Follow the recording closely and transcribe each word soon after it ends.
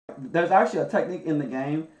there's actually a technique in the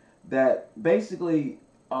game that basically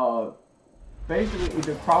if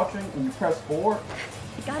you're crouching and you press forward,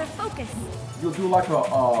 You gotta focus. you'll do like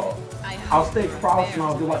I'll stay crouched and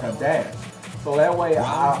I'll do like a dash. So that way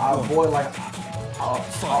I avoid like all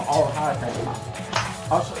the high attacks.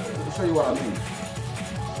 I'll show you what I mean.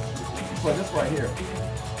 So this right here, is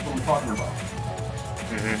what I'm talking about.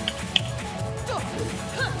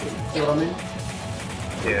 See what I mean?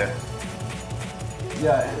 Yeah.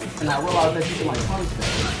 Yeah, and I realized that you can like punch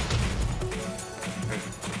that.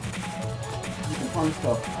 You can punch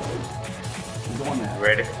stuff doing that.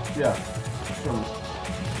 Ready? Yeah. Sure.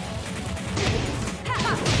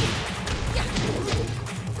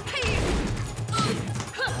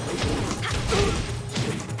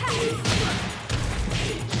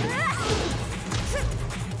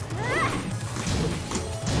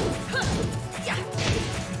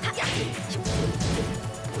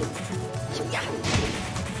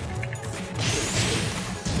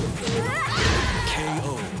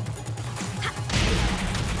 KO.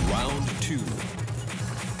 Round 2.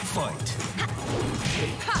 Fight.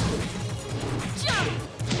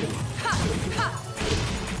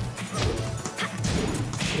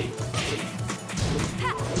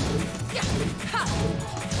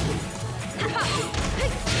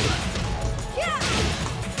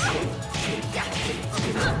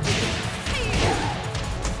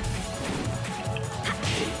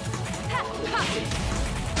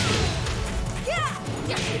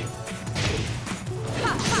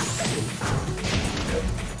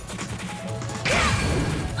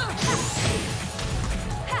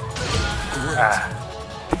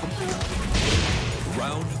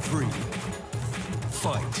 Round 3.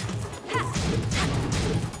 Fight.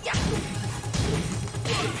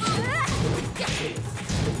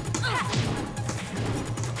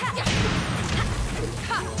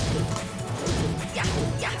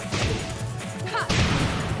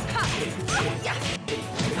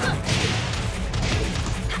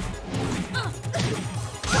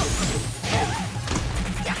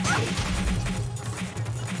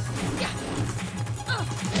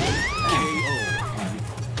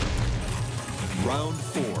 Round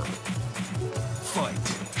 4. Fight.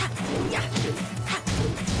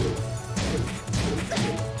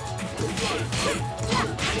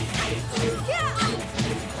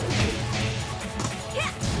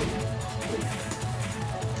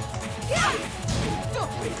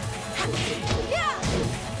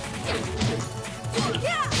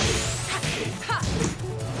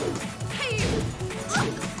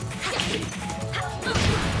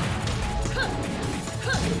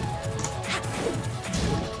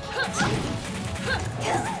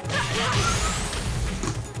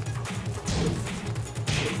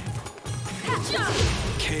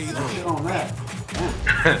 Get on that.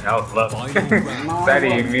 That was lucky. Final round. I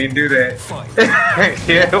didn't even mean to do that. Fight.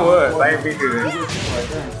 Yeah, it was. I didn't mean to do that. Right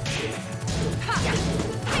there.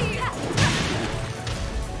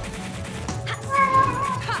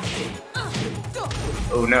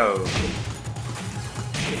 Oh no.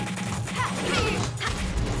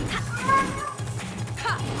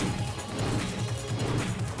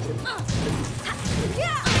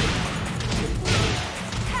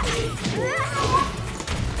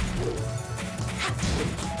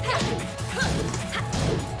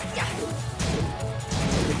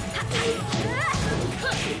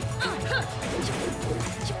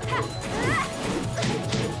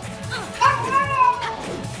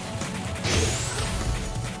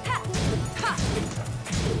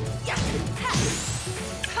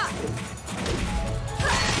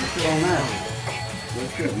 Get on that. Good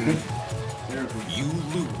shit, man. Seriously. You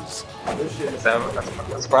lose. Good shit. So,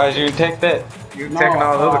 I'm surprised you didn't take that. You No, taking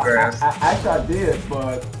all the other grass. actually I did,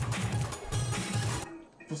 but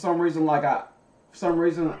for some reason, I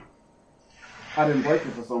didn't break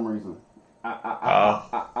it for some reason.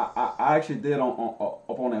 I actually did up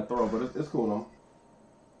on that throw, but it's cool though.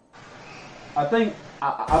 I think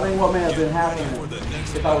what may have been happening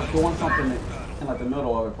if I was doing something in like the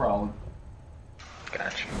middle of it, probably.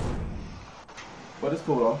 Gotcha. But it's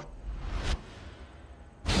cool though.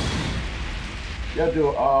 Yeah,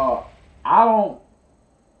 dude. I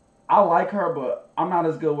like her, but I'm not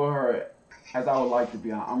as good with her as I would like to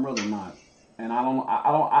be. I'm really not, and I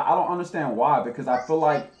don't understand why. Because I feel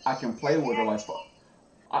like I can play with her. Like,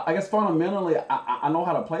 I guess fundamentally, I know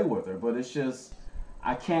how to play with her, but it's just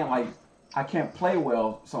I can't play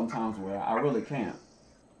well sometimes with her. I really can't.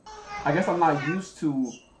 I guess I'm not used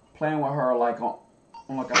to playing with her like on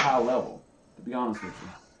like a high level. To be honest with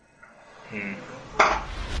you.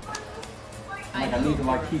 Like I need to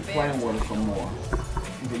like keep playing with her some more.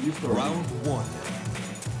 Get used to her. Round 1.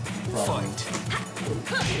 Fight.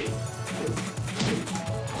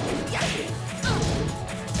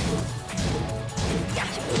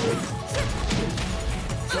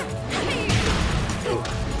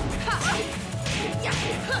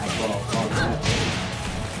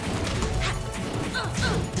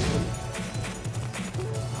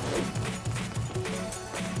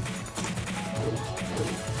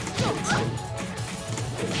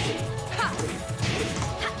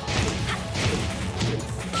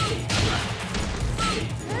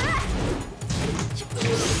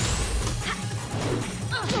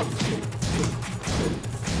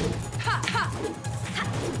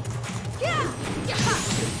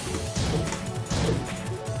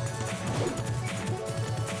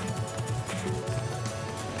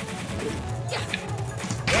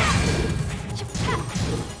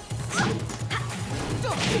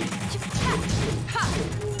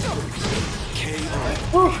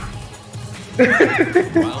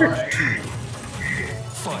 Round 2.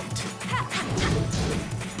 Fight.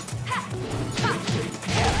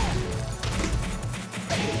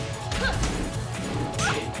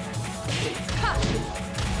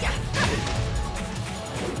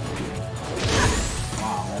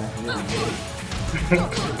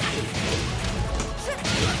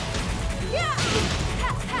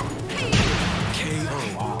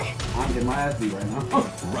 KO. Wow, I'm getting my ass beat right now.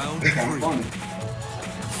 Round It's kind of 3. funny.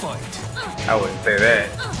 Fight. I wouldn't say that.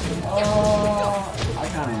 I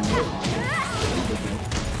kind of am.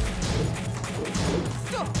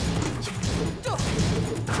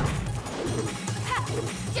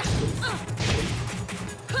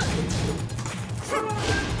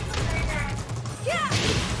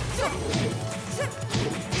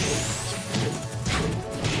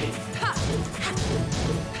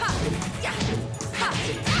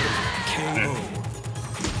 KO.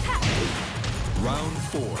 Round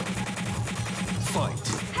 4.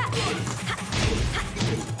 Fight.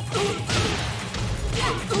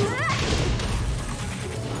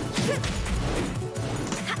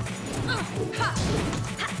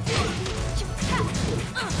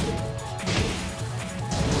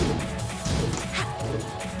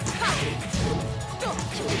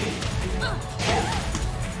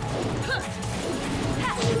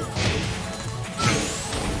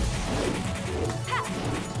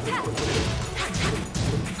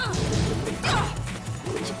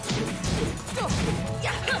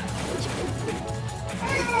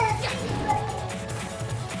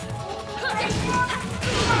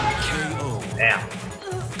 KO. Damn.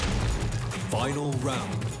 Final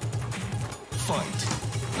round. Fight.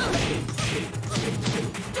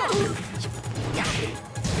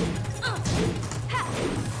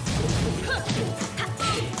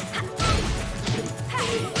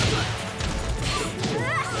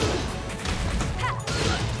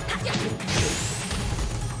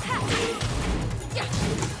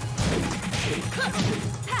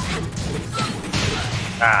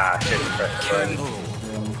 Ah, shit, press the button.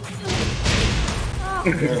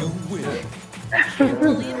 KO. You win.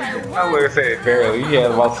 I would have said barely. You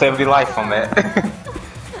had about 70 life on that.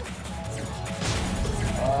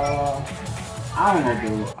 I don't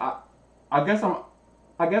know, dude. I guess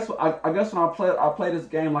when I play this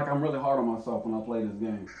game like I'm really hard on myself when I play this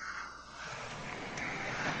game.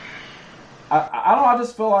 I don't know. I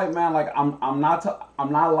just feel like, man, like I'm not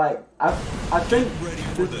like I think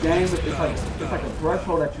this game is like it's like a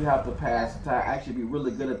threshold that you have to pass to actually be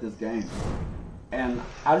really good at this game, and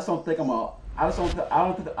I just don't think I'm a. I think I'm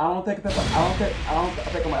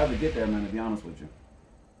gonna ever get there, man. To be honest with you.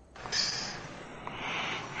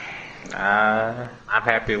 I'm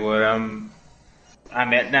happy with I'm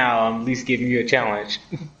at now. I'm at least giving you a challenge.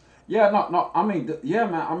 Yeah, no. I mean, yeah,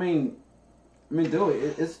 man. I mean,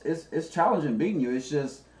 dude, it's challenging beating you. It's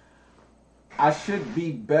just I should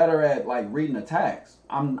be better at like reading attacks.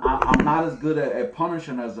 I'm not as good at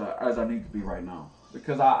punishing as I need to be right now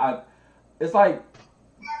because it's like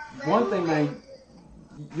one thing, man.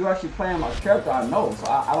 You actually playing my character, I know, so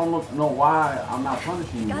I don't know why I'm not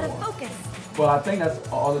punishing you Gotta more. focus. But I think that's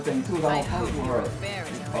the other thing too. Is I don't punish hope her. you're fair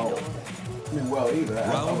now, Oh, I mean, well, either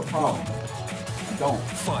that's not a Round problem. 1. I don't.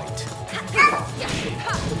 Fight.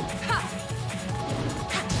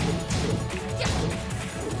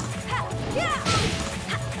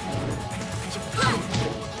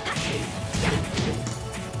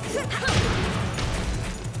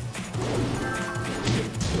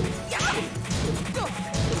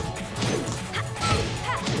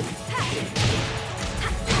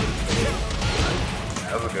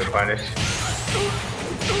 That was a good punish.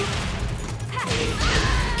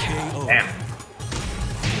 KO. Damn.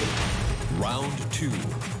 Round 2.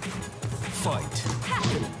 Fight.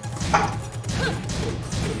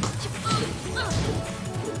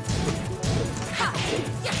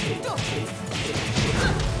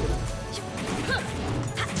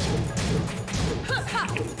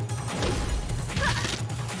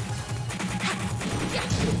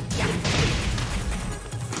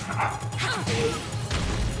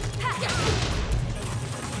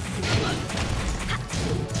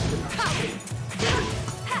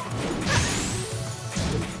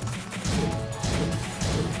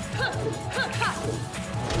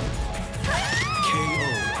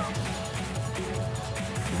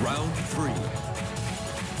 Round 3.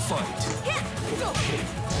 Fight.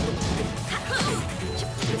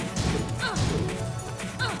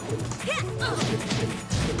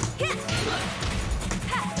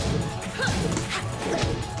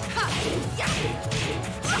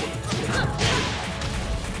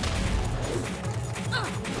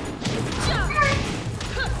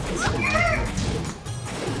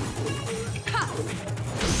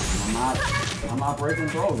 I'm not breaking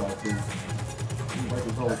throws out here. I'm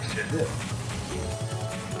breaking throws. Shit.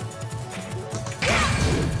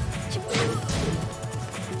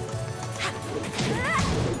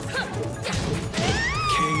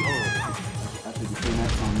 KO. I think you seen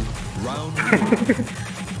that coming. Round 1.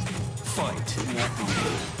 Fight. Seen that coming.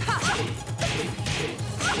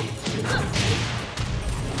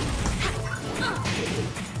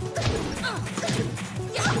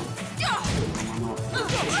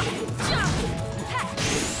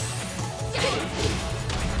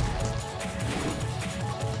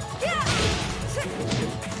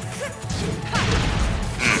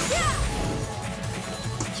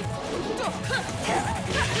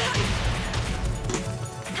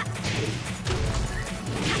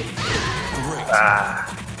 Ah,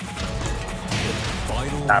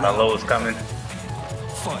 Final not a round. low is coming.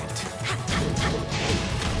 Fight.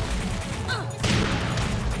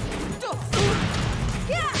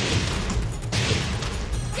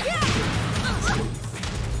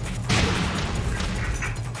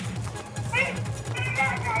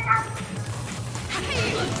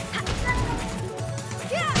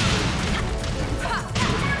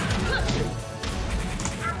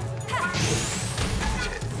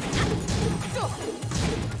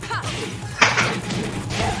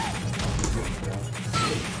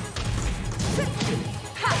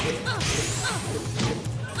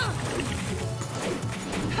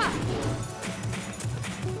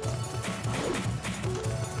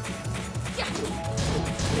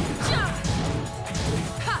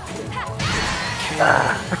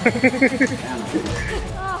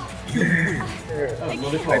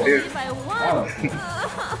 I did.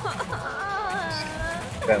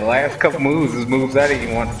 That last couple moves is moves I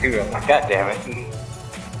didn't want to do. I'm like, God damn it.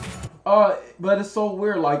 But it's so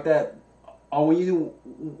weird like that. When you do,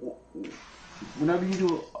 whenever you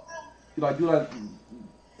do,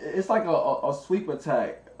 it's like a sweep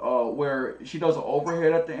attack where she does an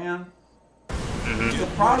overhead at the end.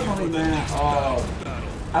 Surprisingly, man,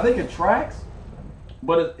 I think it tracks,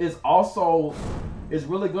 but it's also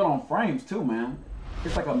really good on frames too, man.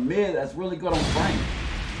 It's like a mid that's really good on frames.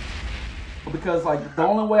 Because like the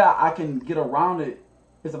only way I can get around it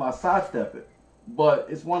is if I sidestep it. But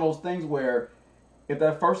it's one of those things where if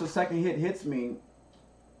that first or second hit hits me,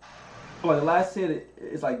 like the last hit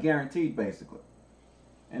is like guaranteed basically.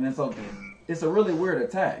 And it's a really weird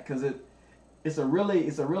attack because I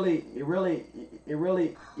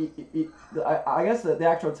guess the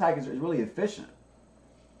actual attack is really efficient.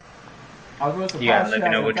 I was really surprised. You gotta let me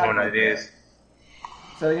know which one it is.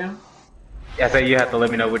 Say again? I say you have to let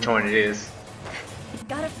me know which one it is.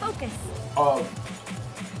 Gotta focus.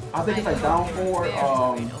 I think it's like down four,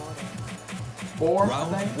 four, I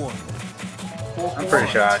Round think. 1. Four, I'm pretty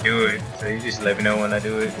sure I do it, so you just let me know when I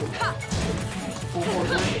do it. 4, 4,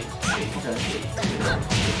 3.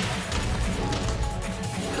 Okay.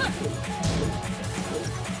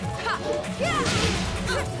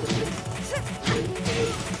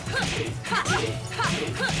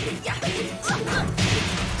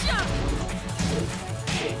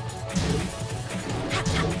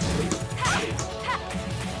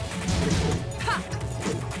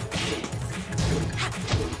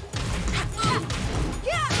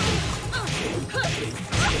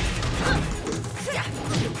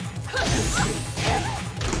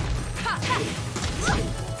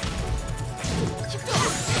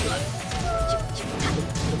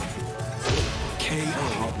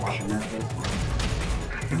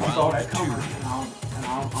 I saw that coming, and I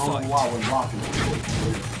don't know why I was blocking it.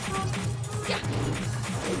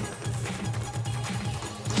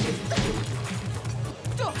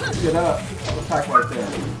 Get up. Attack right there.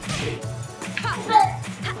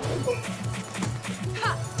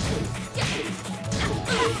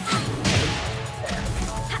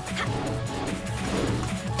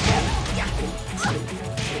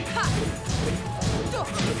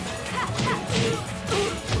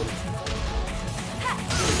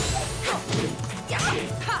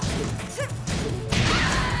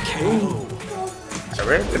 KO. I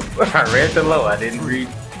read the low. I didn't read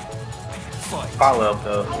Fight. follow up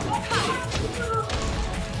though.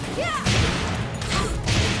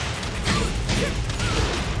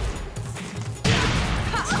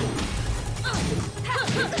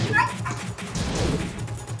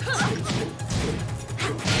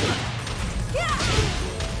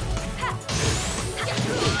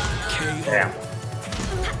 KO. Damn.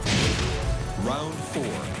 Round 4.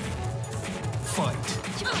 Fight.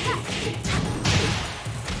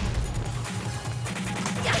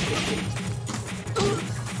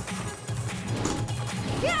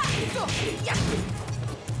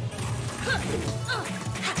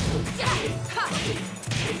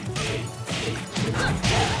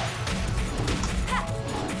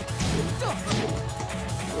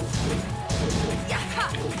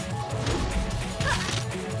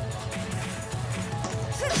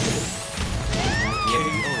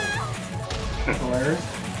 KO. Hilarious.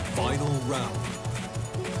 Final round.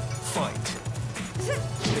 Fight.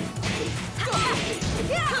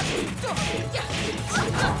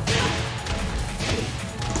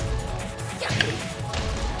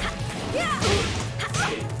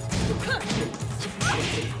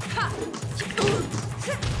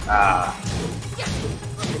 Ah.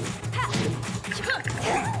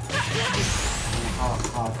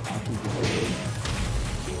 I keep it.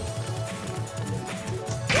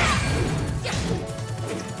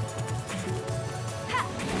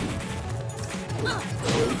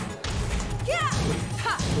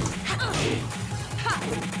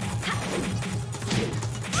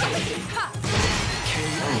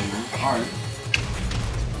 Alright.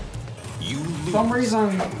 You lose. For some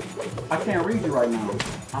reason, I can't read you right now.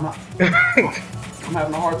 I'm not. I'm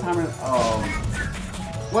having a hard time.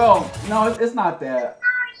 Well, no, it's not that.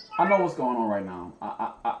 I know what's going on right now.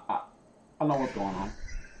 I know what's going on.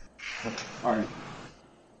 All right.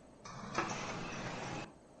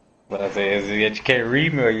 But I say, is it that you can't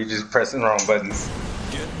read me or you just pressing wrong buttons?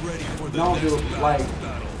 Get ready for the No, next dude.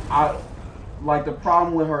 Like, the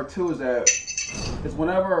problem with her too is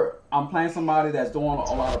whenever I'm playing somebody that's doing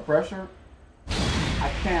a lot of pressure, I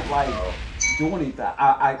can't like do anything.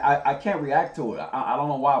 I can't react to it. I don't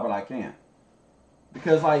know why, but I can't.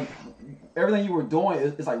 Because like everything you were doing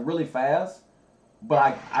is like really fast, but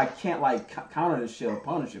I can't like counter this shit or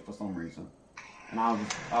punish it for some reason. And I was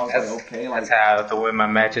like, okay, like That's how I have to win my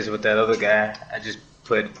matches with that other guy. I just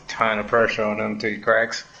put a ton of pressure on him till he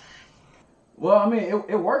cracks. well, I mean,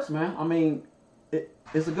 it works, man. I mean,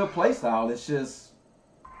 it's a good play style. It's just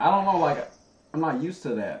I don't know, like I'm not used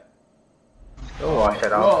to that. Go wash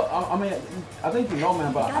it off. Well, I mean, I think you know,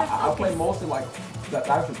 man, but I play mostly like the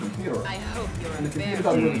actual computer. I hope you're And the a bear. computer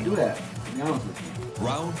doesn't really do that, to be honest with you.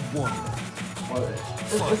 round 1. But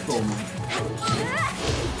it's cool, man.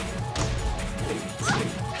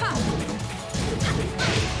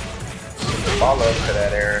 Follow up to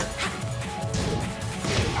that error.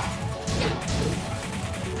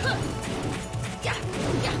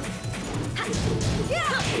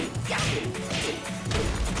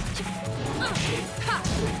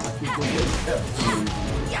 I keep doing this step for some reason.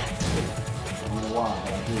 I don't know why,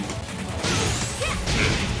 but I do.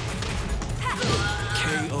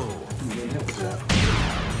 KO. I keep getting hit with that.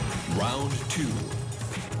 Round 2.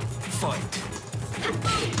 Fight.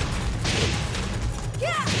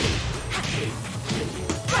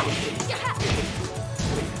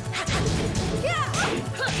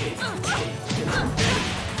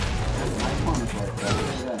 That's a nice punish right there.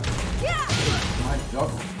 Look at that. Nice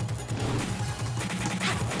juggle.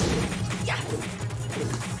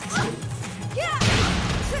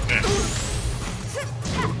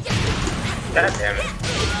 God damn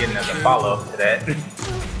it. Getting as a follow up to that.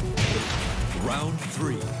 Round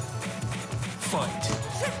 3. Fight.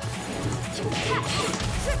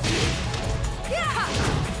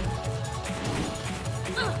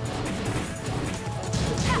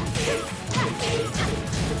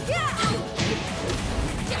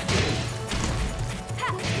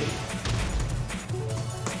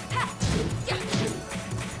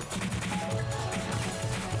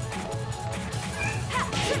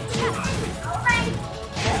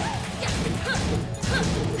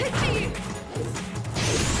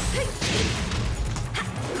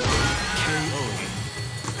 KO.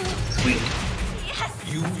 Sweet.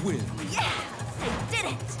 You win. Yeah, I did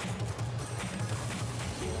it.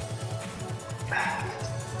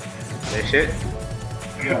 That shit?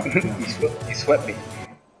 Yeah, yeah. He swept me.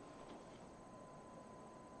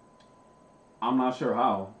 I'm not sure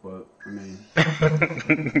how, but I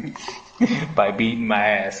mean, By beating my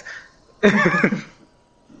ass. I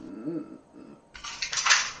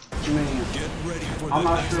mean, Get ready for I'm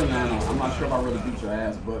not sure, man. I'm not sure if I really beat your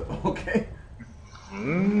ass, but okay.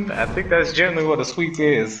 I think that's generally what a sweep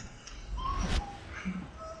is.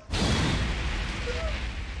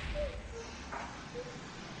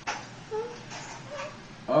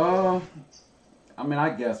 I mean,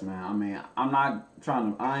 I guess, man. I mean, I'm not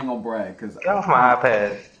trying to. I ain't gonna brag, cause Get off my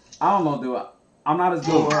iPad. I don't know, dude. I'm not as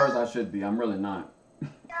good with her as I should be. I'm really not.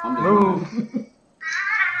 I'm just Move. not.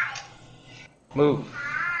 Move.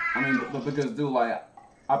 I mean, because, dude, like,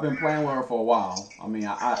 I've been playing with her for a while. I mean,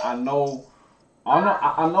 I know a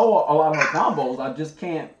lot of her combos. I just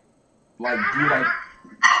can't like do like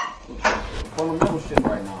fundamental shit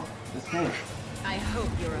right now. Just can't. I hope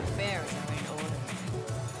your affairs are in order.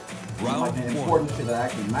 Like the Round important one. shit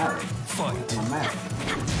that actually matters Fight. in a match.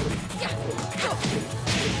 KO.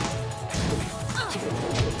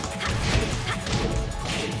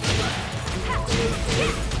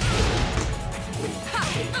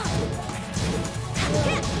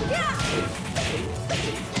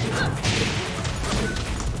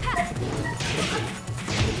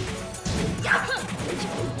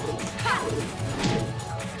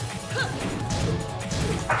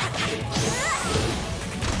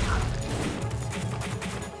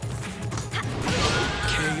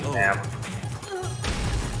 Damn.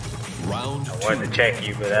 Round I wanted to check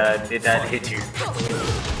you, but I did not hit you.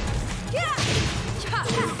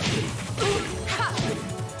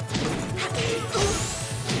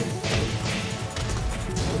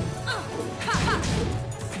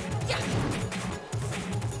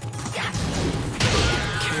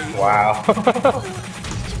 Wow.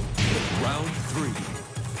 Round three. I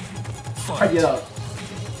Fight. get up.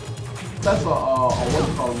 That's a what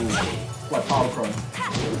you call it? Like power crush.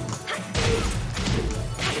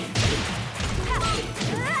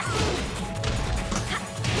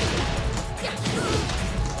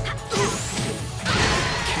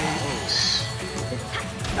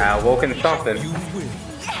 I woke in something. You win.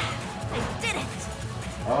 I did it!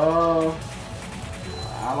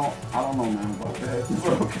 I don't know, man, about that.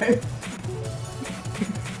 But okay.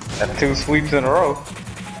 That's 2 sweeps in a row.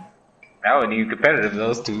 That would need competitive,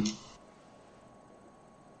 those 2.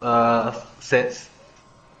 Sets.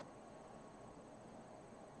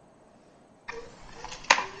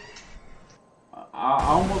 I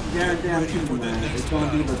almost guarantee you, man, it's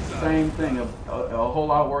gonna be the same thing, a whole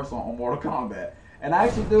lot worse on Mortal Kombat. And I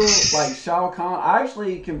actually do like Shao Kahn. I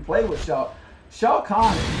actually can play with Shao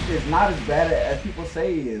Kahn is not as bad as people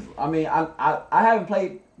say he is. I mean, I haven't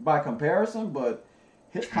played by comparison, but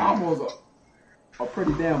his combos are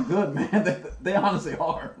pretty damn good, man. They honestly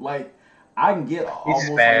are. Like, I can get almost. He's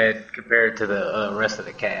just bad compared to the rest of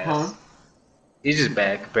the cast. Huh? He's just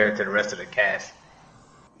bad compared to the rest of the cast.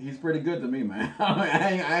 He's pretty good to me, man. I mean,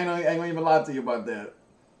 I ain't gonna even lie to you about that.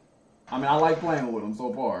 I mean, I like playing with him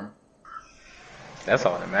so far. That's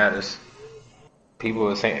all that matters. People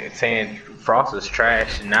were saying Frost is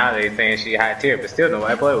trash, and now they saying she high tier, but still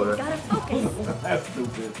nobody play with her. Gotta focus. That's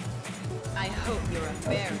stupid. I hope your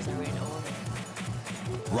affairs are in order.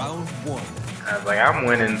 Round one. I was like, I'm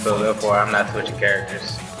winning, so therefore I'm not switching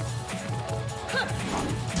characters.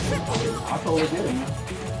 I totally get it, man.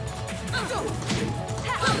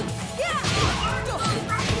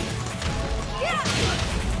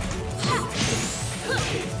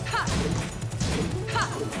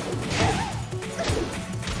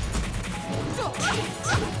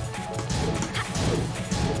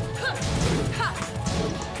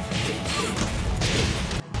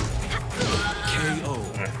 KO.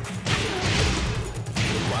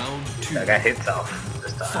 Round two. I got hits off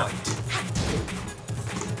this time. Fight.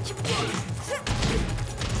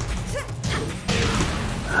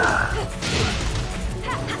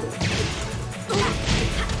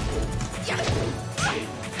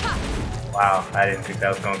 Wow, I didn't think that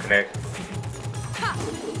was gonna connect.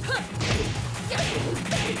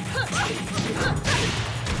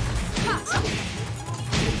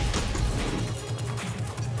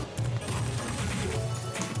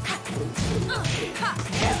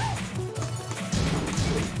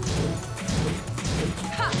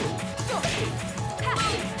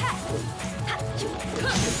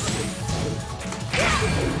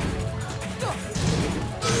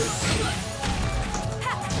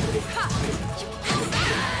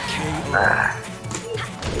 Ah.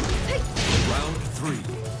 Round three.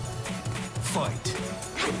 Fight.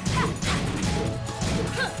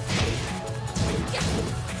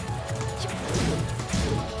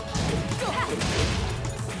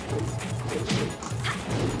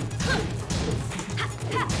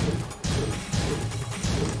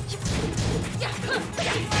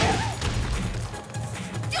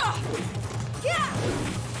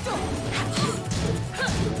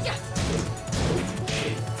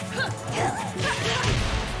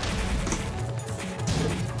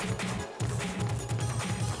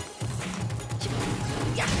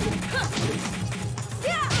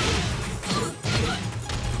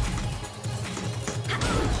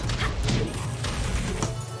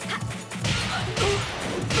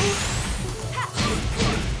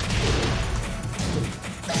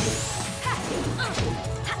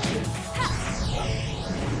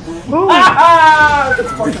 Ah,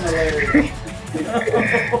 that's fucking hilarious.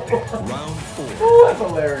 Round 4. Ooh, that's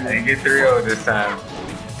hilarious. I didn't get 3-0 this time.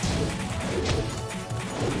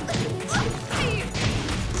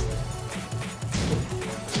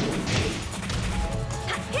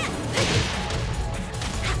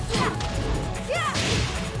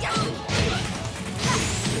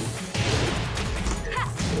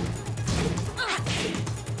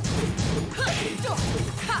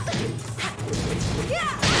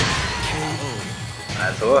 I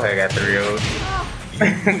told her I got 3-0.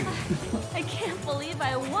 I can't believe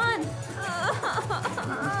I won.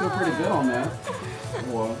 You're still pretty good on that.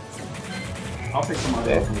 Well, I'll pick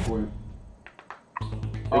somebody else real quick.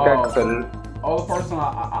 The person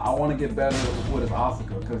I want to get better with is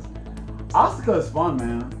Asuka, because Asuka is fun,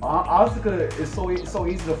 man. Asuka is so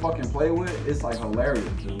easy to fucking play with. It's like hilarious,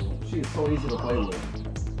 dude. She is so easy to play with,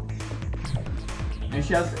 and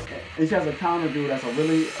she has a counter, dude. That's a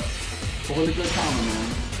really good counter, man.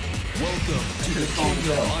 Welcome to the King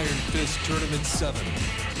of Iron Fist Tournament 7.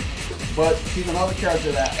 But she's another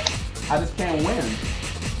character that I just can't win.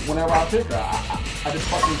 Whenever I pick her, I just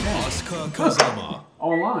fucking can't. Asuka Kazama.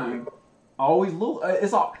 Online, I always lose.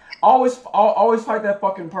 Always fight that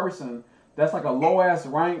fucking person that's like a low ass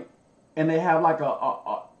rank, and they have like a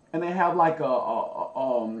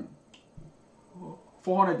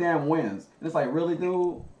 400 damn wins. And it's like, really,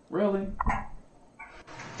 dude, really?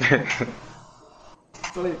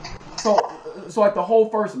 So like the whole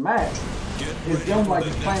first match is them like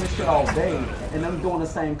just playing this shit all day and them doing the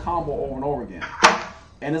same combo over and over again.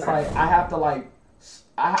 And it's like I have to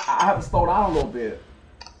slow down a little bit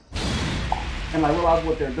and like realize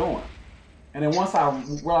what they're doing. And then once I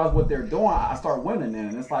realize what they're doing, I start winning then.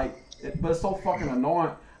 And it's like, but it's so fucking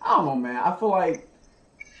annoying. I don't know, man. I feel like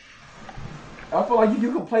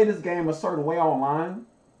you can play this game a certain way online,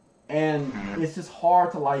 and it's just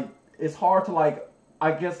hard to like. It's hard to like. I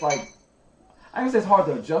guess it's hard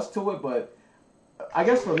to adjust to it, but I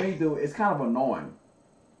guess for me, dude, it's kind of annoying,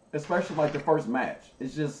 especially like the first match.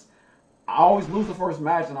 It's just I always lose the first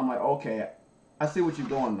match, and I'm like, okay, I see what you're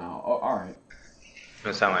doing now. Oh, all right.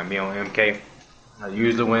 That sound like me on MK. I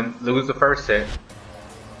usually lose the first set,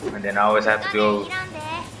 and then I always have to go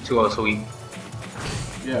 2-0 sweep.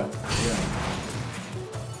 Yeah.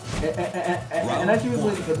 And that's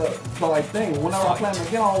usually the like thing. Whenever I play them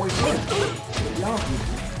again, I always win. To be honest with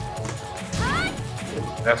you.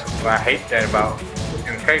 That's what I hate that about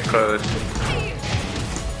MK, because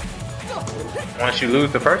once you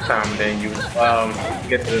lose the first time, then you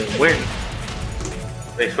get to win.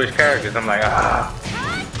 They switch characters. I'm like,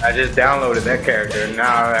 I just downloaded that character.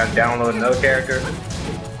 Now I download another character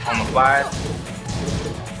on the fly.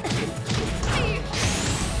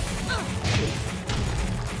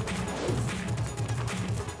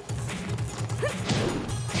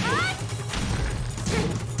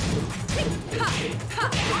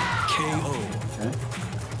 KO. Okay.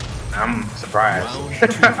 I'm surprised.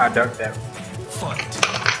 I ducked that. Fight.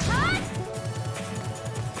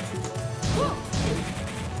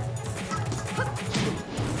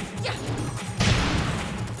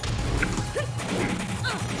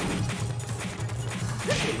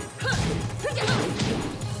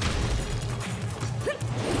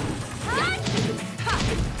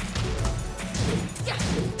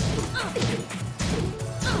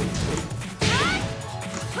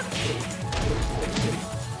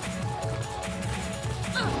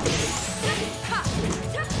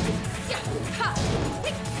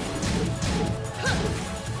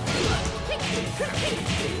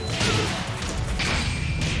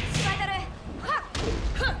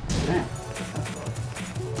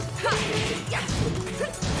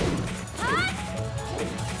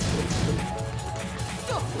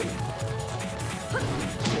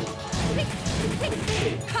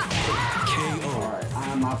 Alright,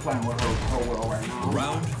 I'm not playing with her well right now.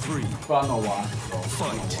 Round 3. But I know why. So,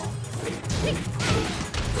 Fight.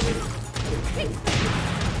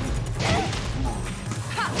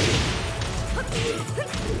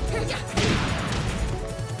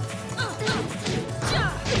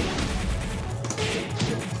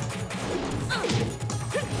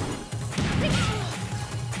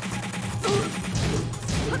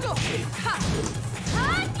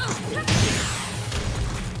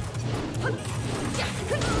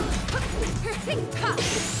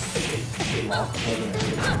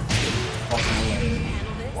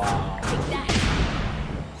 Wow.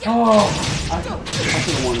 Oh, I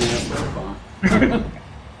should have won that, but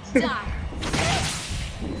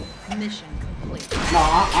fine. Mission complete. No,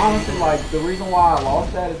 honestly, like, the reason why I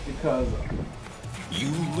lost that is because You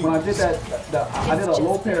when I did lose. that, I did a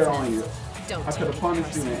low parry on you. Don't I could have take it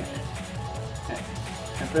punished you, personally.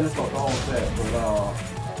 and finished off the whole set.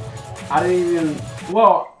 But I didn't even.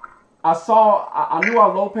 Well, I knew I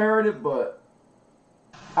low parried it, but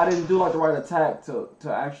I didn't do like the right attack to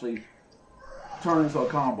actually turn into a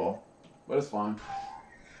combo. But it's fine.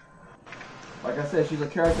 Like I said, she's a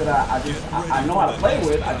character that I know how to play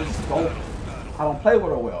with. I don't play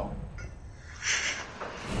with her well.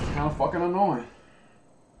 It's kind of fucking annoying.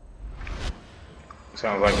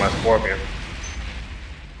 Sounds like my Scorpion.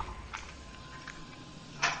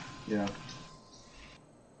 Yeah.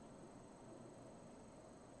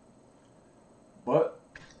 But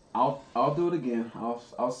I'll do it again.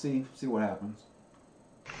 I'll see what happens.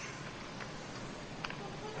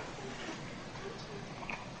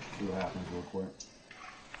 See what happens real quick.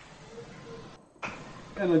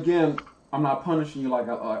 And again, I'm not punishing you like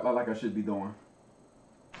I should be doing.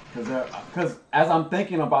 Because as I'm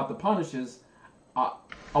thinking about the punishes, I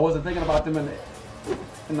wasn't thinking about them in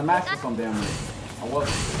the match for some damn reason. I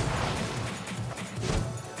wasn't.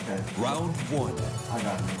 Okay. Round 1. I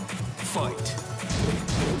got it. Fight.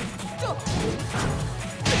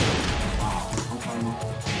 Wow. I'm trying to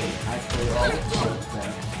actually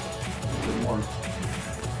that didn't work.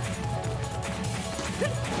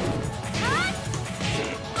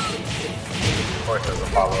 Of course, there's a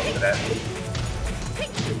follow up to that.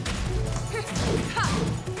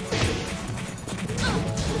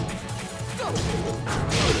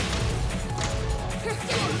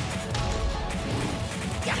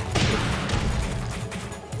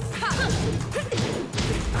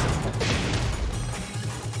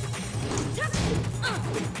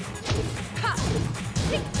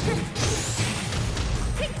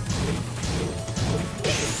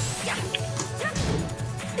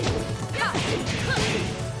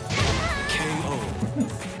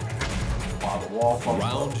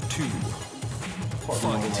 Round 2.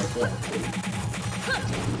 Fight.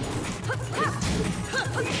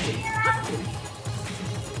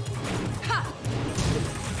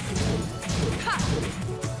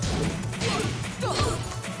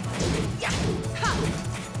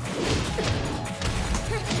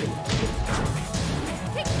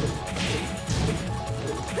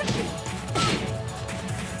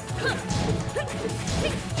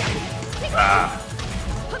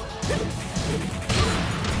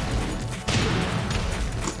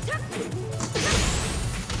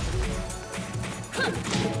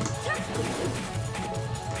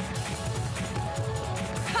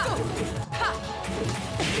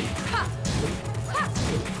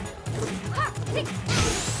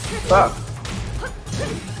 Fuck.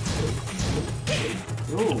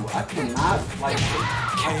 Ooh, I cannot, like,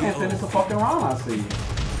 I can't finish the fucking round, I see.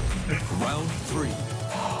 Round 3.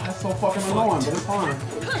 That's so fucking annoying, but it's fine.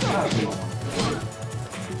 That's annoying.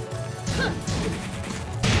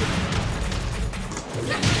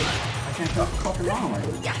 I can't stop the fucking round right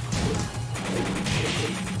now.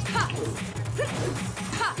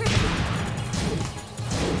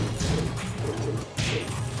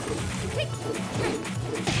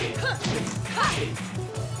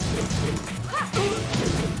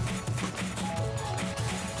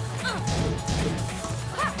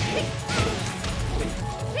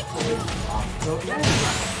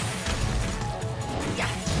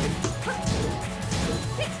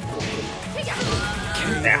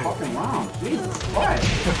 Fucking round, Jesus Christ.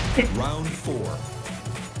 Round 4.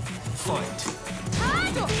 Fight.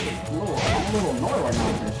 I'm a little annoyed right now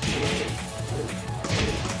with this shit.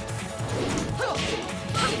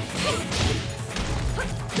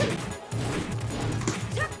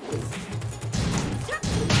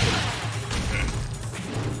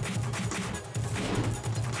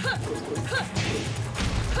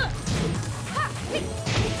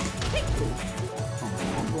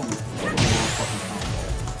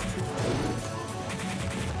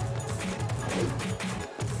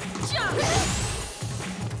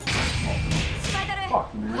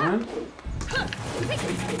 Fuck, man.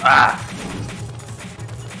 Ah!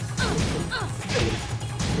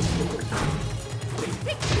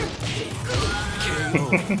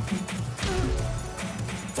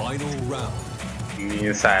 Final round.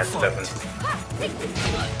 You sidestepping.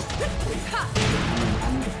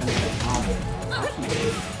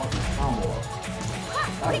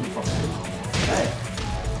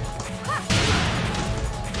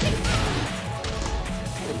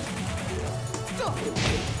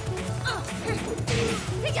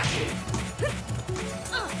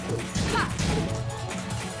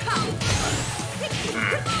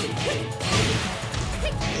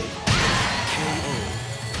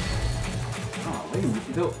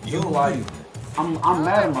 Dude, like, I'm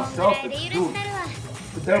mad at myself. Dude,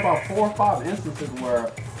 there are about 4 or 5 instances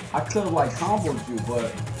where I could have like comboed you,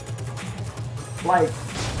 but like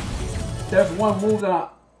there's one move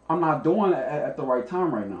that I'm not doing at the right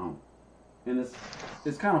time right now, and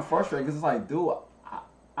it's kind of frustrating because it's like, dude,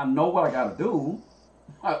 I know what I gotta do.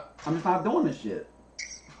 I'm just not doing this shit.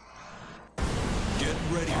 Get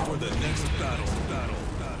ready for the next battle.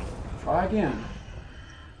 Try again.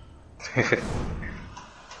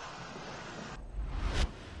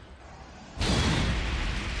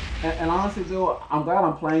 And honestly, dude, I'm glad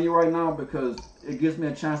I'm playing you right now because it gives me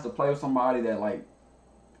a chance to play with somebody that like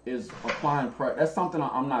is applying pressure. That's something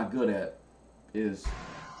I'm not good at. Is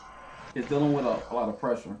dealing with a lot of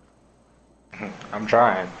pressure. I'm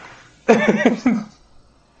trying. Because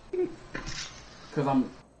I'm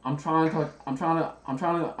trying to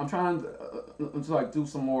like do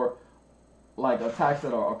some more like attacks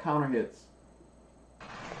that are counter hits,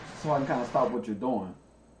 so I can kind of stop what you're doing.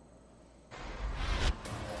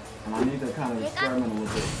 And I need to kind of experiment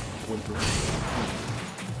with it.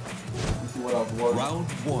 Let's see what else works. Round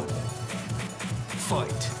 1.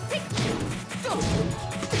 Fight.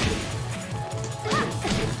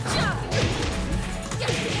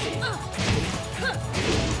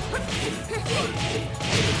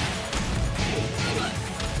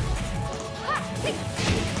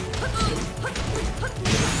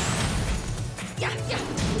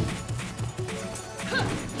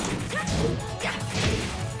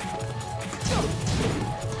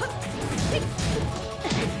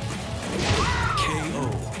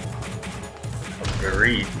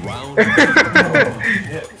 Agreed. Round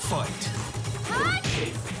fight.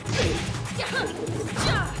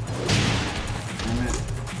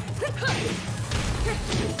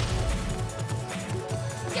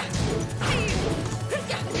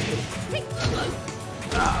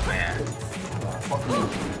 Oh man.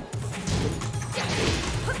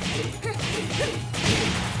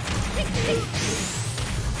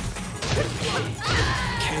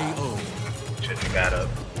 KO. Shouldn't have got up.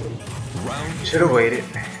 Round Should have waited.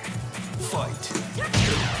 fight.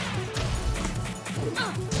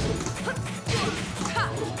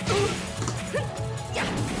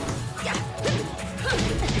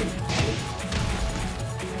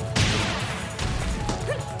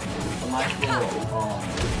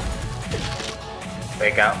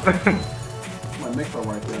 Fake out. My mixer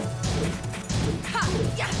right there.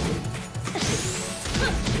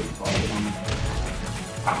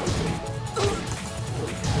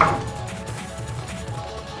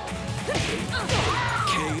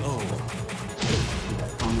 KO.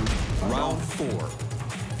 Round 4.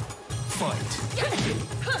 Fight.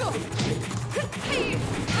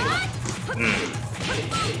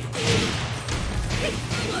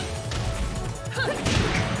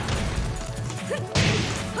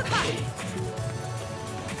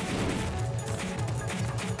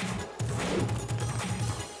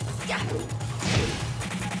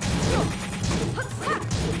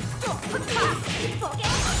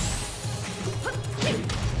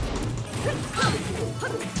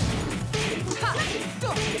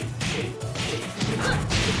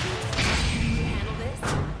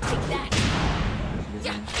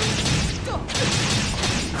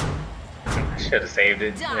 Should have saved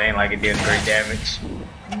it. It ain't like it did great damage.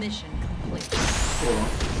 Mission complete.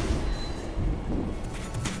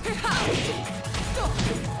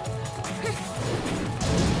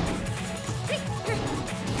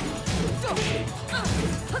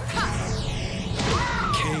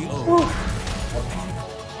 KO.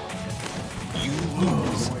 You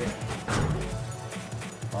lose.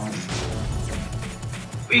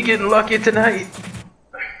 We getting lucky tonight.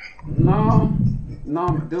 No,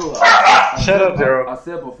 dude. Shut up, Zero. I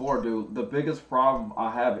said before, dude. The biggest problem I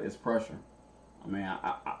have is pressure. I mean,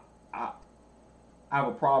 I have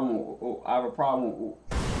a problem. I have a problem.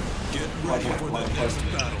 Get ready for the next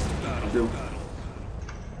battle. Dude,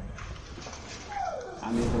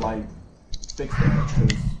 I need to like fix that.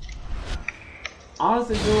 Cause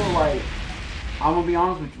honestly, dude, like I'm gonna be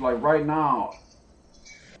honest with you. Like right now,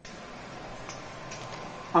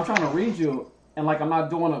 I'm trying to read you, and like I'm not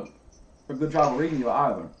doing a good job of reading you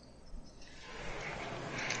either.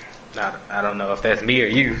 I don't know if that's me or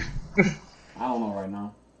you. I don't know right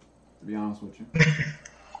now, to be honest with you.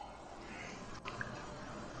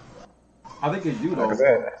 I think it's you though. Like I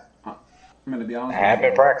said, I mean, to be honest. I have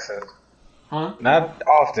been practicing. Huh? Not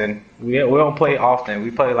often. We don't play often.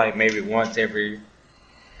 We play like maybe once every,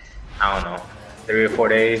 I don't know, 3 or 4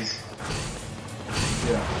 days.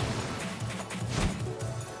 Yeah.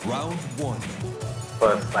 Round 1.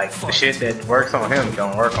 But like the shit that works on him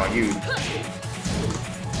don't work on you.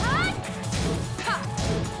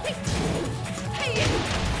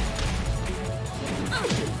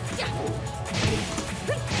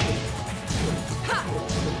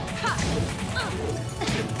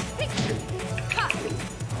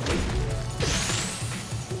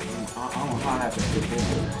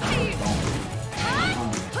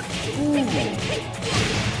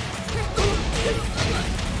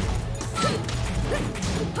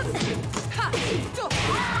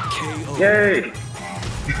 Yay!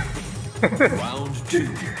 Round 2.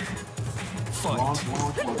 Fight. Launch.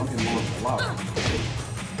 I'm getting launched a lot.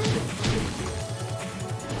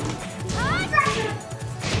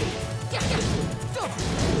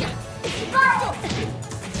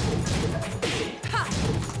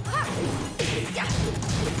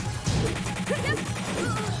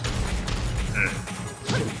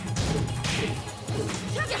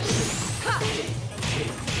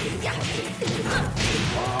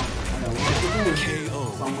 KO.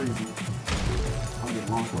 For some reason. I'm getting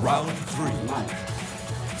launched a lot. Round 3. Nice.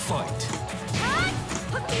 Fight.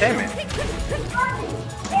 Damn it!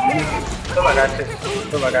 Feel like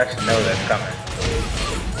I should know that's coming.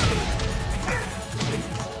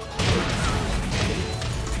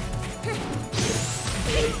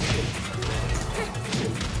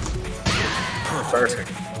 Perfect.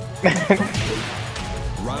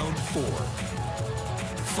 Round 4.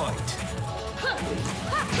 Fight.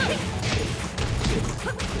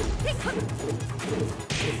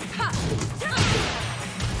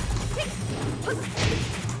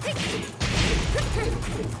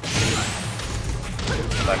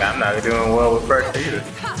 Like I'm not doing well with first either.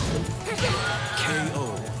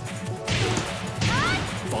 KO.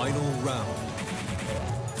 Final round.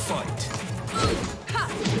 Fight.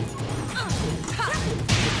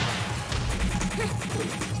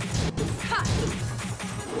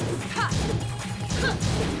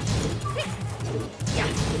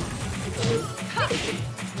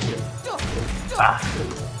 Ah.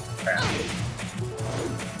 Crap.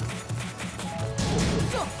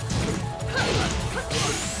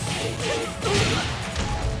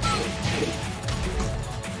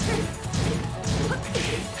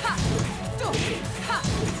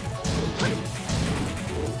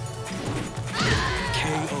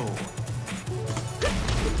 KO.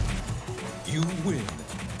 You win.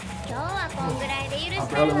 今日はこんぐらいで許 I し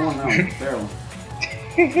たい barely わ won that one. Barely.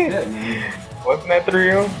 Shit, man. Wasn't that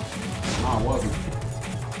 3-0? No, it wasn't.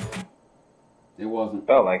 It wasn't.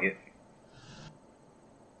 Felt like it.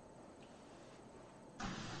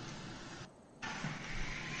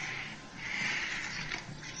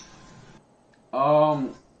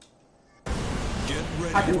 Get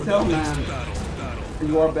ready I can for tell, the next man. battle.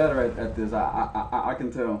 You are better at this. I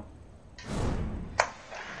can tell.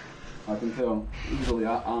 I can tell easily.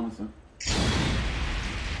 Honestly.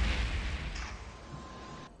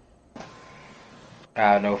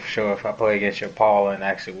 I know for sure if I play against your Paul and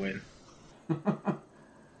actually win.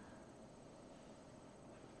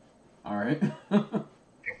 All right.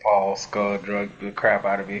 Your Paul skull drug the crap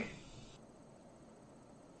out of me.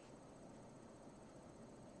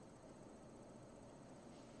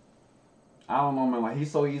 I don't know, man. Like,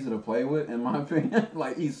 he's so easy to play with, in my opinion.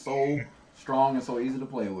 Like, he's so strong and so easy to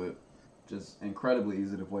play with. Just incredibly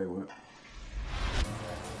easy to play with.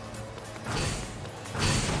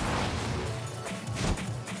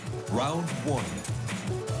 Round 1.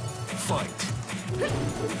 Fight.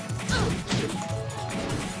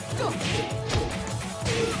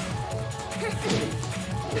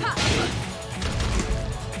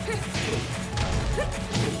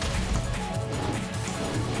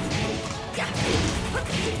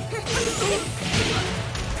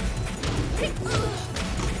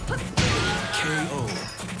 KO.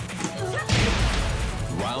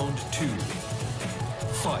 Round 2.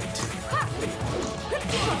 Fight.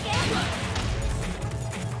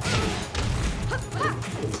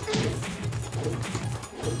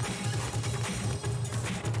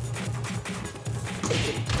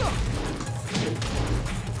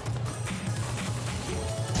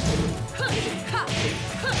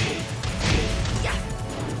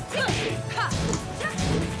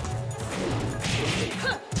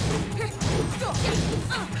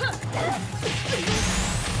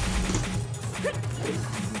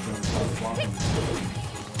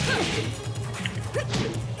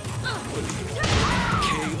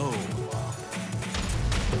 KO.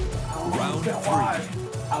 Round 3.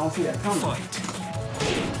 I don't see that coming. Fight.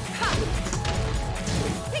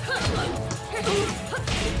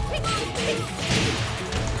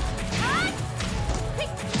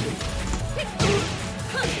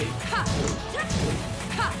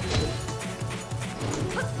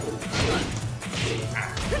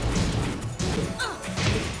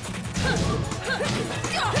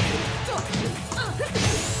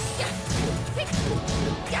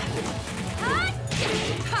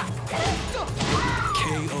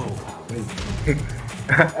 KO.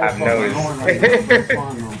 I've noticed.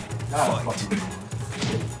 Fight.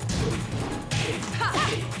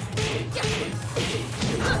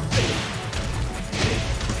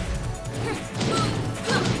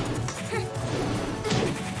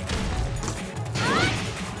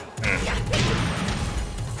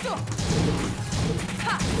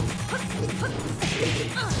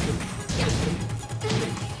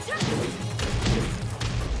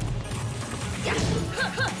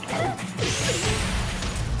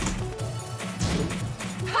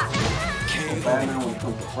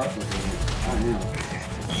 comes to preference. I am.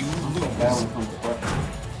 I'm so bad when it comes to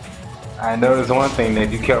preference. I noticed one thing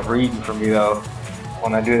that you kept reading for me though.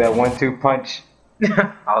 When I do that 1-2 punch,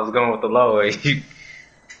 I was going with the low. You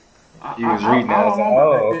was reading that. I was like,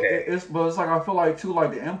 oh, okay. But it's like I feel like too,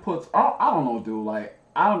 like the inputs. I don't know, dude. Like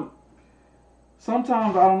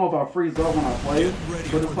sometimes I don't know if I freeze up when I play it,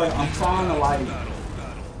 but it's like I'm trying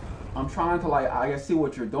to like I guess see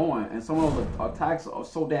what you're doing, and some of the attacks are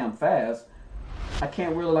so damn fast. I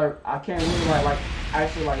can't really like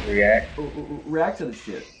actually like react to the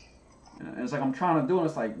shit. And it's like I'm trying to do, and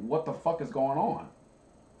it's like what the fuck is going on?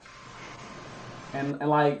 And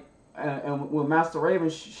with Master Raven,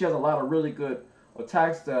 she has a lot of really good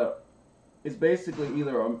attacks that it's basically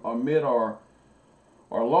either a mid or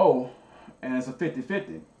low, and it's a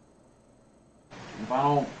 50-50. If I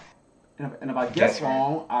don't, and if I guess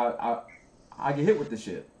wrong, I get hit with the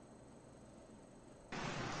shit.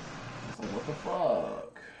 It's like what the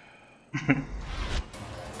fuck?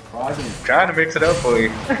 Trying to mix it up for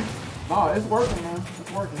you. No, it's working, man.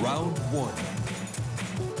 It's working. Round 1.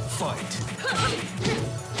 Fight.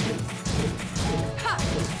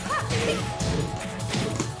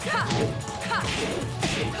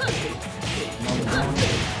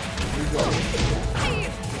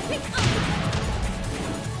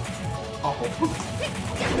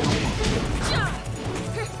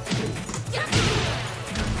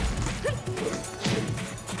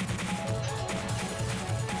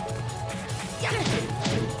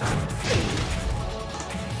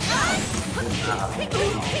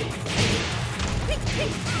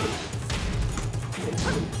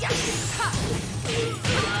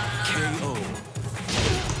 KO.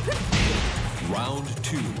 Round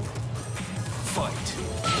 2. Fight.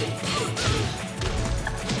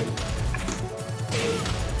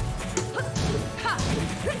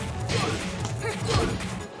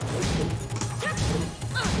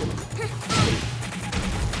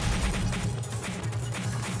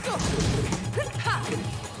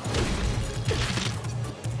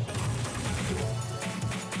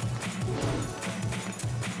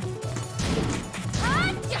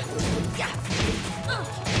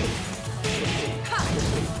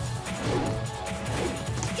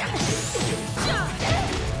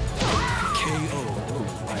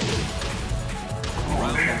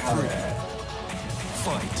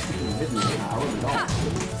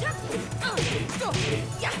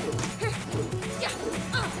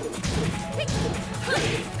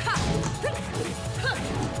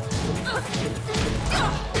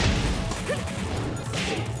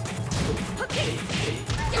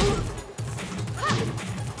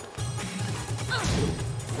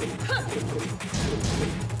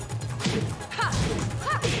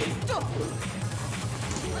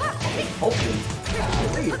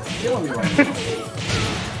 Killing me right now.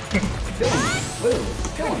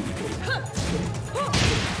 Killing me.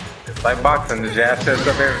 It's like boxing, the jab sets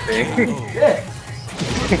up everything. Yeah.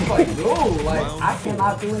 It's like, dude, like, I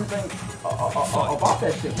cannot do anything about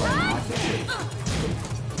that shit right now. I can't.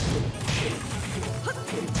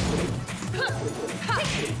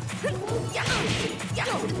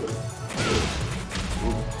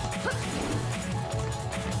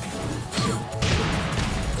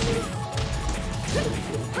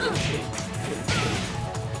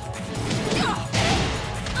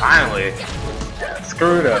 Finally.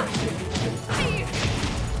 Screwed up.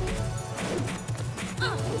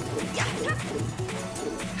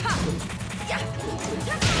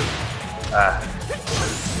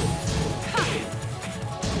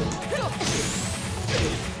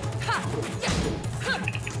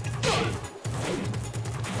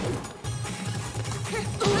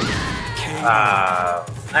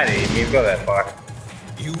 I didn't even go that far.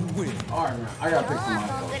 You win. Alright, man. I gotta pick somebody.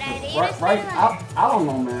 Right? I don't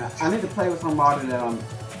know, man. I need to play with somebody that I'm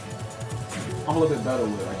a little bit better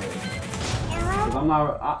with, I guess. Cause I'm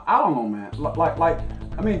not. I don't know, man. Like.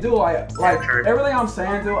 I mean, dude. Like everything I'm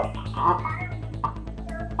saying, dude.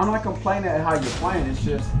 I'm not complaining at how you're playing. It's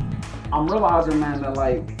just I'm realizing, man, that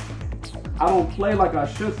like I don't play like I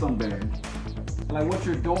should some days. Like what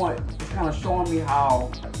you're doing is kind of showing me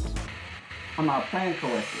how I'm not playing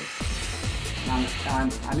correctly. And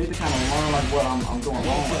I need to kind of learn like what I'm doing wrong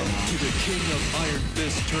right now. To the King of Iron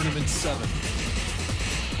Fist Tournament 7.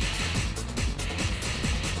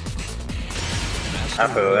 I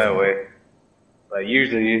feel that way. Like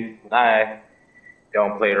usually when I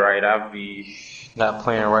don't play right, I'll be not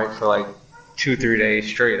playing right for like 2-3 days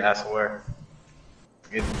straight. I swear.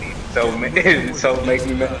 It's so make me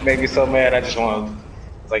so mad. I just want to.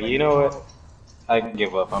 It's like, you know what? I can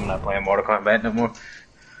give up. I'm not playing Mortal Kombat no more.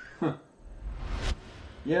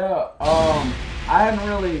 Yeah, I hadn't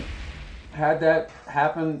really had that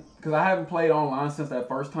happen because I haven't played online since that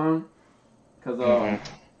first time. Because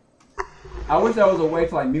I wish there was a way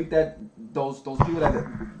to like mute those people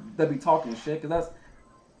that be talking shit. Because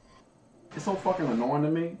it's so fucking annoying to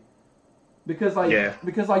me. Because like you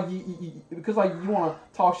want to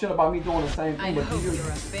talk shit about me doing the same thing,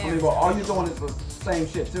 but all you're doing is the same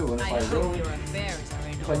shit too, and it's like really,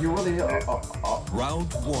 it's like you're really a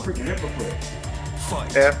Round one. freaking hypocrite.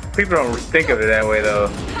 Fight. Yeah, people don't think of it that way though.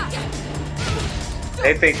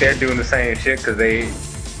 They think they're doing the same shit because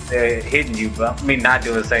they're hitting you, but I mean not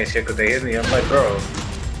doing the same shit because they're hitting you. I'm like, bro,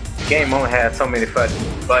 the game only has so many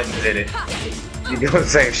fucking buttons in it. You're doing the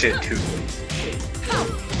same shit too.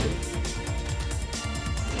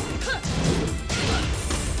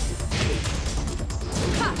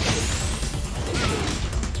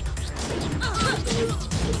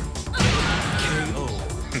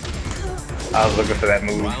 I was looking for that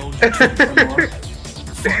move.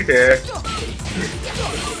 Yeah.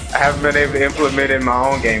 I haven't been able to implement it in my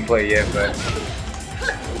own gameplay yet, but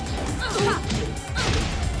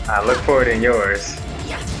I look for it in yours.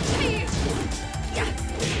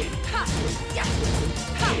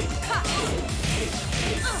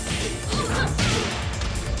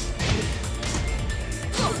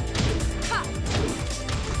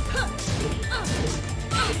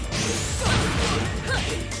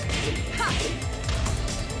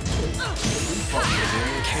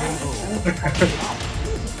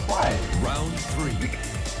 Quiet. Round three.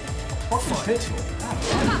 Fucking pistol. God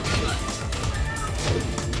damn.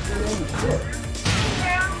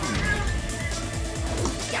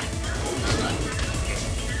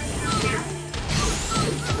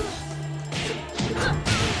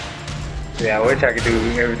 Yeah, I wish I could do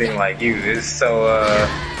everything like you. It's so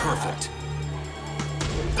Perfect.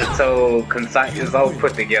 it's so concise. It's all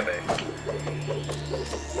put together.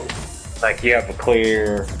 Like you have a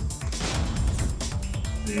clear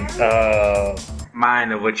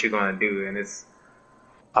mind of what you're gonna do, and it's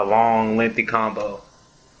a long, lengthy combo.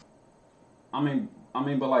 I mean,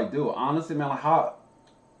 but like, dude, honestly, man, like how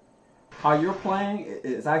you're playing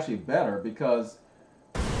is actually better because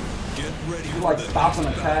Get ready you're like stopping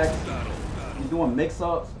attacks, you're doing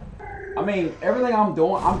mix-ups. I mean, everything I'm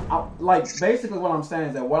doing, I'm like basically what I'm saying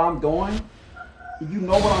is that what I'm doing, if you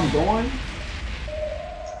know what I'm doing,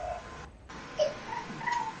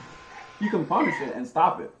 you can punish it and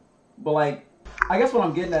stop it. But like, I guess what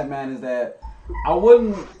I'm getting at, man, is that I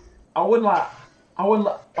wouldn't look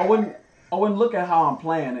at how I'm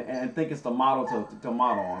playing and think it's the model to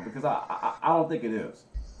model on, because I don't think it is.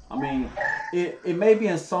 I mean, it may be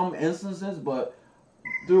in some instances, but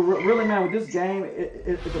dude, really, man, with this game,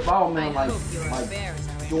 it's about, man, like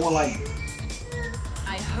doing like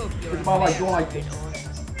it's about like doing like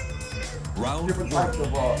Round different one. types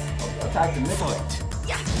of attacks and mix-ups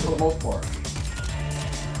for the most part.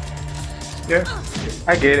 Yeah,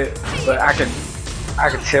 I get it, but I can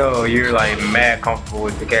tell you're like mad comfortable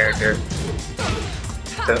with the character.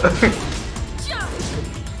 So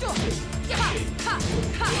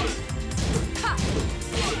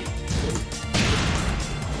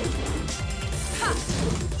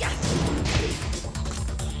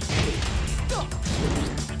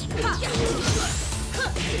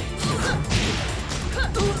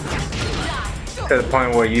to the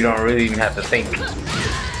point where you don't really even have to think.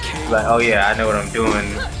 Like, oh yeah, I know what I'm doing.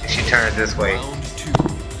 She turns this way. Round two.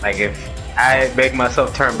 Like if I make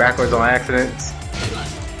myself turn backwards on accidents,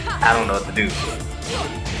 I don't know what to do.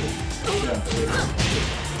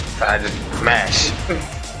 So I just mash.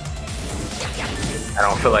 I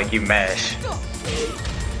don't feel like you mash.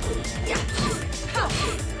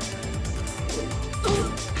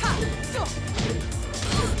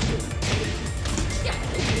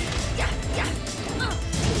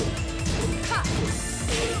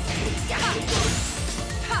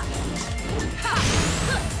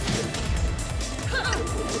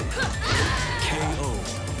 KO.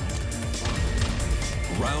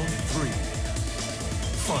 Round three.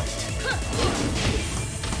 Fight.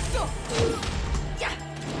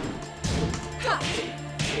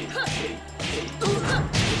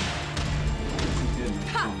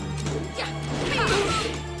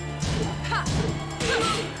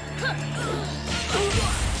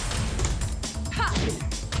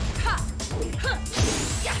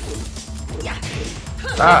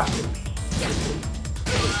 Ah,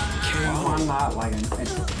 Why am I not like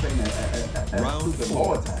anticipating a stupid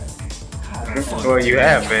low attack? God, well you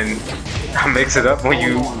have been. I mix it up when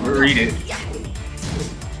you read it.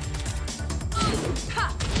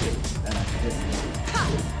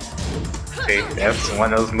 See, that's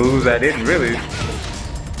one of those moves I didn't really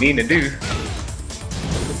mean to do.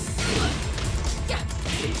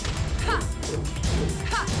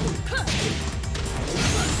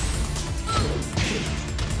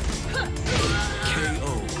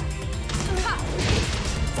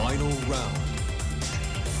 round.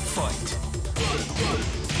 Fight.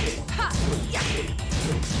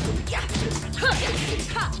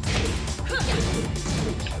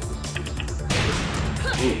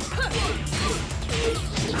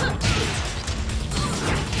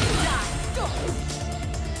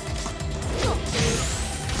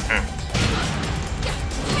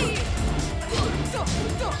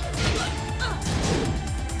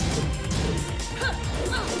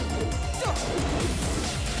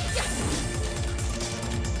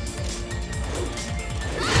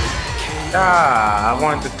 Ah, I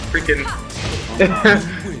wanted to freaking.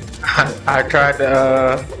 I tried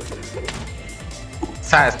to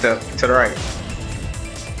sidestep to the right.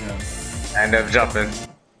 Yeah. I ended up jumping.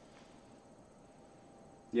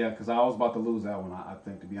 Yeah, because I was about to lose that one, I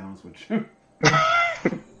think, to be honest with you.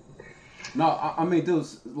 No, I mean, dude,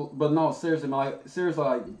 but no, seriously, man, like, seriously,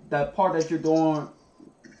 like, that part that you're doing,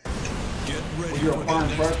 Get ready you're for applying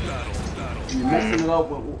the next pressure, battle. and you're mixing it up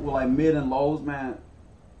with like mid and lows, man.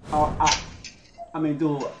 I mean,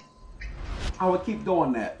 dude, I would keep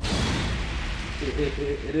doing that.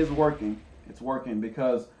 It is working. It's working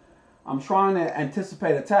because I'm trying to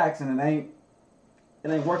anticipate attacks, and it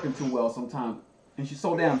ain't working too well sometimes. And she's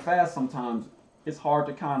so damn fast sometimes. It's hard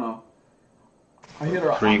to kind of. I hit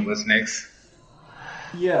her. Read what's next.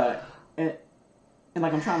 Yeah, and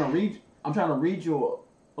like I'm trying to read you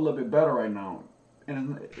a little bit better right now,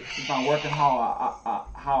 and it's not working how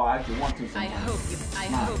I actually want to. I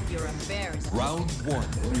hope you're embarrassed. Round one.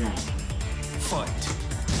 Fight.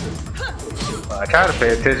 I try to pay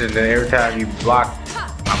attention to every time you block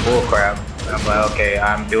my bullcrap. I'm like, okay,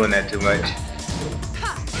 I'm doing that too much.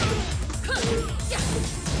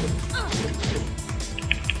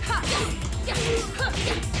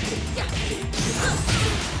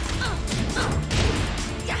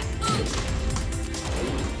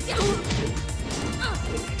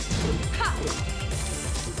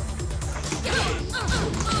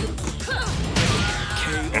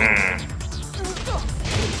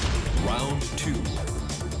 Round two.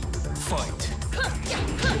 Fight.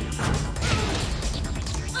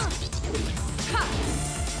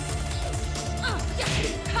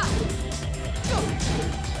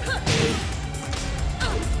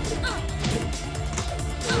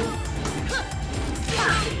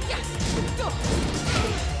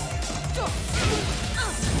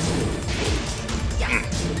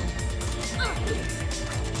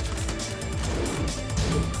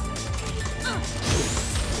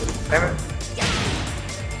 Damn it.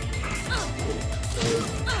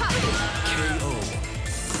 KO.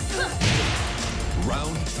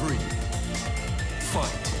 Round three.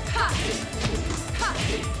 Fight.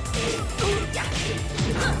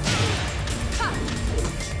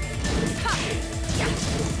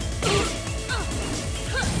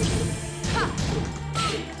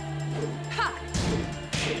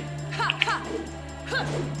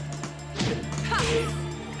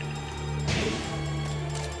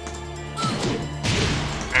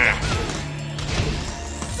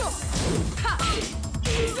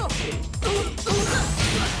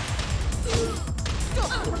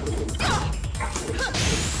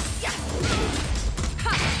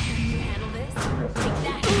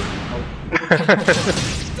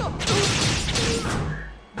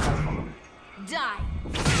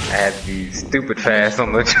 I had to be stupid fast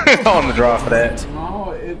on the on the draw for that.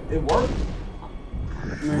 No, it worked.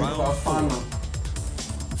 I mean, I was trying to.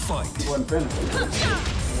 Fight. It wasn't finished. It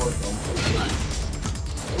worked though.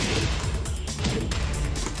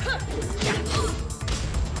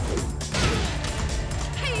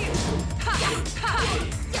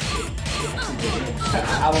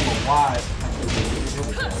 I don't know why.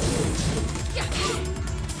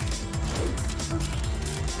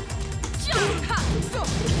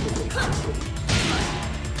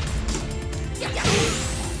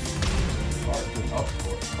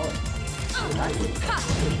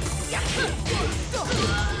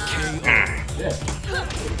 Yeah.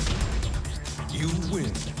 You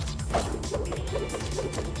win.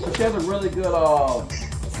 But she has a really good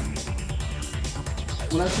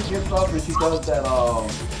whenever she gets up and she does that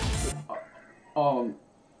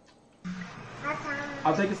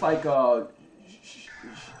I think it's like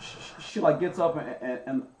she like gets up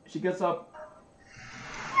and she gets up.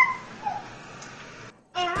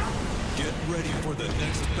 Get ready for the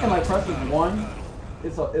next battle. And like presses one,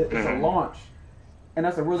 it's a launch, and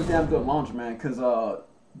that's a really damn good launch, man. Cause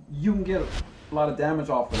you can get a lot of damage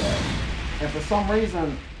off of that, and for some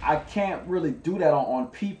reason I can't really do that on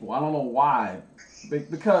people. I don't know why,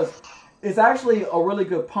 because it's actually a really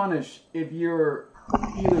good punish if you're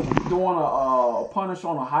either doing a punish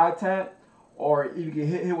on a high attack, or if you get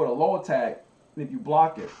hit with a low attack, and if you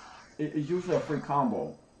block it, it's usually a free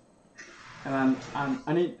combo, and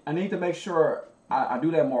I need to make sure I do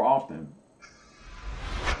that more often.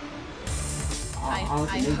 I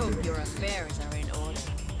honestly hope to. your affairs are in order.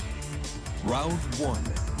 Round 1.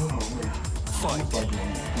 Fight.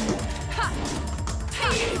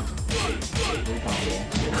 Free combo.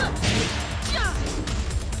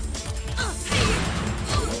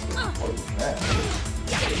 What was that?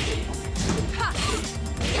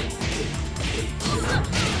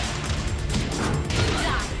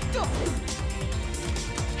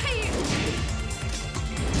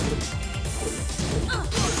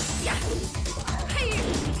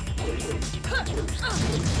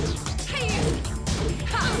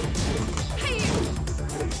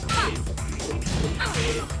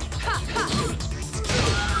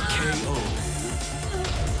 KO.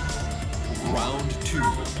 Round 2.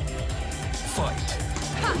 Fight.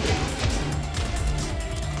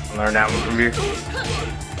 Learn that one from you.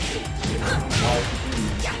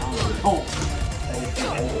 Oh.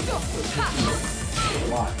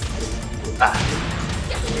 Why?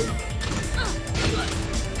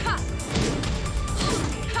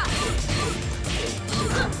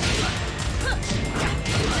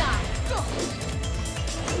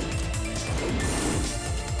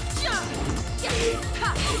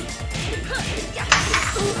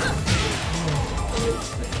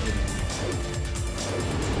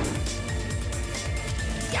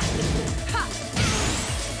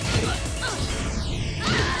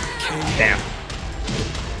 Damn.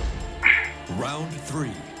 Round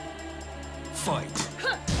 3. Fight.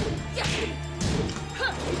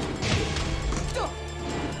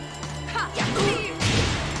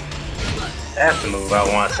 That's the move I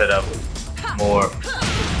want to set up more.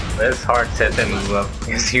 But it's hard to set that move up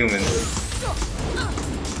against humans.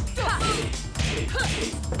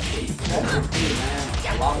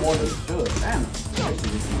 A lot more than it should. Damn.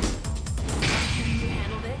 Can you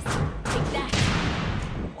handle this? Take that.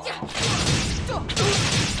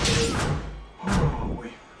 Oh,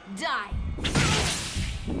 wait. Die.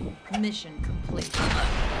 Mission complete.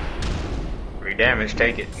 3 damage,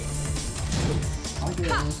 take it. I get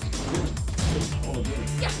it. Oh, good.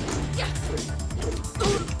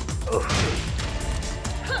 Oof.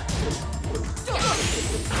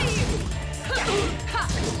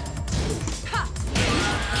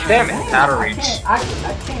 Damn it, out of reach. I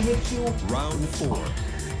can't hit you Round 4.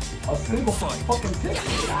 a single Fight. fucking tick.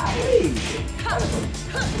 Golly. That is a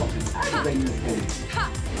fucking aggravating this game.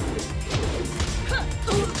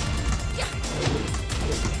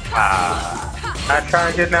 I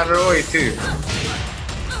tried getting out of the way too.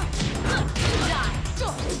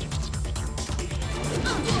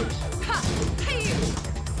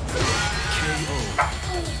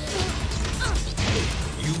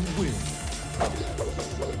 You win.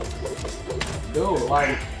 Dude,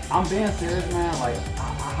 like, I'm being serious, man. Like,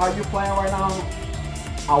 how you playing right now?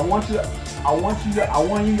 I want you to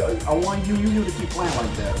keep playing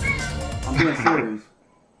like that. I'm being serious.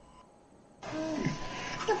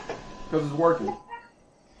 Cause it's working.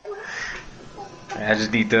 I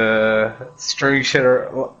just need to string shit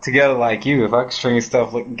together like you. If I could string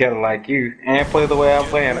stuff together like you and play the way I'm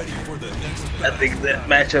playing it, For the next I think that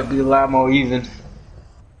matchup be a lot more even.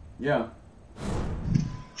 Yeah.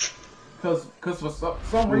 Cause for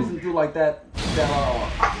some reason, do like that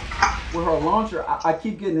with her launcher, I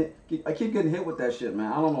keep getting hit with that shit,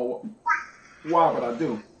 man. I don't know why, but I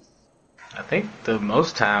do. I think the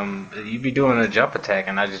most time you be doing a jump attack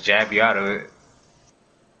and I just jab you out of it.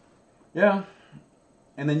 Yeah.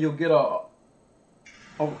 And then you'll get a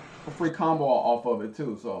free combo off of it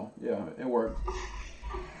too. So yeah, it works.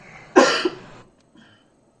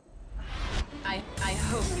 I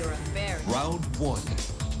hope your affairs. Round 1.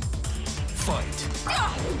 Fight.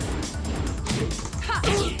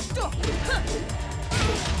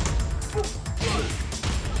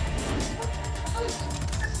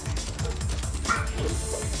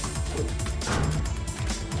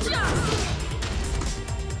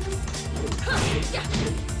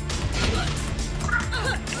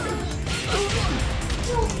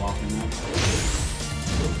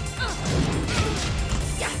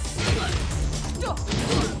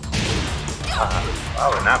 I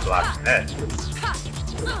would not block that.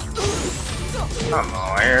 Come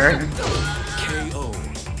on, Aaron. KO.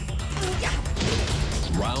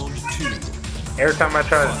 Round 2. Every time I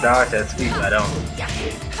try to dodge that sweep, I don't.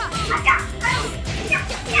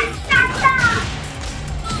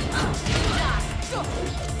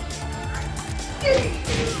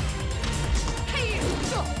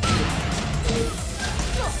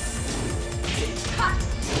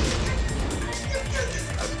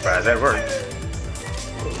 I'm surprised that worked.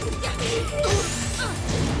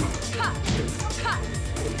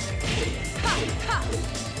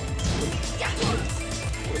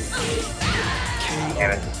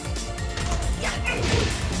 Damn it.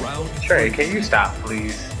 Round Trey, can you stop,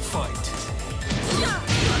 please? fight.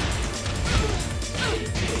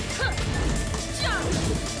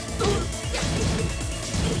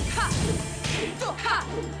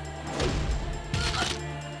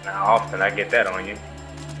 Now, often I get that on you.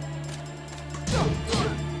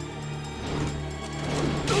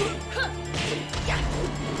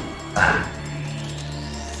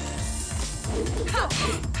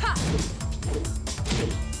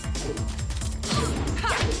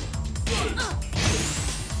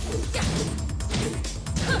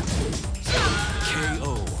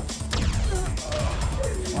 KO.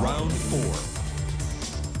 Round 4.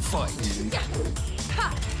 Fight.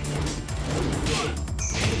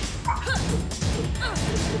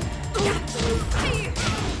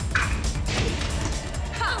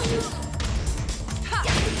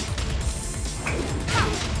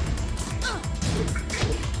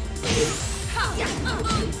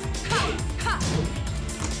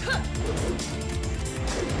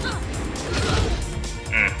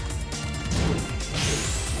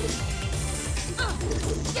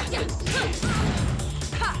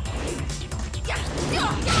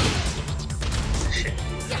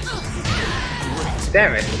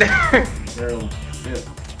 Damn it. Barely. Yeah.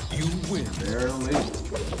 You win. Barely.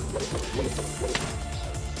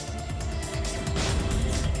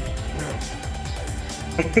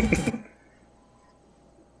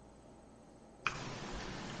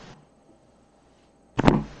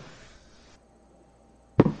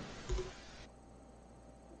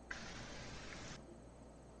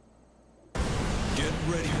 Get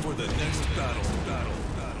ready for the next battle.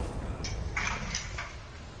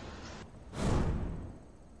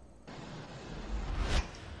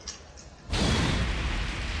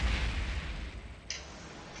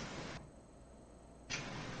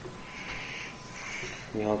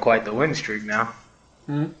 You on quite the win streak now.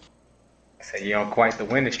 Hmm? I said you on quite the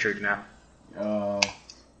winning streak now.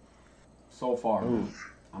 So far. Ooh.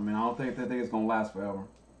 I mean, I don't think it's gonna last forever.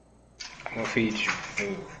 I'm gonna feed you.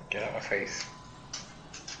 Ooh, get out of my face.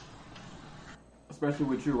 Especially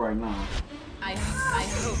with you right now. I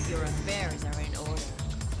hope your affairs are in order.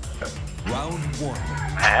 Round 1.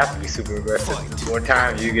 I have to be super aggressive. Fight. The more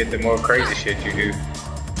time you get, the more crazy shit you do.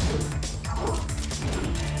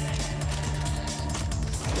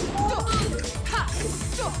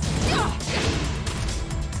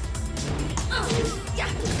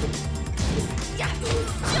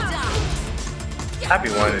 I be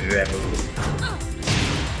wanting to do that move.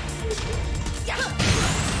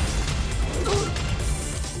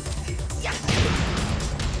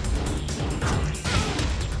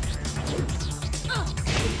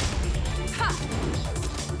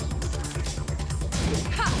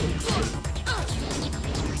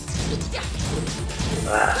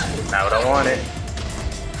 Not what I wanted.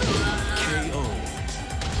 KO.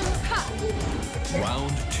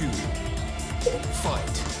 Round 2.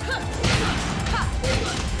 Fight.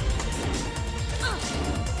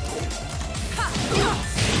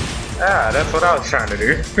 Ah, that's what I was trying to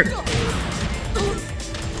do.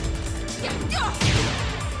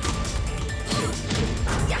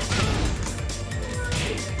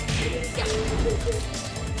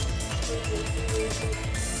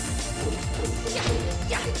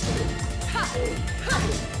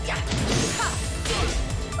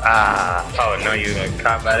 Oh no, you got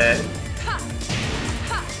caught by that.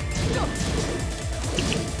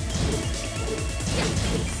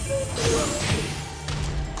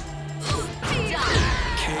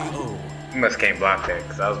 KO. You must can't block that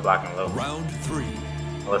because I was blocking low. Round 3.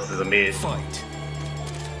 Unless it's a mid. Fight.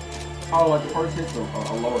 Oh, like the first hit's a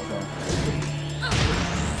low attack.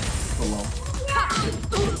 It's a low.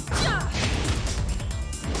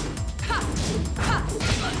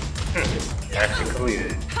 That's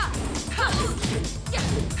completed.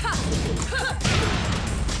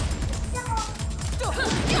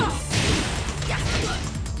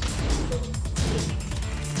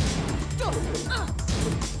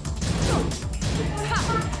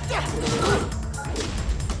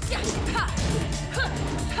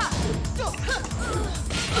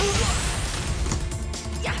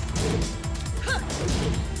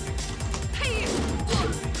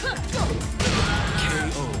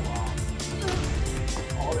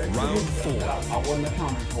 Round 4. I wasn't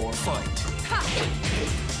accounting for. Fight.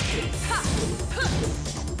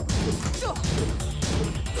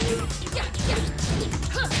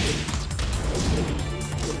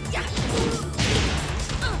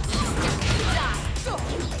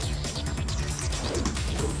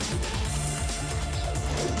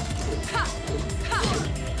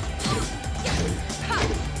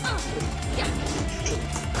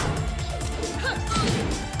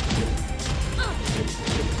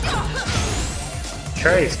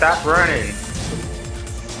 Trey, stop running.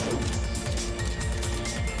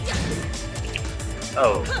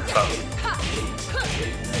 Oh, fuck.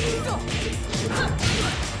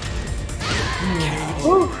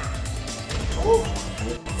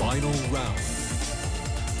 Final round.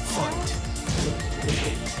 Fight.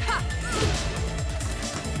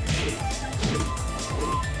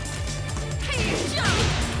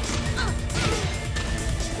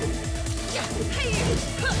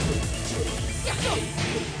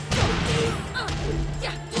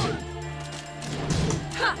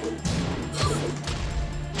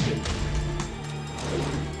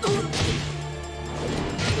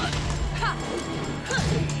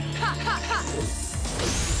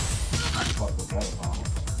 Fuck with that about.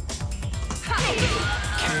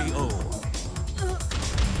 KO.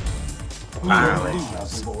 Finally.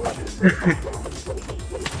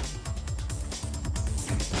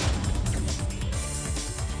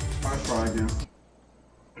 Alright, try again.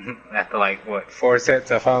 After like what, 4 sets,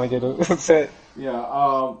 I finally get a set. Yeah,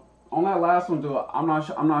 on that last one, dude, I'm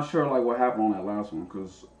not sure like what happened on that last one,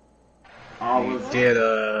 cause I was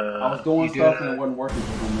doing stuff and it wasn't working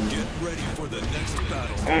for some reason. Get ready for the next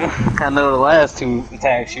battle. I know the last 2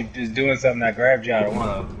 attacks you just doing something, I grabbed you out of one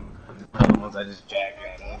of them. The other ones I just jabbed you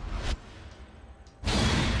out of.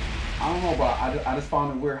 I don't know, but I just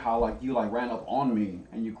found it weird how like you like ran up on me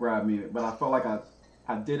and you grabbed me, but I felt like I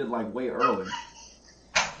did it like way early.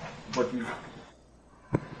 But you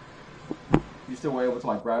still were able to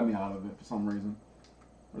like grab me out of it for some reason.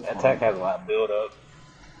 That attack has a lot of build up.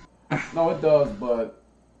 No, it does, but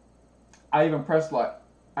I even pressed like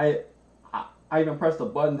I even pressed the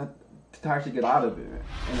button to actually get out of it,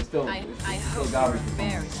 and it still I still hope got your me. For some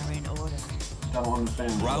reason. affairs are in order. I don't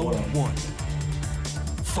understand. Round Whatever. 1.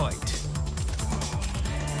 Fight.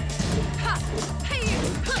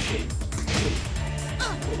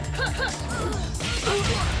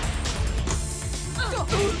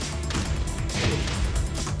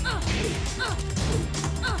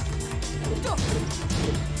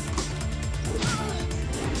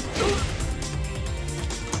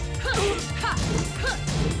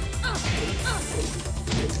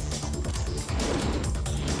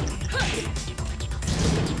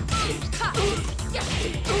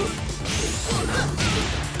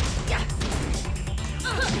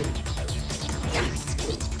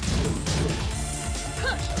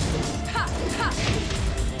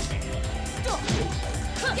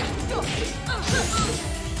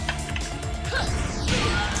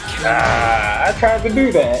 I tried to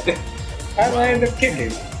do that. I ended up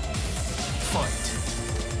kicking. Fight.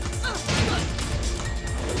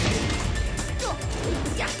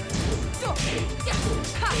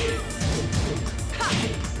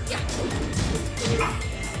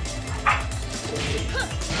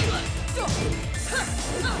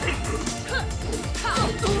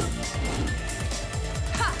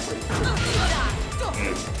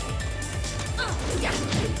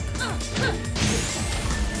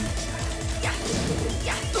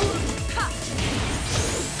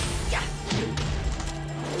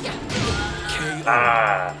 KO.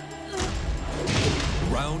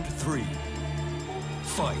 Round 3.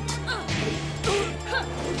 Fight.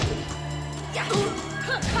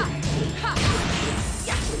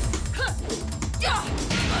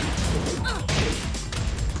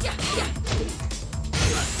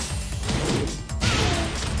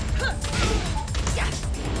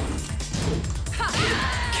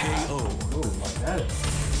 KO. Ooh, like that.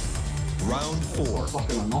 Round 4. It's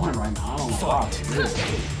fucking annoying right now. I don't know why. Fight. It is.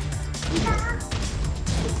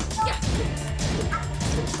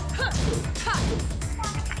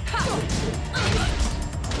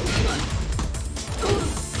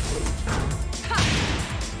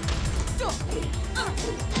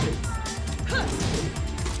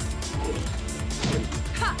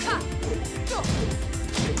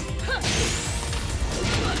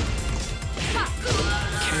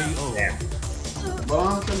 KO. Damn. But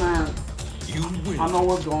honestly, man, You win. I know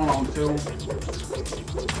what's going on too.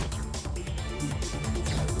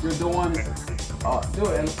 You're doing, dude,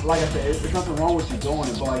 and like I said, there's nothing wrong with you doing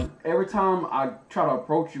it, but like every time I try to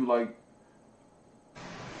approach you, like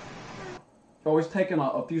you're always taking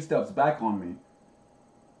a few steps back on me,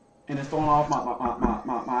 and it's throwing off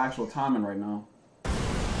my actual timing right now.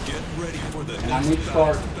 Get ready for the And I next need to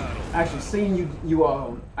start battle. actually seeing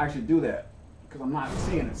you actually do that, because I'm not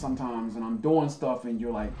seeing it sometimes, and I'm doing stuff, and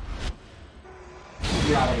you're like,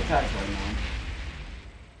 you're out of attacks right now.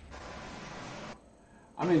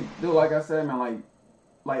 I mean, dude, like I said, man,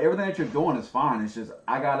 like everything that you're doing is fine. It's just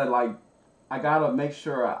I gotta make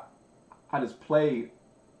sure I just play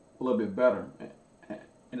a little bit better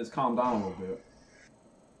and just calm down a little bit.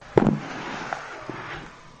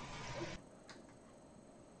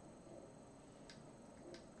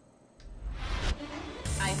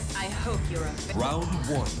 Round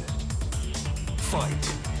one.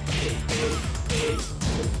 Fight.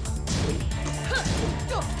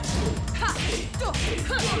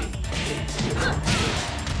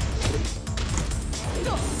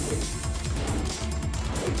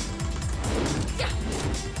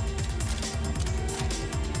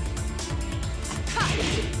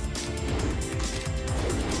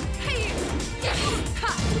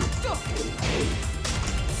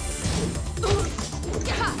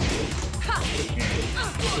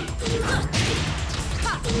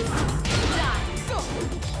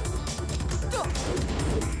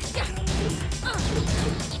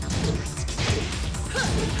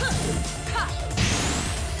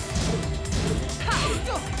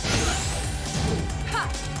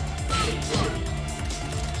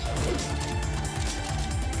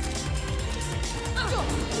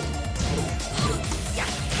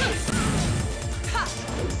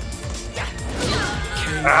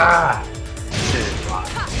 Ah! Shit is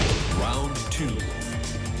blocked. Round two.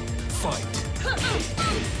 Fight.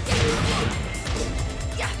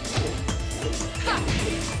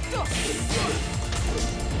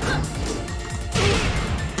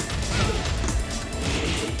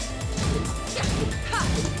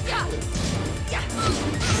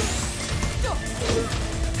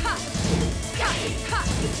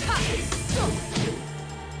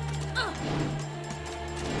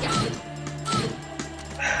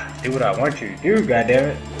 Do what I want you to do,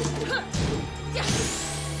 goddammit.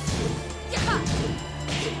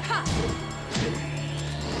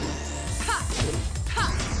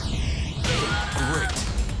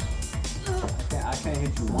 I can't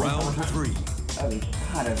hit you. Round three. That is,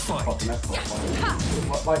 God, that's Fight. fucking, that's so funny.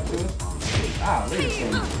 What, like this? Ah, leave it to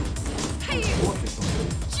me.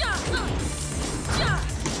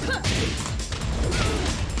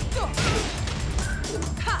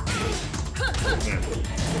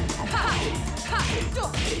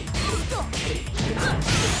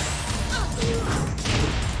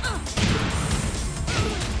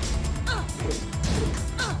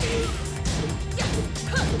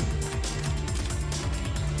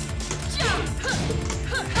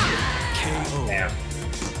 KO. Damn.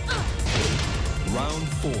 Round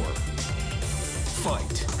four.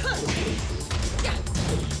 Fight.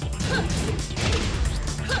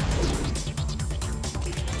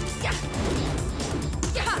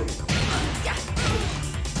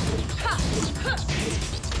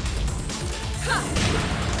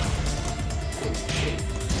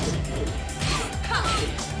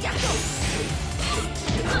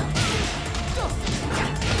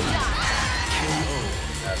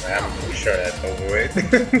 I'm sure that's over with.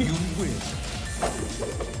 You win.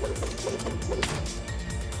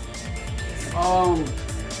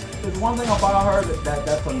 There's one thing about her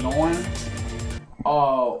that's annoying.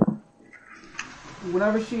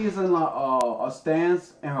 Whenever she is in a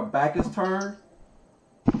stance and her back is turned,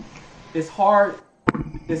 it's hard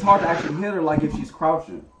to actually hit her like if she's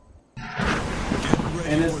crouching.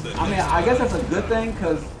 And it's, I mean, I guess that's a good thing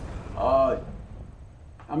because, I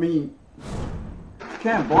mean, you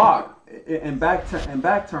can't block and back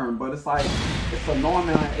turn, but it's like it's annoying.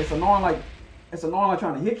 It's annoying like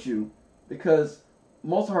trying to hit you because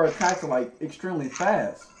most of her attacks are like extremely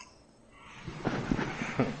fast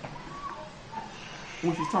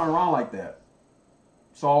when she's turning around like that.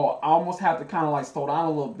 So I almost have to kind of like slow down a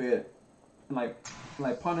little bit and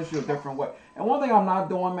like punish you a different way. And one thing I'm not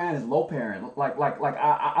doing, man, is low parrying. Like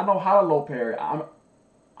I know how to low parry. I'm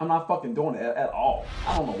not fucking doing it at all.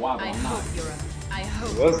 I don't know why, but I'm not. I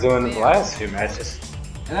hope I was doing the last few matches.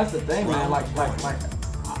 And that's the thing, man. Like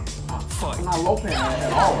I'm not low parrying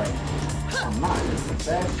at all right now. I'm not. It's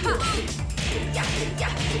bad shit.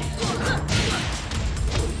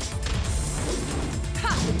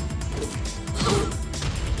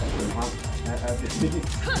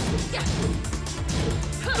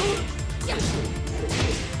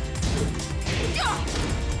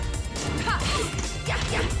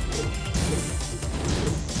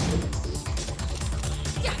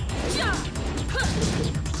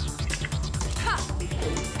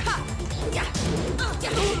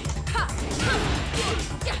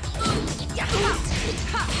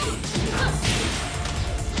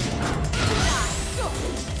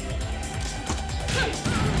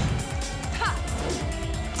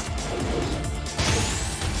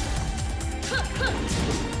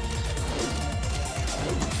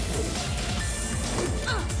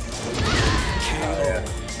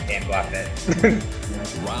 Can't block that.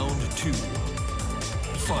 Round two.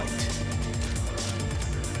 Fight.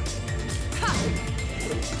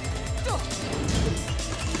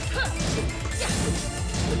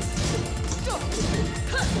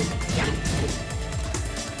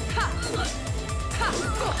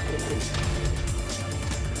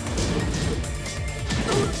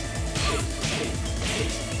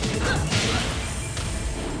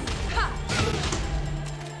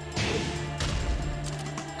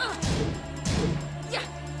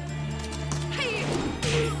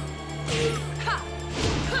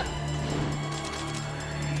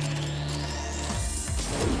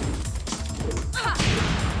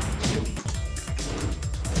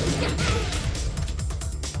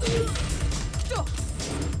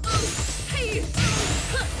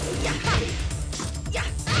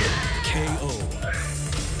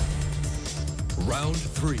 Round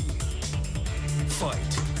 3. Fight.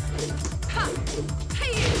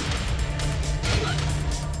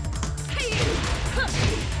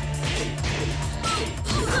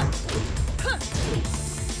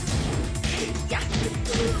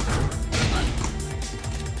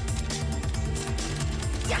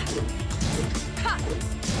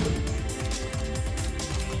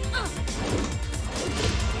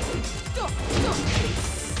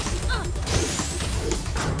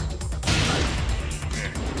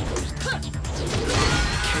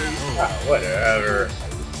 Whatever.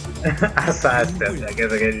 I sidestepped. I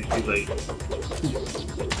guess I get it too late.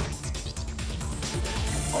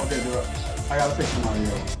 Okay, dude. I gotta pick somebody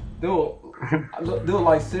else. Dude,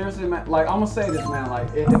 like seriously, man. Like I'm gonna say this, man.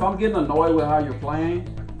 Like if I'm getting annoyed with how you're playing,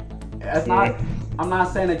 that's not. I'm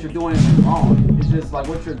not saying that you're doing anything wrong. It's just like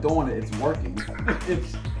what you're doing. It's working.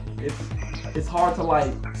 it's hard to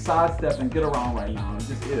like sidestep and get around right now. It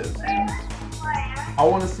just is. And I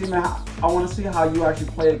want to see, man. I want to see how you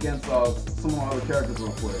actually play against some of my other characters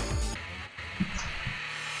real quick.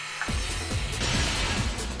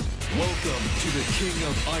 Welcome to the King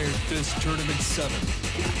of Iron Fist Tournament 7.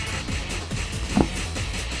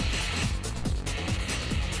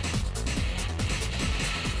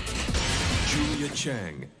 Julia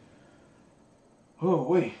Chang. Oh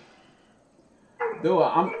wait, dude,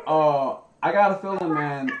 I got a feeling,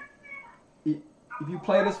 man. If you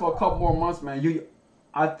play this for a couple more months, man,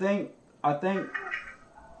 I think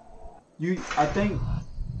you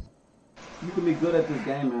can be good at this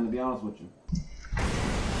game, man. To be honest with you.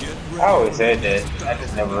 I always said that. I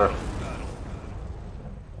just never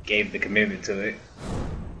gave the commitment to it.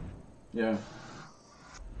 Yeah.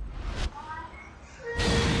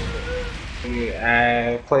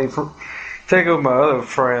 I played for Tekken with my other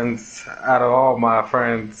friends. Out of all my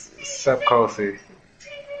friends, except Kosi,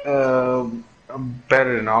 I'm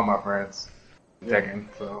better than all my friends. Tekken.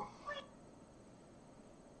 So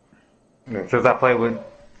since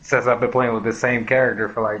I've been playing with the same character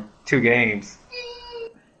for like 2 games,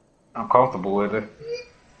 I'm comfortable with it.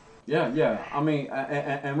 Yeah. I mean,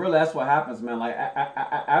 and really, that's what happens, man. Like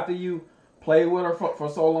after you play with her for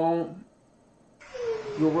so long,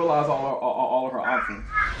 you'll realize all of her options.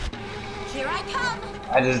 Here I come.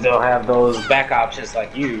 I just don't have those back options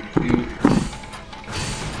like you, dude.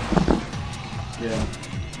 Yeah.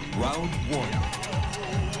 Round 1.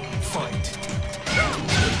 Fight.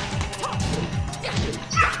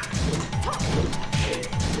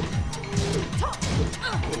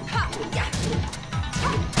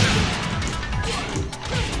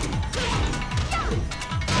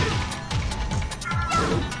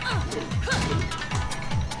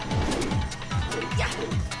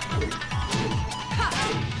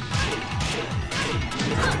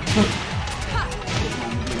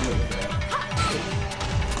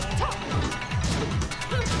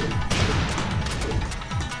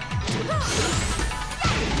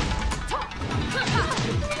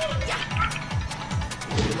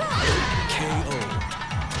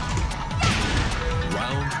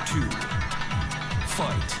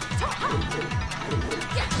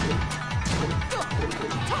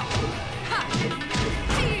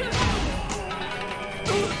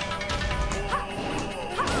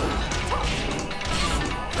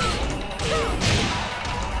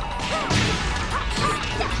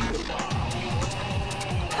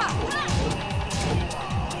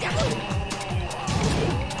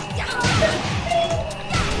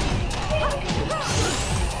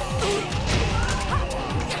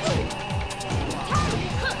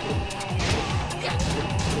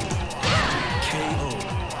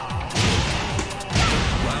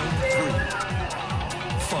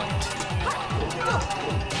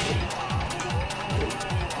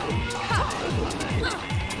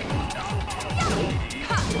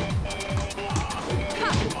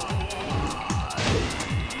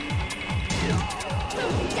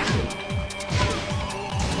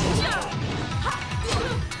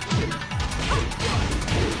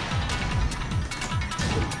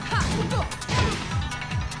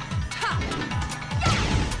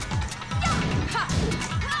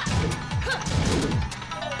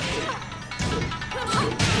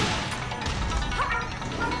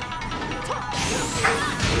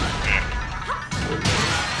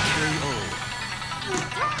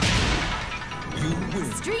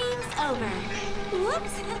 Stream's over.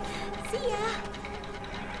 Whoops. See ya.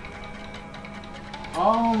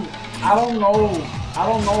 I don't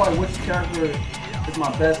know like which character is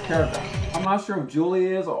my best character. I'm not sure if Julie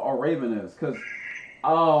is or Raven is, cause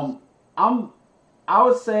I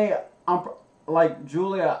would say I'm like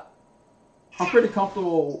Julia. I'm pretty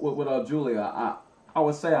comfortable with Julia. I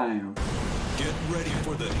would say I am. Get ready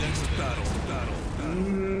for the next battle.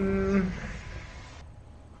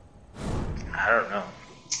 I don't know.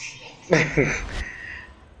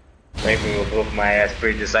 Maybe we'll whoop my ass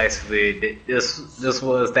pretty decisively. This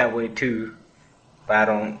was that way too. But I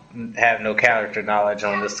don't have no character knowledge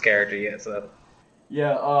on this character yet, so.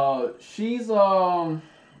 Yeah, she's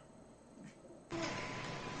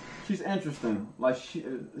interesting. Like she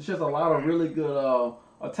has a lot of really good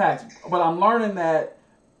attacks. But I'm learning that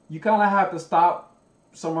you kind of have to stop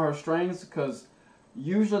some of her strings because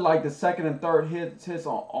usually like the second and third hits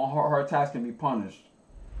on her attacks can be punished.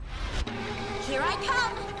 Here I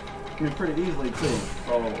come. I mean, pretty easily too.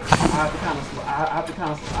 So I have to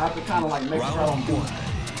kind of like make sure I don't do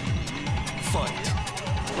Fight.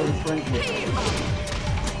 certain strings with her.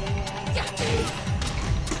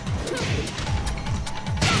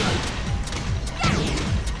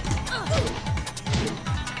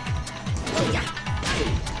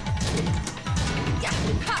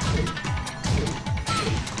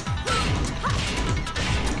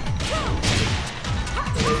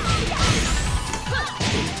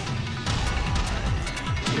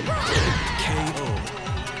 KO.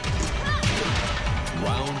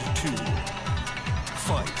 Round 2.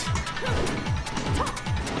 Fight.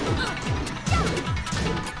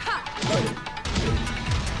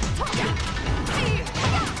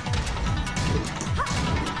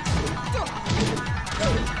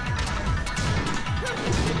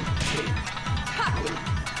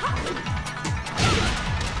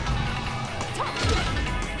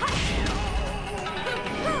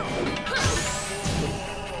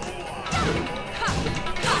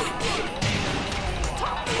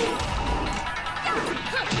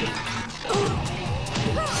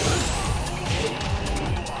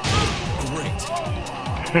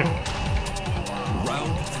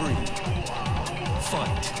 Round 3.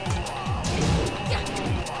 Fight.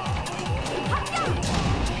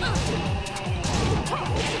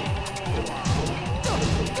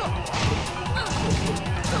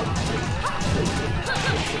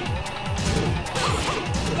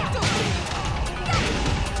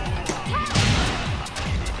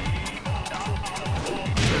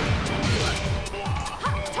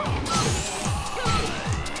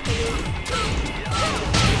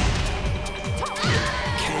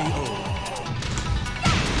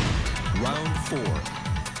 Round 4.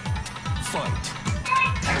 Fight.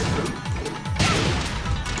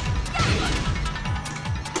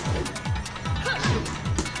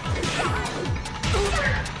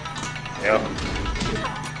 Yep.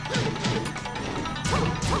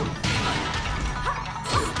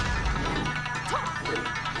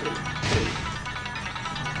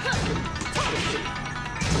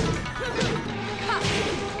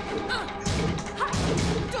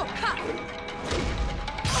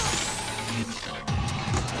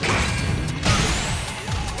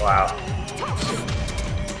 Wow.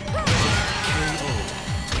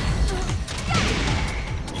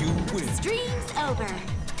 You win. Stream's over.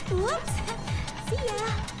 Whoops. See ya.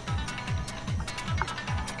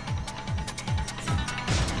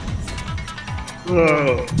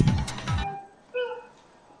 Whoa.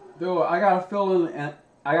 Dude, I got a feeling,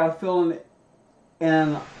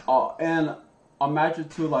 in a match or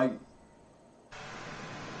two, like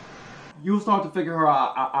you'll start to figure her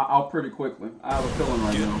out pretty quickly. I have a feeling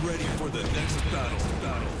right now. Get ready for the next battle.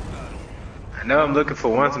 I know I'm looking for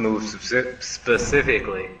one move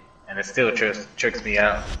specifically, and it still tricks me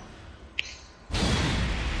out.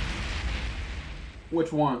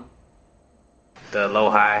 Which one? The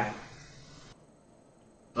low high,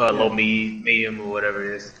 low medium, or whatever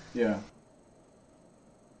it is. Yeah.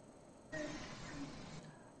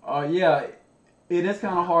 Yeah. It is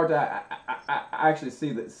kind of hard to I actually see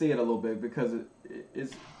it a little bit because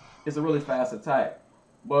it's a really fast attack.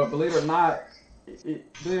 But believe it or not, if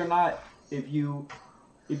you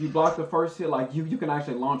block the first hit, like you can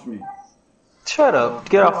actually launch me. Shut up!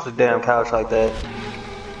 Get off the damn couch like that.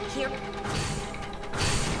 Here.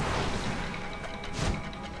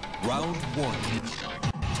 Round 1.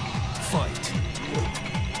 Fight.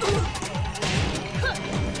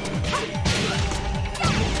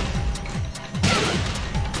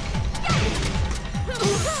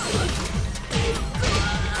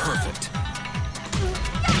 Perfect.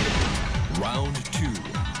 Round 2.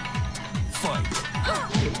 Fight.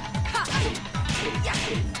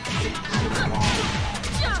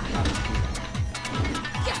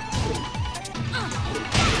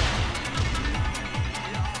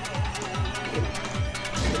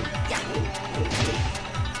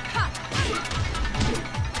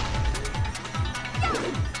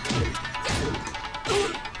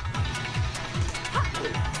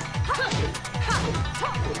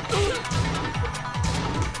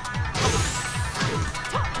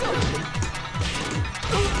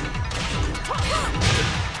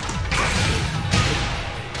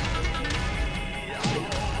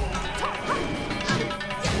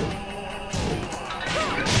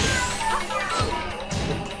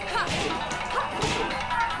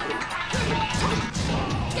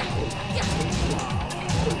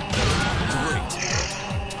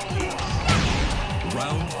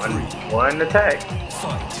 One attack.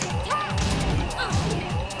 Fight.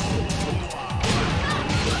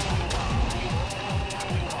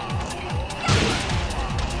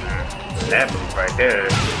 That move right there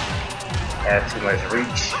had too much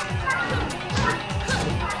reach.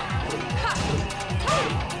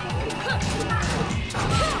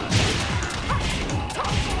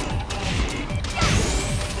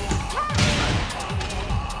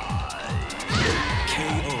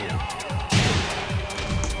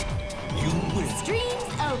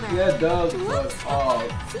 Yeah, it does, but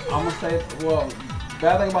I'm gonna say, well,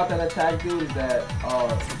 bad thing about that attack, dude, is that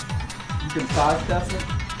you can sidestep it.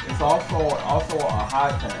 It's also a high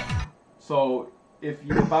attack. So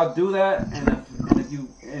if I do that and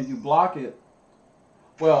if you block it,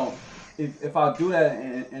 well, if I do that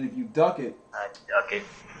and if you duck it, I duck it.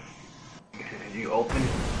 You open.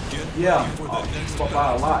 Yeah,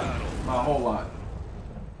 by a lot, by a whole lot.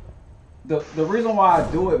 The reason why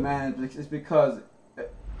I do it, man, is because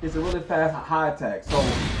it's a really fast high attack. So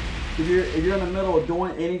if you're in the middle of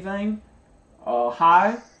doing anything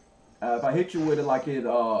high, if I hit you with it like it,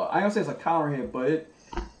 I ain't gonna say it's a counter hit, but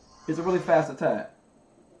it's a really fast attack.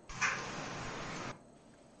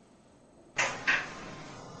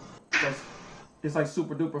 It's like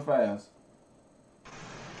super duper fast.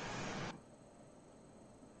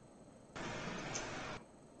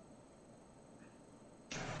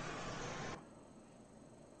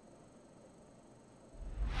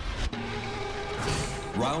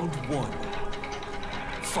 Round one.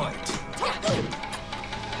 Fight.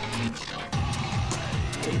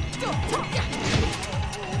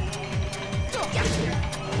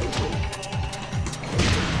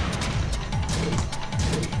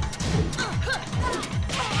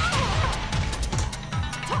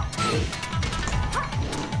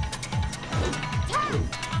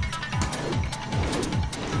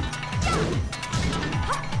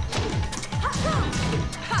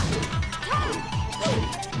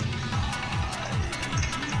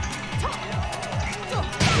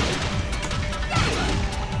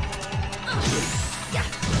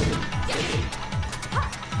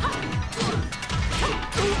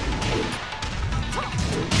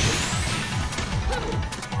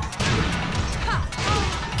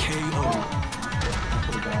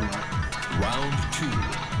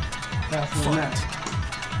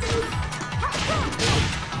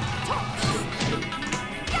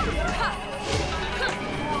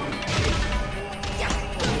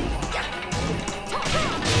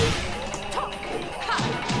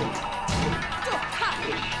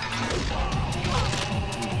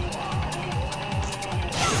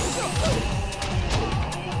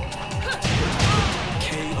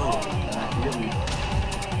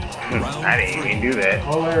 I didn't even do that.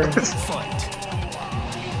 Hilarious. Fight.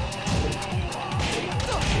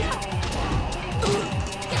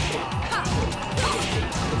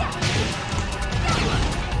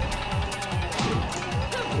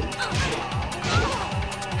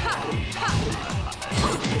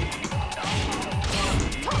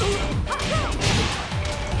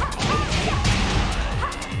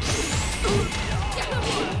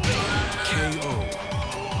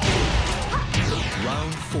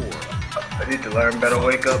 I need to learn better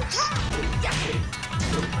wake ups.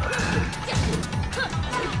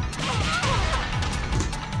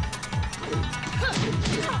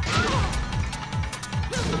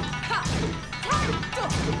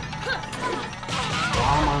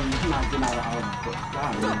 I'm not getting out of the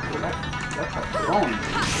God, man. That's a throwing.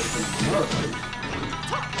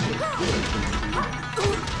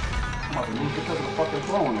 I'm about to lose because of the fucking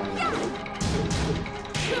throwing on there.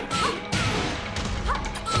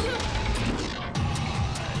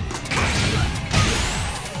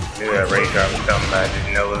 Knew that Ray drop was coming, but I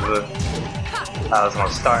didn't know it was I was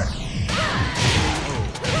gonna start.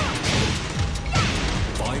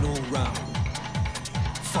 Final round.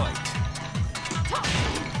 Fight.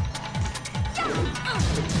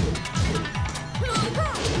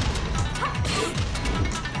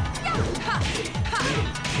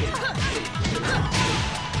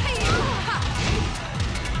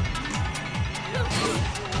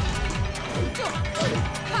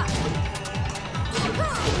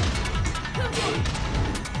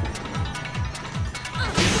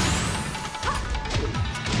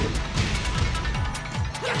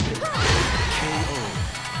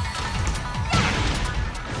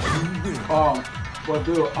 Well,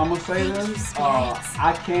 dude, I'm gonna say this.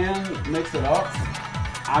 I can mix it up.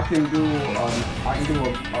 I can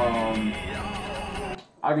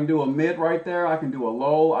do a mid right there. I can do a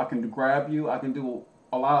low. I can grab you. I can do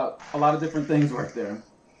a lot of different things right there.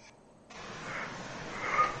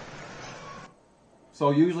 So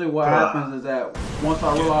usually what happens is that once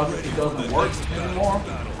I realize it doesn't work anymore,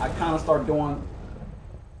 I kind of start doing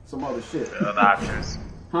some other shit. The other options.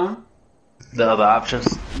 Huh? The other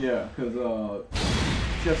options. Yeah, because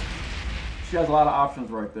she has a lot of options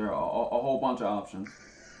right there, a whole bunch of options.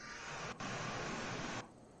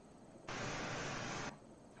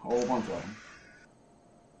 A whole bunch of them.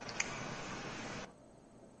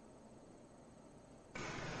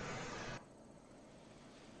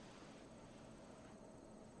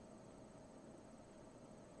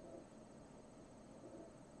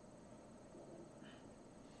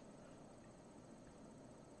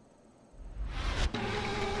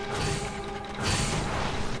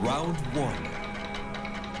 Round 1.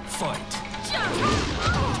 Fight.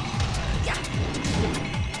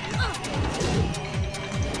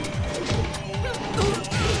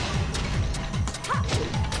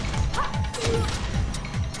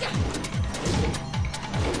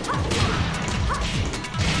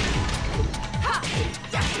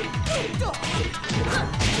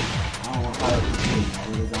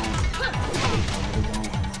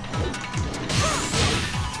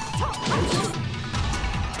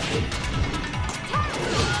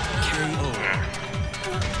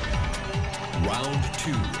 Round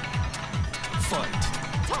 2. Fight.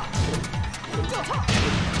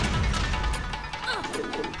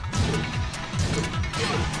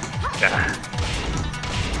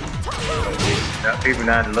 People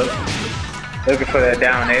not looking for that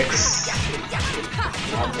down X.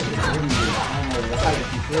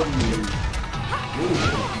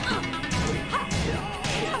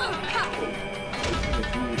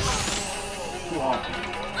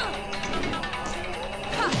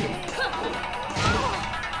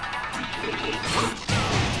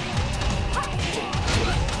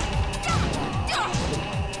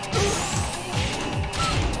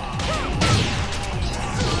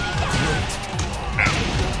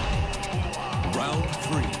 Round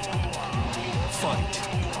 3. Fight.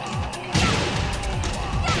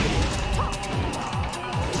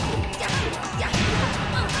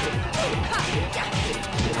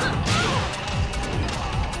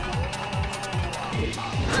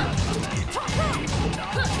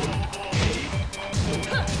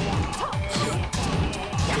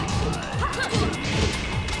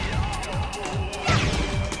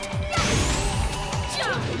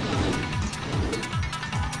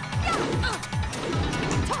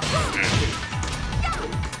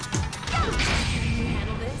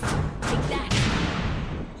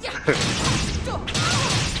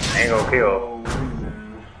 Ain't gonna kill.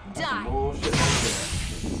 Die.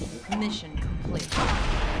 Mission complete.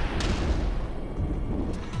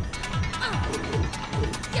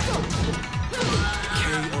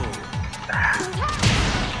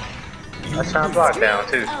 I trying to block down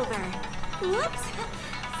too. Over. Whoops.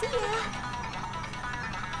 See ya.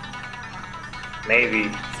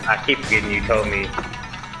 Maybe I keep forgetting you told me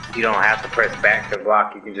you don't have to press back to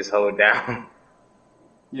block. You can just hold down.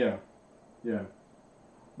 Yeah, yeah.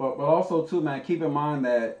 But also too, man, keep in mind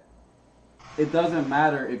that it doesn't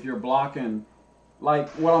matter if you're blocking. Like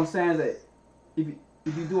what I'm saying is that if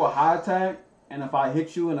you do a high attack and if I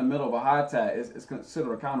hit you in the middle of a high attack, it's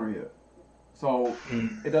considered a counter hit. So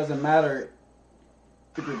it doesn't matter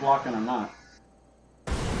if you're blocking or not.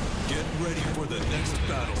 Get ready for the next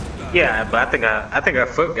battle. Yeah, but I think our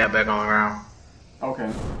foot got back on the ground.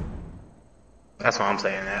 Okay. That's why I'm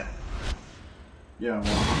saying that. Yeah,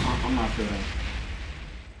 well, I'm not sure.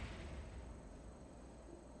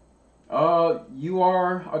 You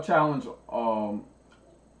are a challenge on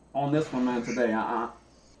this one, man, today. I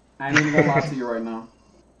ain't even gonna lie to you right now.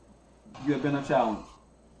 You have been a challenge.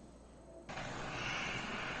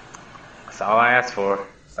 That's all I asked for.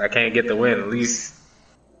 If I can't get the win, at least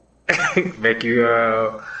make you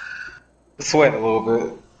sweat a little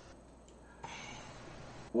bit.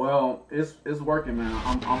 Well, it's working, man.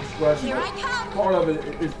 I'm sweating. Here I come. Part of it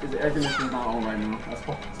is the air conditioning's not on right now. That's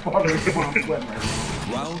part of it. Why I'm sweating right now.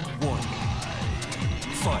 Round 1.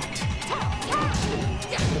 Fight.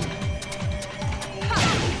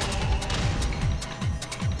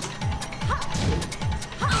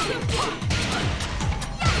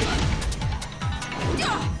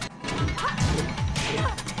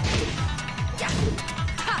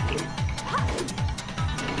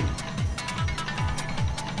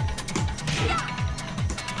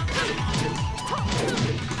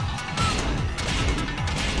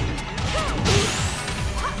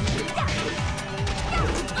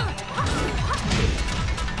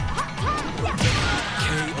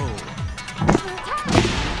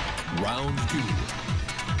 Round 2.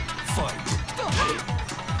 Fight.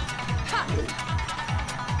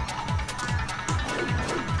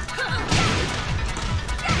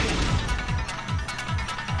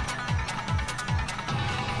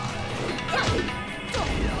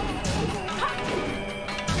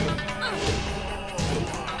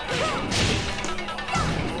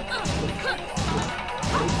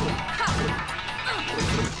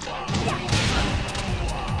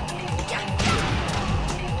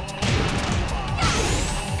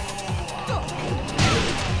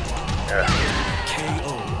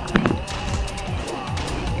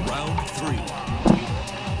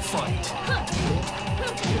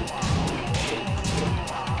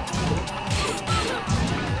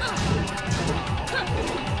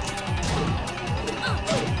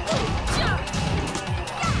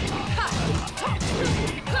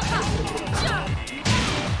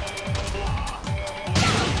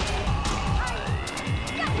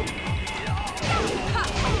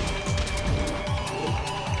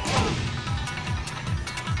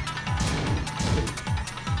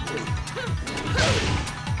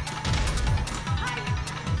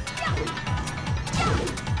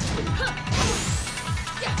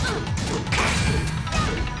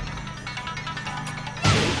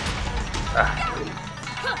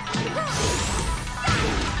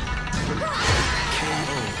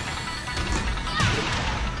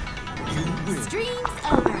 Stream's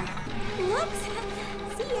over. Whoops.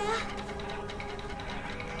 See ya.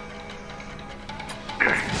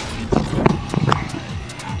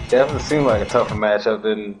 Definitely seemed like a tougher matchup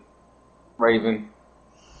than Raven.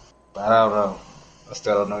 But I don't know. I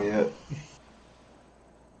still don't know yet.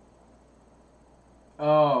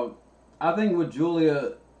 I think with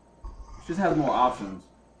Julia, she just has more options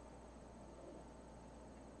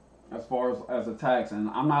as far as attacks, and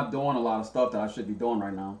I'm not doing a lot of stuff that I should be doing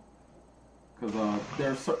right now because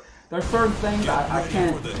there's certain things I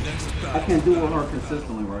can't do with her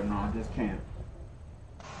consistently right now. I just can't.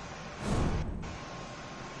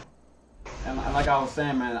 And like I was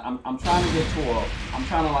saying, man, I'm trying to get to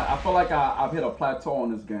I feel like I've hit a plateau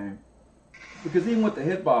in this game because even with the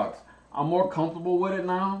hitbox, I'm more comfortable with it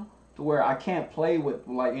now to where I can't play with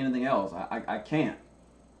like anything else. I can't.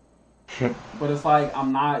 But it's like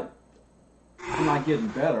I'm not getting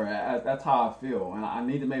better. That's how I feel, and I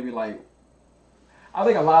need to maybe like. I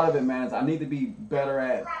think a lot of it, man, is I need to be better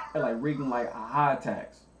at like reading like high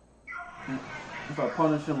attacks. If I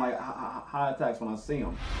punish him like high attacks when I see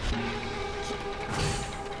him.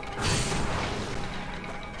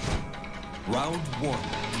 Round 1.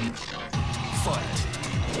 Fight.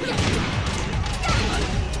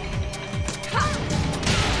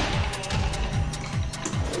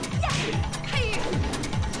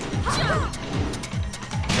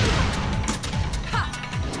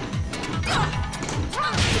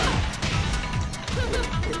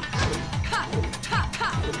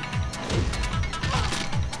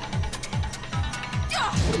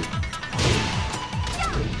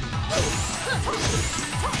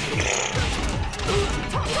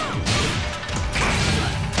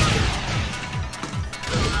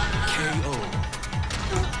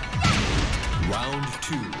 Round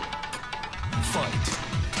 2. Fight.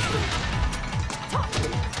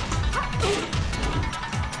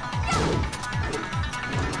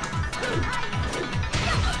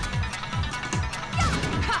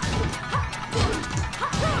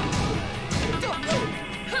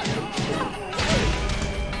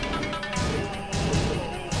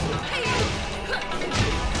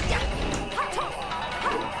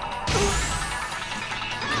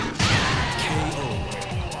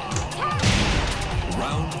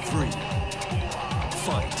 Round 3.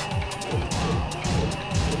 Fight.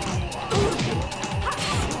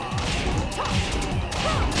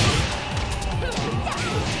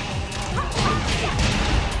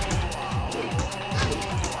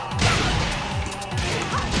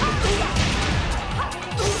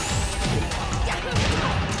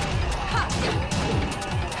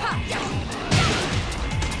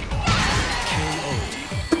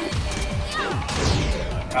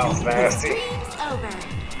 That was nasty. Stream's over.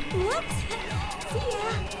 Whoops. See ya.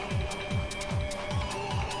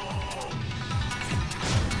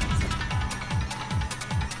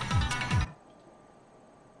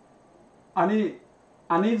 I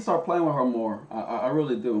need to start playing with her more. I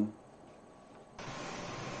really do.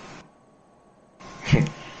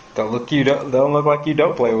 Don't look like you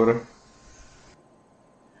don't play with her.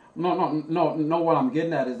 No. What I'm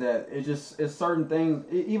getting at is that it's certain things.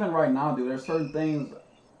 Even right now, dude, there's certain things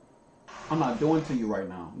I'm not doing to you right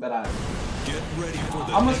now that I. Get ready for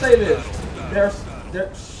the I'm gonna say this.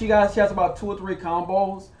 She has about 2 or 3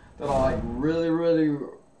 combos that are like really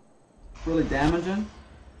damaging,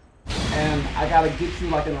 and I gotta get you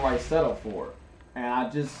like in the right setup for it, and I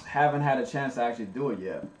just haven't had a chance to actually do it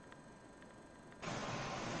yet.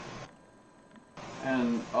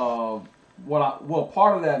 And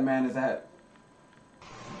part of that, man, is that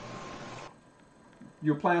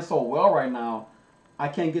you're playing so well right now. I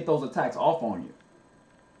can't get those attacks off on you.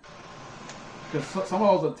 Because some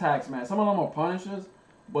of those attacks, man, some of them are punishes,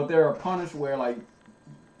 but they're a punish where like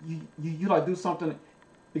you like do something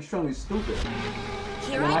extremely stupid.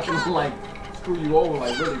 Here When I can come. like screw you over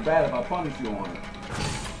like really bad if I punish you on it.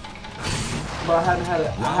 But I hadn't had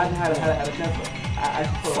a chance to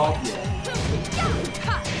actually put it off yet.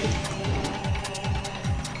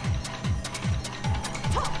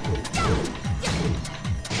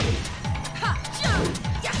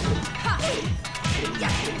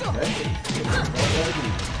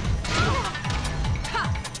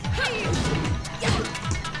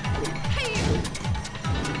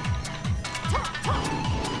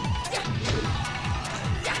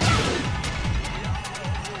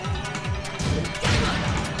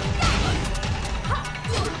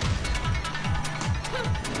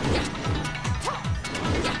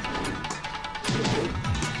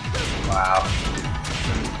 Wow.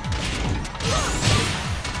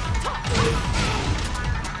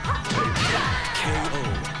 KO.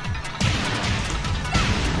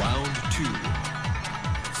 Round 2.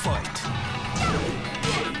 Fight.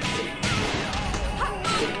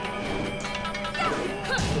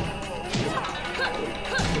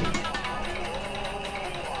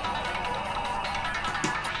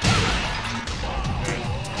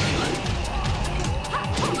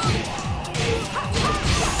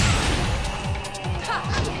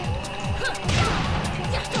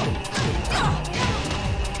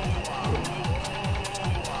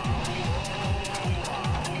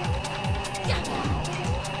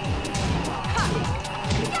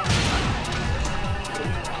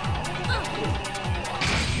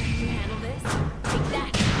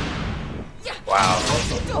 Wow. What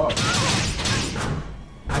the fuck?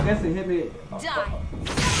 I guess it hit me. Die. So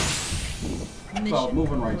I was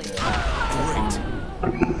moving right there. Great.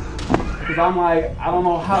 Because I'm like, I don't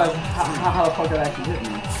know how the fuck that actually hit me.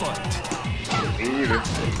 Fight. Me either.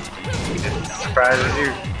 Just surprised as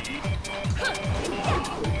you.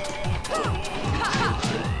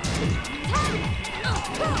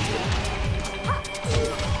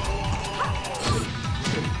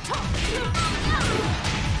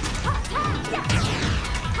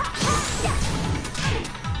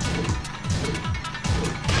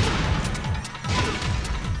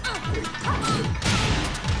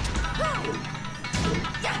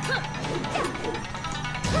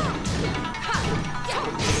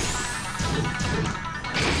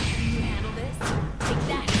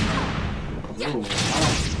 Ooh,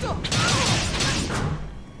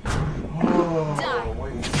 oh,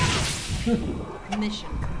 wait. Mission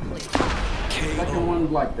complete. Second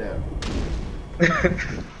one like that.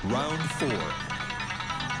 Round 4.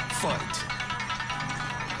 Fight.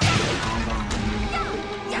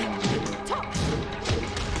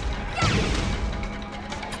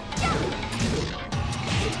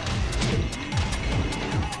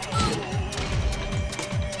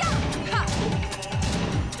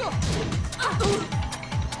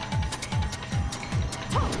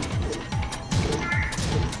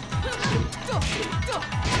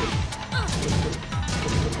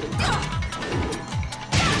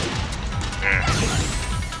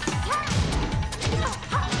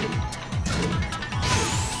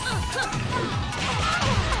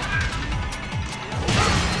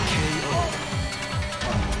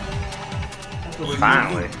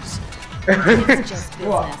 Finally. It's just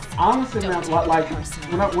Well, business. honestly, man, like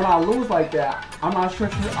personal. when I lose like that, I'm not sure.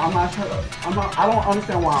 I don't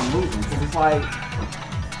understand why I'm losing. Cause it's like,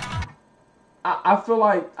 I feel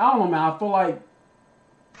like, I don't know, man. I feel like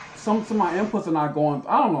some of my inputs are not going.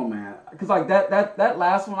 I don't know, man. Cause like that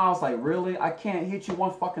last one, I was like, really? I can't hit you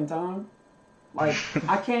one fucking time. Like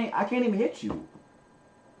I can't even hit you.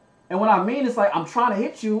 And what I mean is like I'm trying to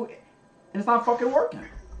hit you, and it's not fucking working.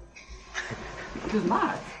 It's just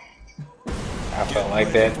not. I felt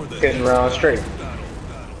like that 10 rounds straight.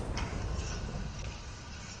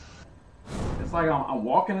 It's like I'm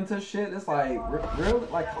walking into shit. It's like, really?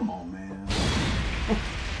 Like, come on, man.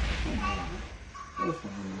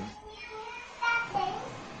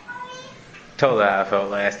 Told her how I felt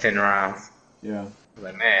last 10 rounds. Yeah.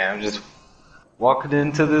 Like, man, I'm just walking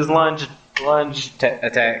into this lunge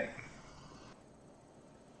attack.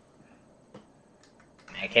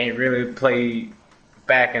 I can't really play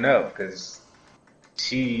backing up because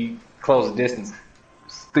she closed the distance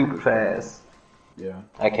stupid fast. Yeah.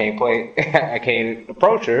 I can't play. I can't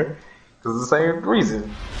approach her because of the same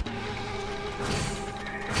reason.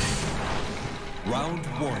 Round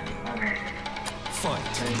 1.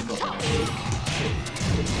 Fight.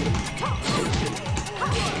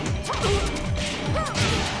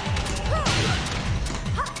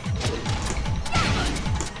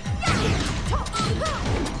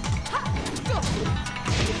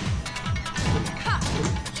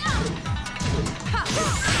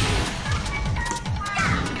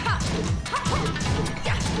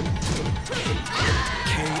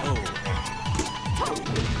 KO.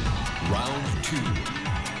 Round 2.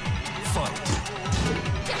 Fight.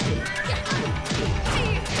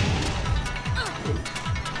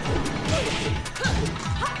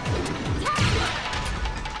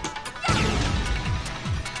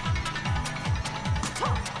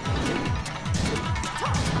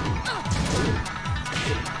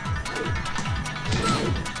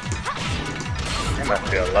 That must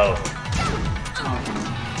feel low.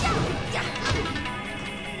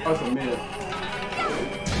 That's a mid.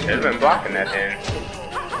 Should have been blocking that then.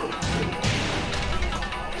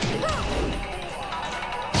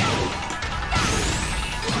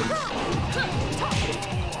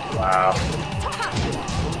 Wow.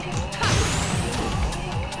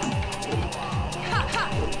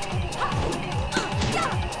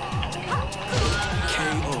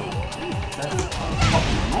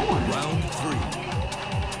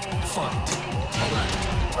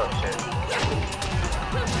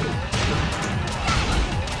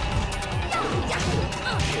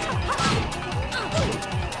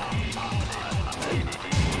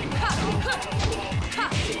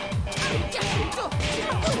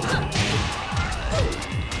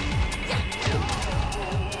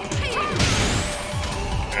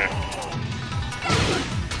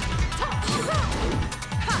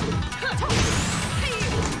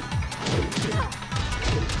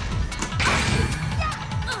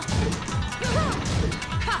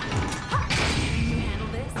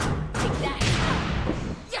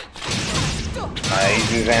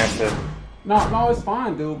 His answer. No, it's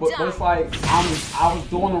fine, dude. But it's like I was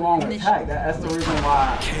doing the wrong attack. That's the reason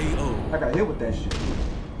why I got hit with that shit.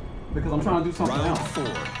 Because I'm trying to do something Round else. 4.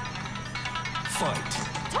 Fight.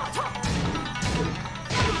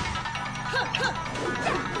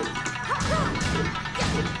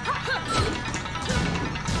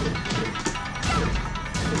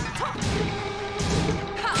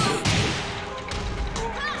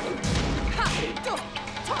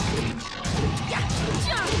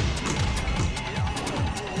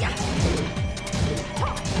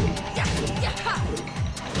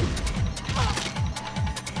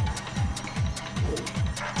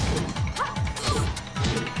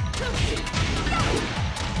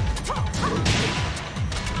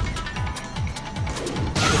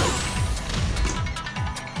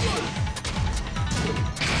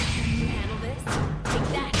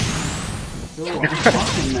 Dude, I'm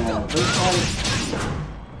fucking mad. It's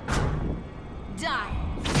Die.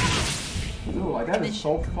 like, dude, like that is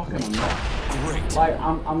so fucking annoying. Great. Like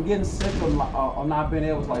I'm getting sick of not being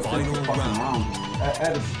able to like finish the fucking round. Dude.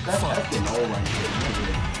 That's getting old right now.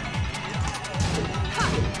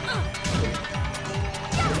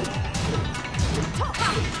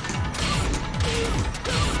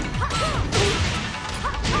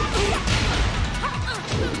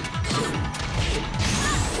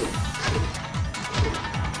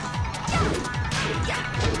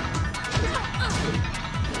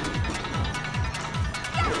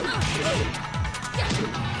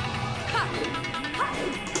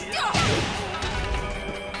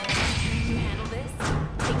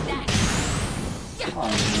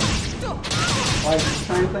 Like the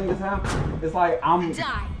same thing that's happening. It's like I know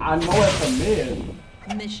it's a mid.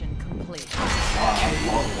 Mission complete. I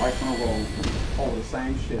lost right from the road over the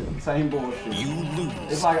same shit, same bullshit. You lose.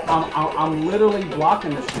 It's like I'm literally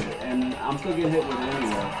blocking the shit, and I'm still getting hit with it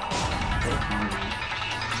anyway.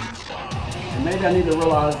 And maybe I need to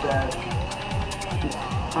realize that.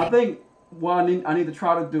 I think what I need to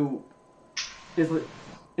try to do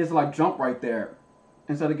is like jump right there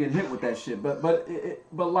instead of getting hit with that shit. But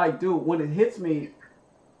like, dude, when it hits me,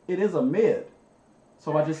 it is a mid.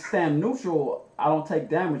 So if I just stand neutral, I don't take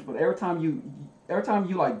damage. But every time you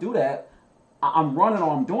like do that, I'm running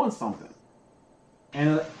or I'm doing something,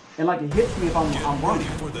 and like it hits me if I'm running.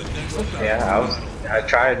 Yeah, I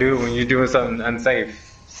try to do it when you're doing something unsafe.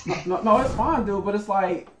 No, it's fine, dude. But it's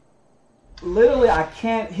like literally I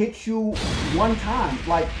can't hit you one time.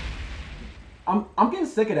 Like I'm getting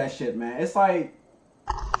sick of that shit, man. It's like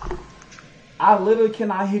I literally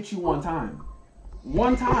cannot hit you one time.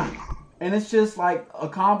 And it's just like a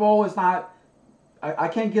combo is not, I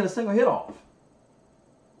can't get a single hit off.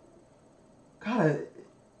 God,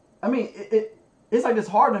 I mean, it's like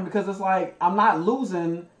disheartening because it's like I'm not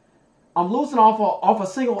losing, I'm losing off a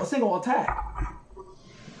single attack.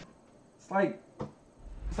 It's like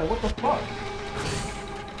what the fuck?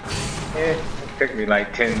 Yeah, it took me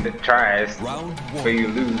like 10 tries for you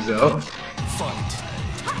to lose though. Fight.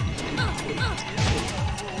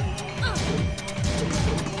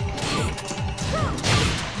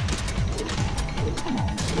 Come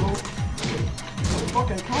on, dude.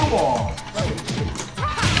 Fucking combo.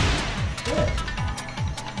 Yeah.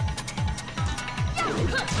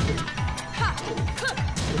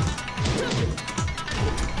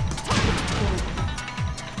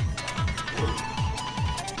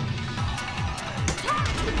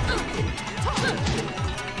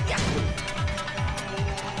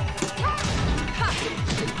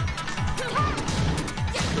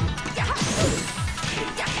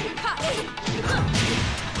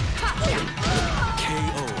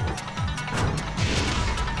 KO.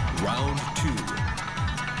 Round 2.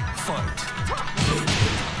 Fight.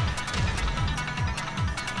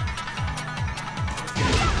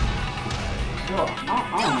 Yo, I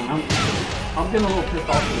don't know. I'm getting a little pissed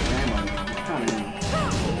off with the game right now. I kinda am.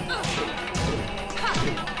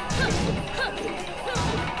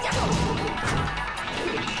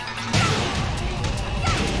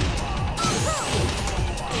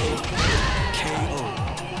 KO.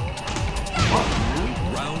 Fuck, man.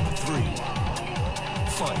 Round 3.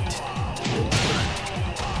 Fight.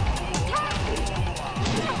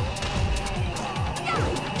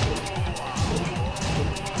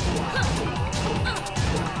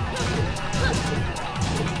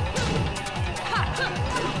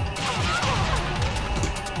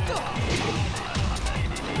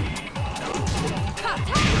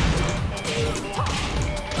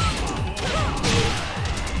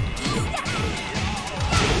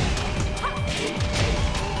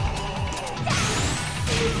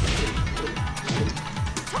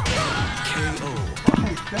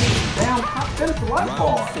 Damn, finish the light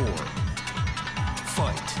bar. Round 4. Fight.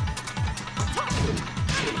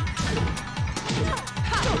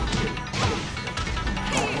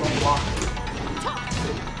 Don't block.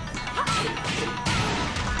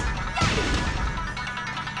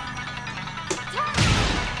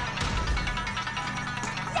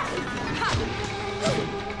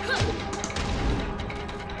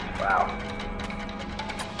 Wow.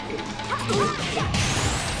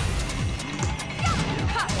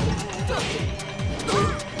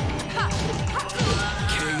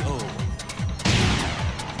 KO.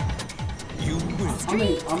 You win. I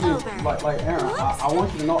mean, like Aaron, I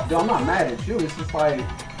want you to know, dude, I'm not mad at you. It's just like,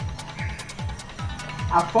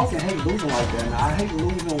 I fucking hate losing like that. And I hate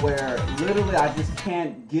losing where literally I just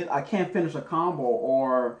can't finish a combo,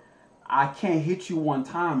 or I can't hit you one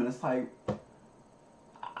time, and it's like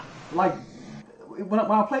when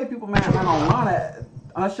I play people, man, online,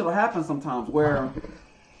 that shit'll happen sometimes where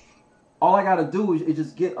all I gotta do is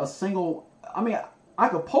just get a single. I mean, I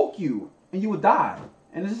could poke you and you would die,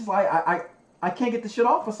 and it's just like I can't get the shit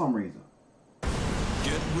off for some reason.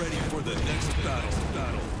 Get ready for the next battle.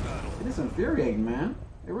 It is infuriating, man.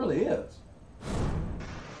 It really is.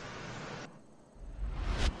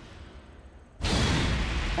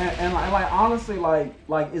 And like honestly, like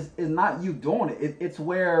it's not you doing it. It's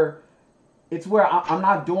where I'm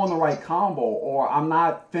not doing the right combo, or I'm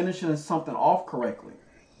not finishing something off correctly.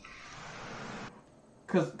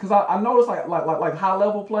 Cause I noticed like high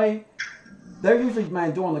level play, they're usually,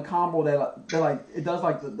 man, doing the combo that like it does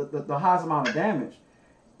like the highest amount of damage,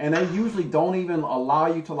 and they usually don't even allow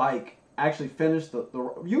you to like actually finish the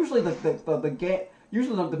usually the game,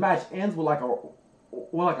 usually the match ends with like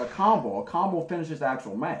a combo. A combo finishes the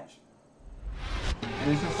actual match,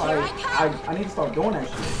 and it's just like I need to start doing that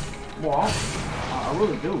shit more often. I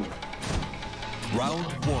really do. Round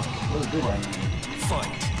one. I really do right now.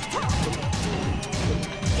 Fight.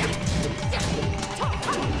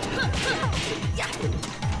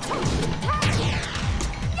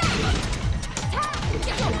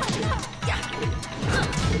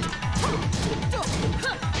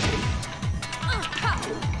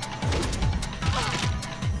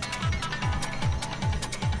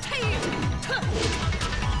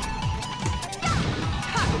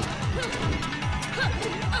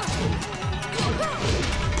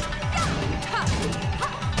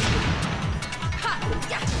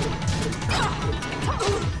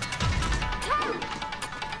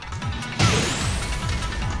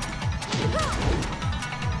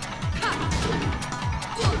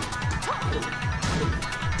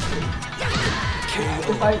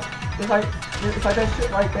 It's like that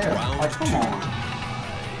shit right there. Round like, come two. on.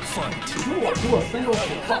 Fight. Do a single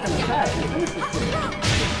fucking attack and finish this shit.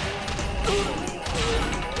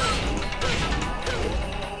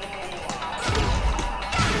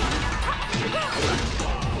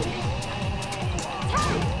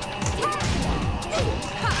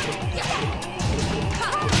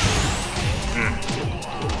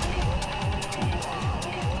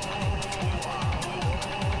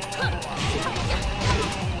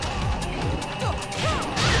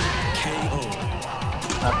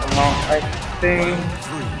 Nothing wrong, I think. Round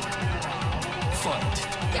three. Fight.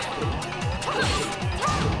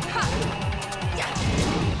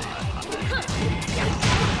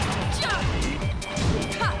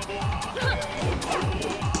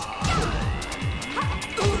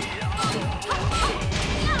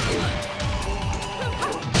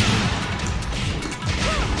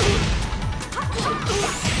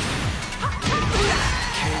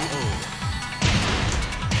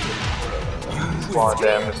 More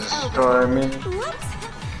damage is destroying me. Whoops.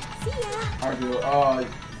 See ya. Alright, dude.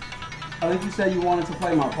 I think you said you wanted to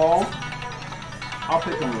play my Paul. I'll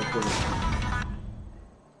pick him real quick.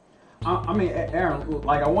 I mean, Aaron,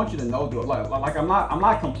 like I want you to know, dude. Like I'm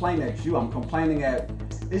not complaining at you. I'm complaining at.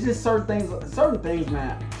 It's just certain things,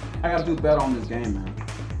 man. I gotta do better on this game, man.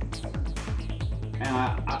 And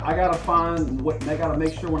I gotta find what. I gotta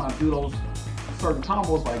make sure when I do those certain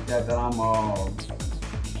combos like that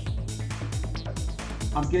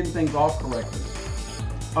I'm getting things off correctly.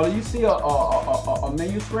 Do you see a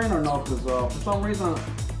menu screen or no? Because for some reason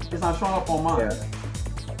it's not showing up on mine.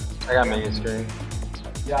 Yeah. I got menu screen.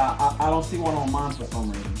 Yeah, I don't see one on mine for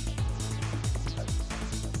some reason.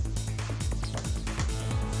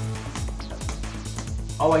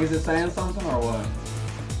 Oh, like is it saying something or what?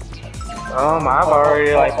 I've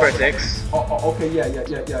already like predicts. Okay, yeah.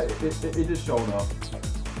 It just showed up. It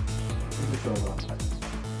just showed up.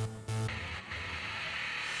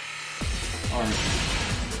 Alright.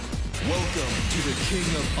 Welcome to the King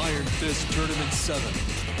of Iron Fist Tournament 7.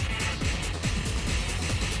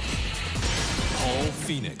 Paul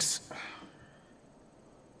Phoenix.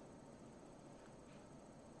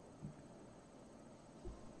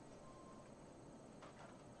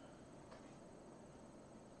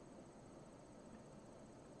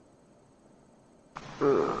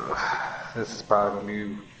 Ugh. This is probably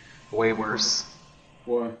gonna be way worse.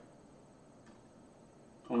 What?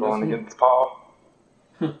 Going against Paul.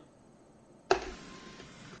 Get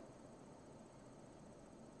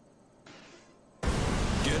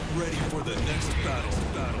ready for the next battle.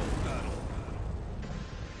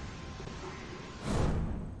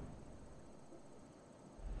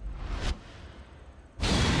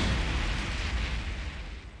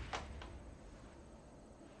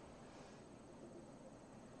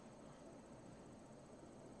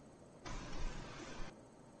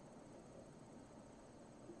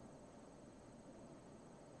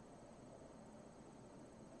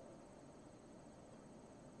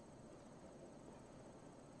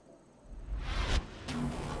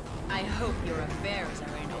 I hope your affairs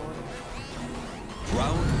are in order.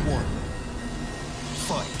 Round 1.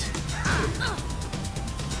 Fight.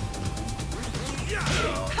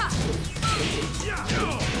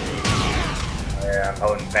 Yeah, I'm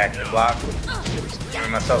holding back the block.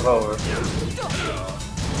 Turning myself over.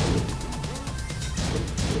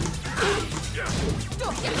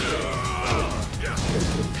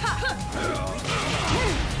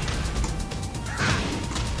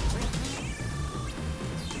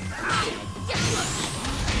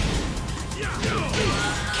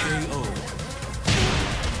 KO.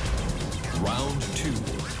 Round 2.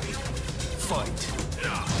 Fight.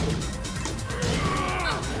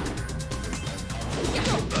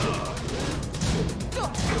 KO.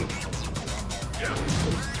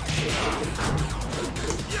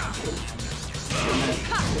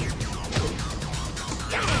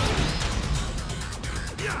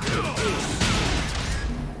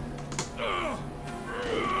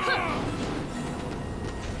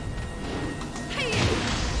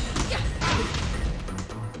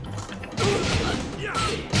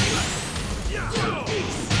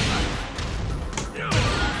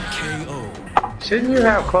 Shouldn't you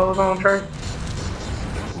have clothes on, Trey?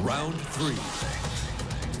 Round 3.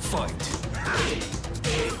 Fight.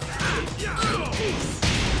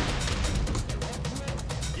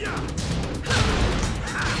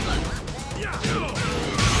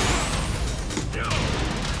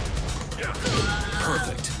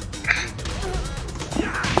 Perfect.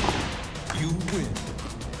 You win.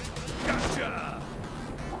 Gotcha.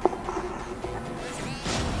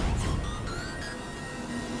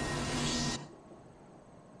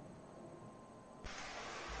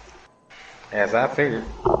 As I figured.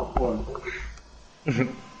 What? It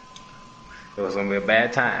was gonna be a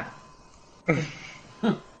bad time. Get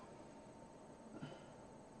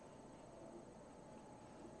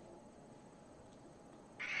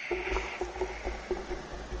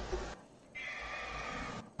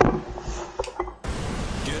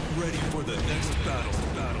ready for the next battle.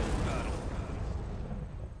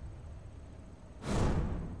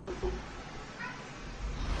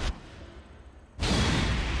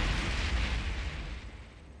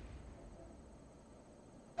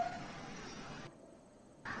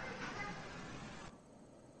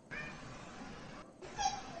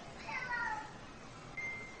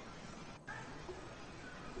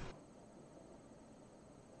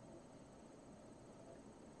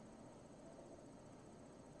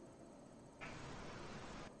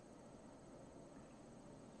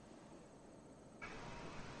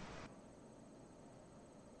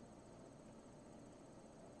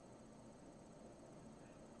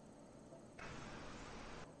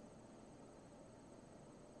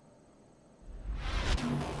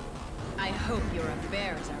 I hope your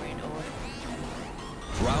affairs are in order.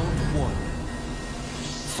 Round 1.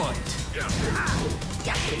 Fight.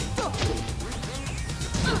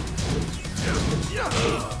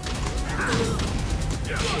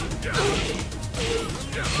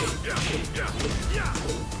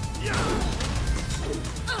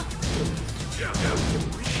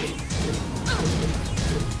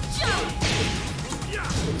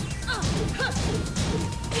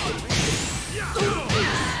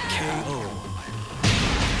 KO.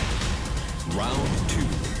 Round 2.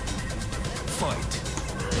 Fight.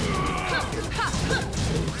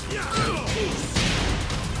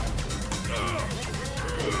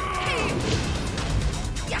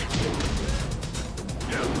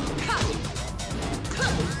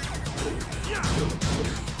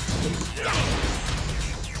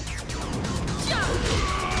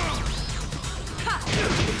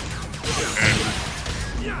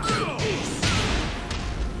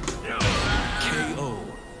 KO.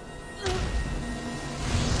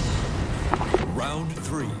 Round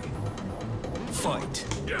 3. Fight.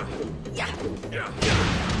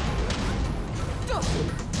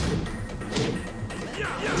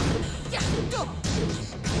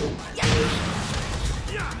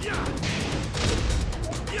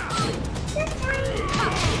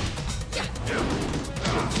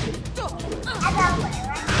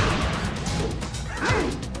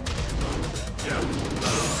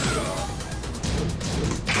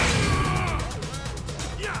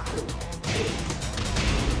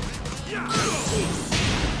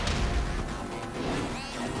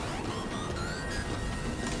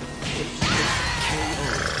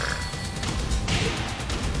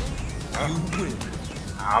 You win.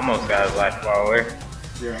 I almost got his life far away.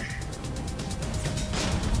 Yeah.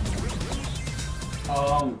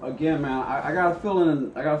 Again, man, I got a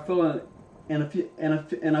feeling. In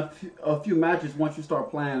a few matches, once you start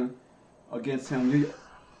playing against him,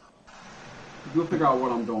 you'll figure out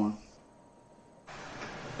what I'm doing.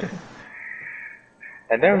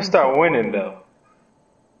 And then we start winning though.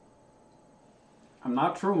 I'm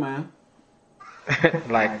not true, man.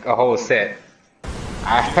 Like a whole set.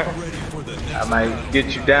 I might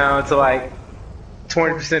get you down to like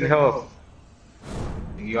 20% health.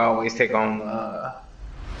 You always take on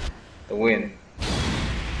the win.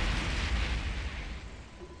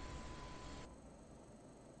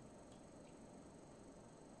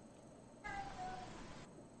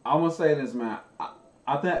 I'm gonna say this, man.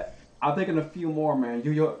 I think in a few more, man,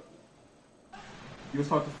 you'll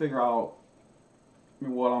start to figure out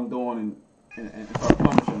what I'm doing and start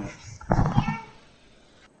punishing it.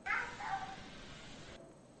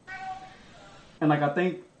 And like I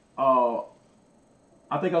think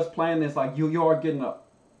us playing this, like you are getting a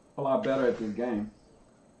lot better at this game.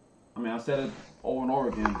 I mean, I said it over and over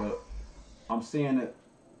again, but I'm seeing it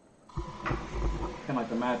in like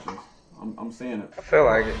the matches. I'm seeing it. I feel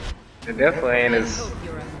like it. It definitely ain't as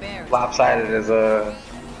lopsided as when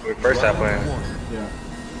we first started playing. Yeah.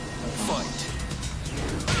 Fight.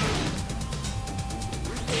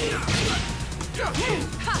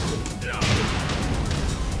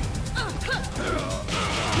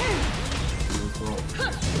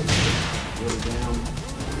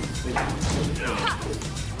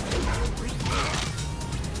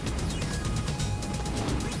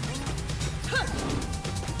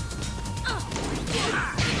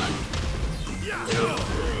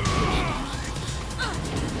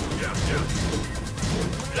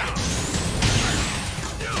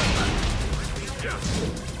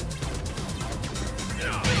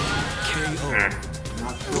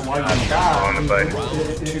 Not sure why you died.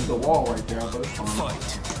 It hit the wall right there, but it's fine.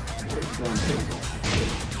 Fight.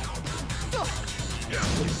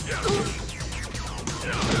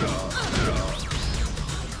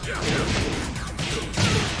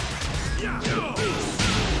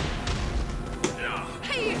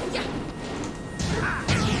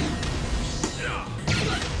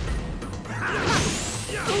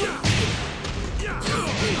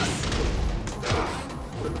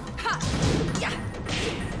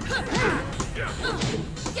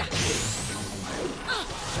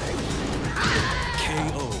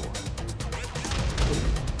 KO.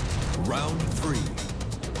 Round 3.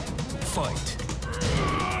 Fight.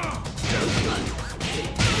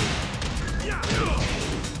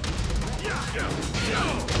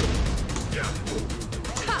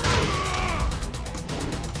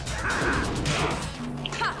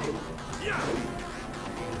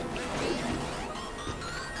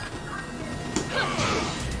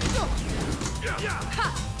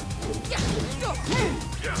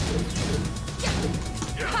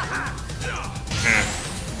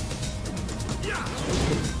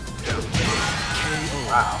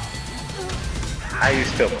 Wow. How you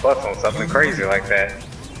still plus on something crazy like that?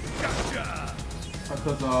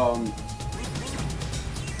 Because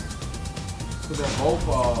they're both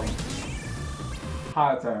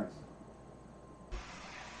high attacks.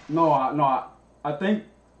 I think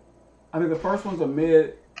the first one's a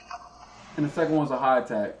mid and the second one's a high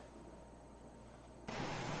attack.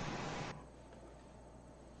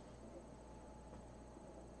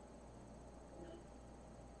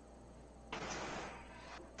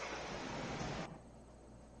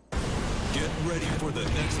 Get ready for the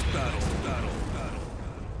next battle.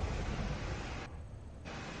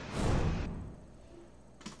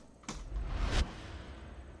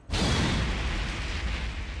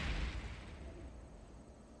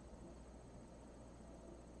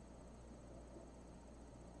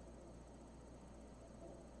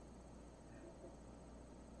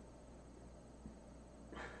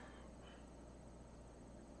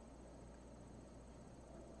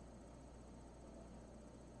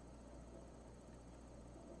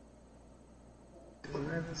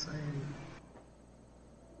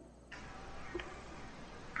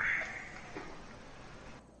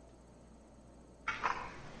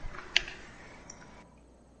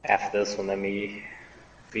 After this one, let me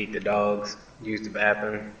feed the dogs, use the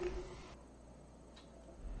bathroom.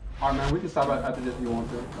 Alright, man, we can stop after this if you want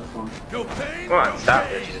to. That's fine. No pain. Come on, stop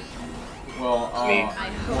this shit. Well, Me. I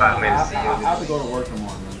 5 minutes. have to go to work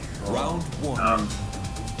tomorrow, man. So, Round 1. we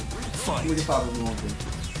Fight. can stop if you want to.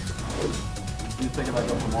 You can take it back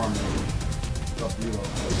up tomorrow, man. It's up to you, though.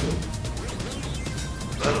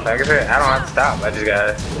 Like I said, I don't have to stop. I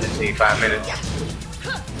just need 5 minutes.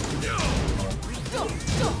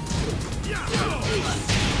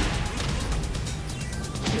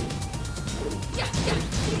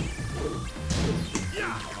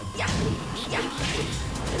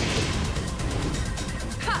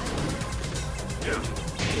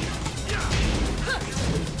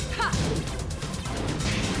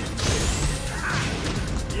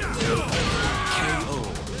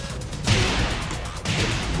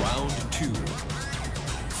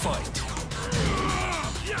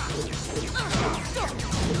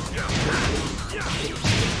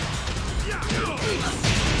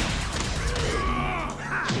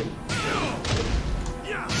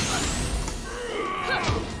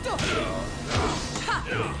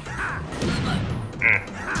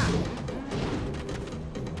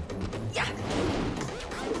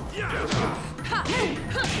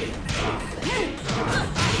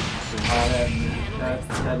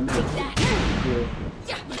 That makes good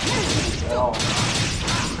at all.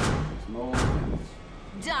 No sense.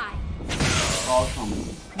 Die. It's all coming.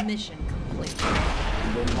 Mission complete.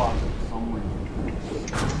 And then watch it for some reason.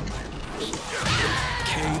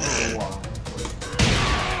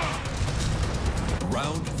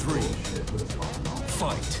 Round 3.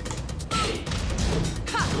 Fight.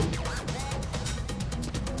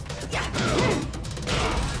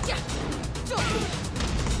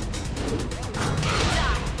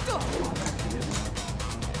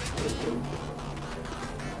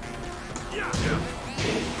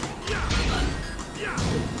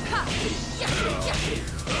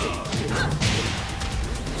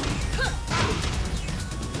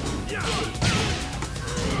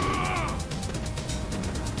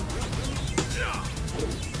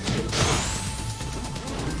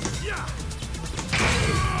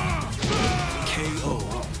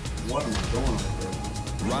 What am I doing right there?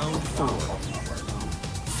 Round 4.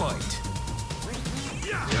 Fight.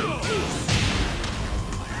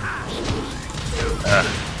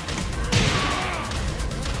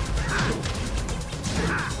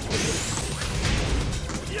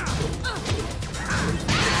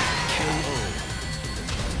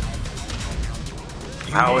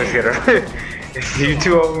 I always get her. If you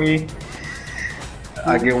two on me,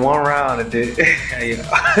 I get one round and then you know,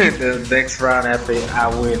 the next round after I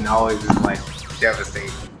win always is like devastating.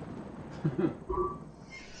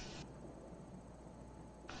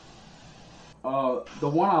 The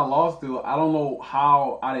one I lost to, I don't know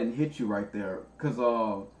how I didn't hit you right there, cause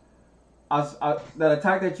that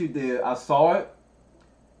attack that you did, I saw it,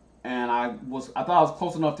 and I thought I was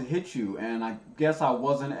close enough to hit you, and I guess I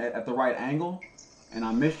wasn't at the right angle, and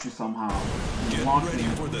I missed you somehow. Get ready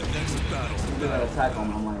for the next battle. You did that attack on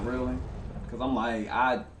me. I'm like, really? Cause I'm like,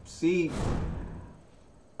 I see.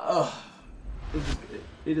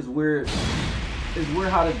 It is weird. It's weird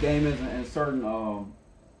how the game is in certain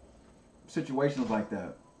situations like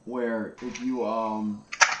that, where if you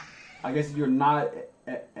I guess if you're not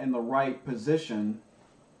in the right position,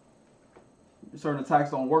 certain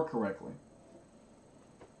attacks don't work correctly.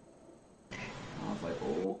 I was like,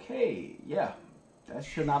 okay, yeah, that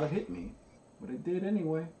should not have hit me, but it did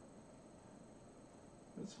anyway.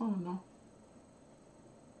 It's fine though.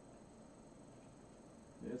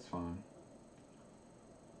 It's fine.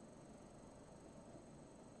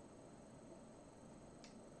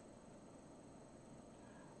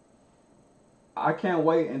 I can't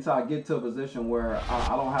wait until I get to a position where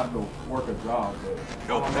I don't have to work a job, but I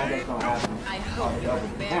don't know that's gonna happen. I hope you're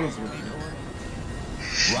embarrassed.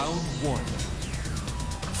 Round 1.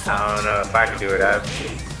 I don't know if I can do it. I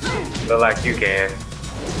feel like you can.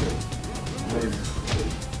 Maybe.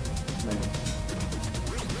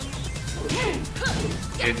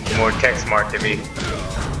 You're more tech smart than me.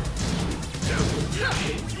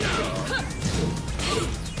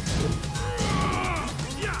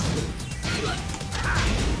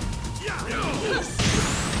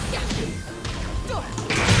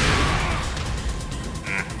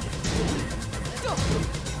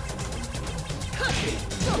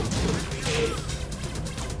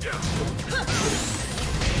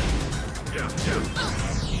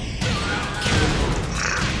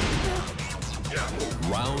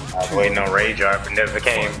 Round I was waiting on Rage Art, but never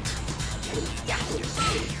came.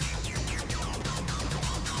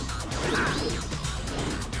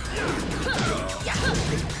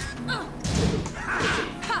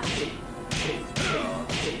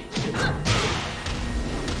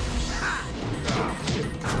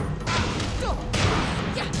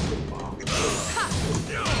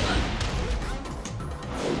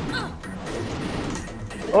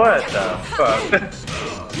 What the fuck?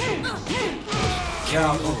 Yeah,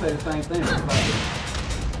 I was gonna say the same thing.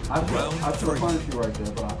 I should have punished you right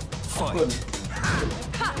there, but I couldn't.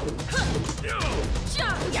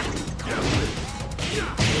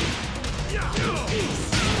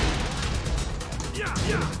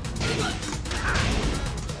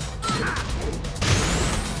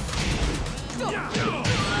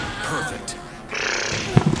 Perfect.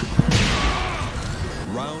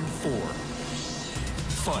 Round 4.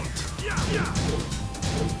 Fight.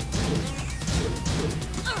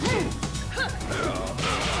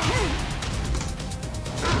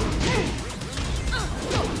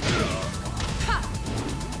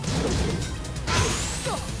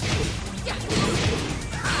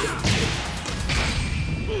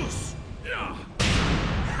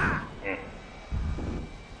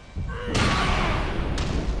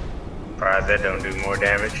 Surprised that don't do more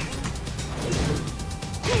damage.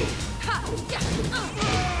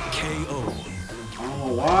 KO. I don't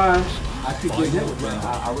know why why I keep getting hit with that.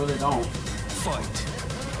 I really don't. Fight.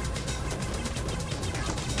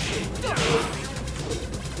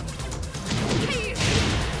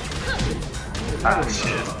 Ah,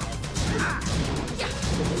 shit.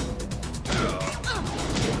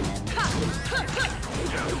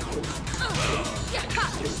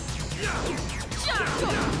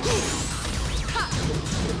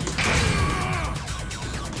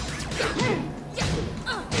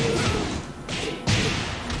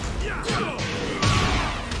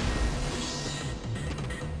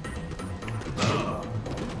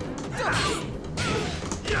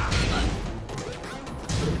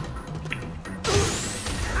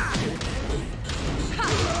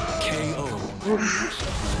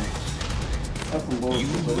 That's some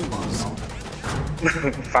bullshit, but it's fine though.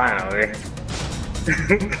 Finally.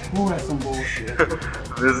 Who has some bullshit?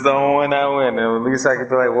 This is the only one I win. And at least I can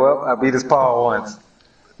be like, well, I beat his Paul once.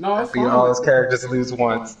 No, it's Beat fine. all his characters at least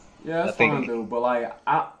once. Yeah, it's I think- fine, dude. But like,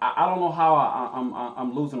 I don't know how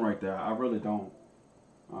I'm losing right there. I really don't.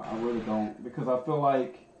 I really don't, because I feel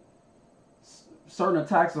like certain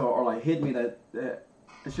attacks are like hitting me that it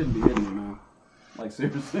shouldn't be hitting me, man. Like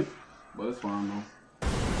seriously. But it's fine though.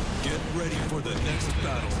 Get ready for the next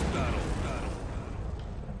battle.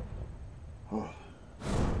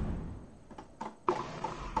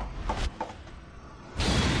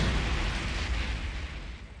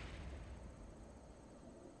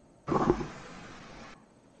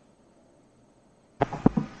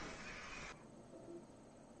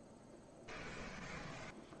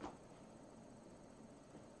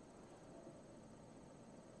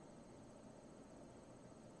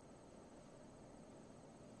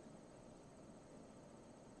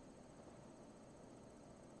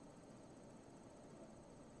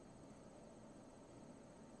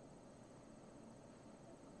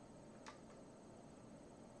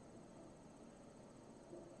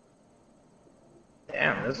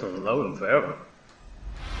 Damn, this was loading forever.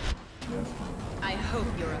 I hope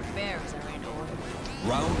your affairs are in order.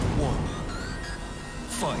 Round 1.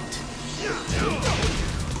 Fight.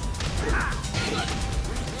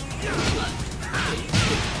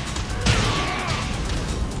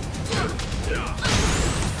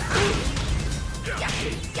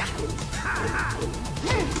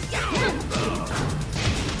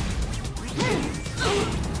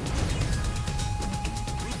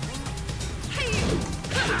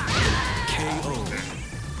 KO.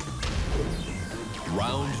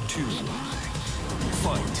 Round 2.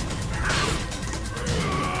 Fight.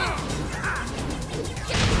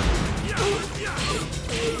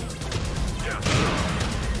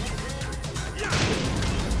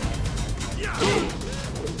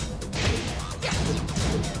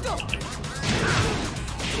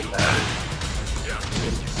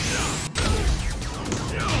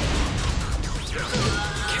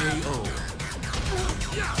 KO.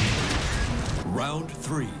 Round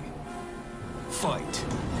 3. Fight.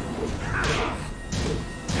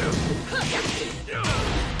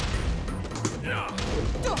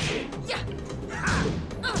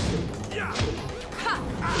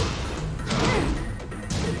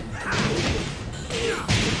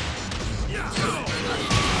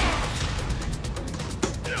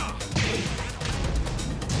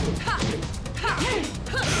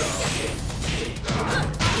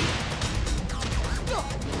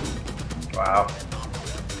 Wow.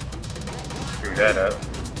 Screw that up.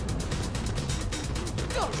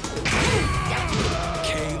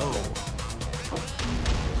 KO.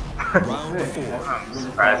 Round 4. I'm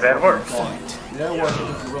surprised that worked. Fight. Yeah, it works.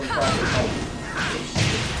 It's really fast.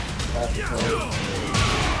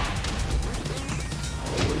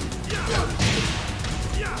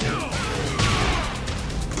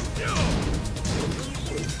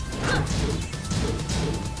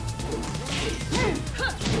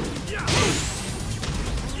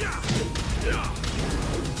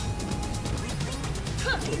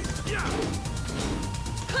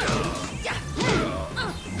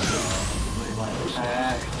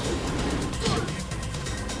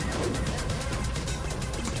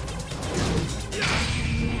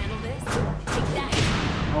 Handle this. Take that.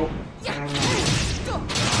 Nope.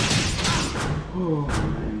 Oh,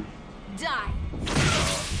 man. Die.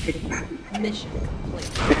 Mission complete.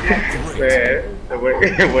 Man, the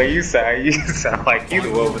way you sound like you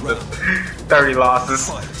the one with the 30 losses.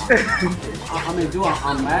 I mean, dude,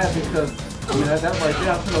 I'm mad because I mean that right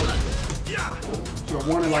there, I should have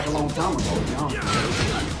won it like a long time ago. To be honest.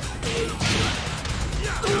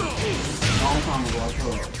 Long time ago, I should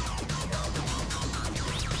have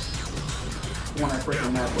won that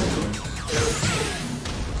freaking match right there.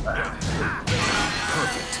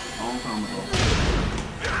 Perfect. Long time ago.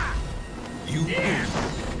 You win.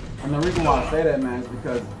 And the reason why I say that, man, is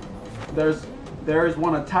because there is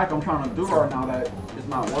one attack I'm trying to do right now that is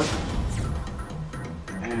not working.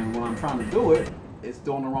 And when I'm trying to do it, it's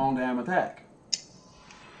doing the wrong damn attack.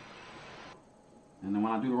 And then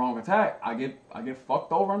when I do the wrong attack, I get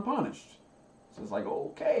fucked over and punished. So it's like,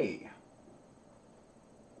 okay.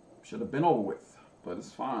 Should have been over with. But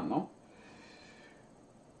it's fine, no?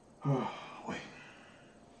 Wait.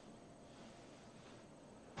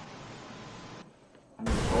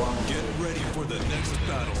 Get ready for the next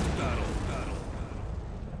battle.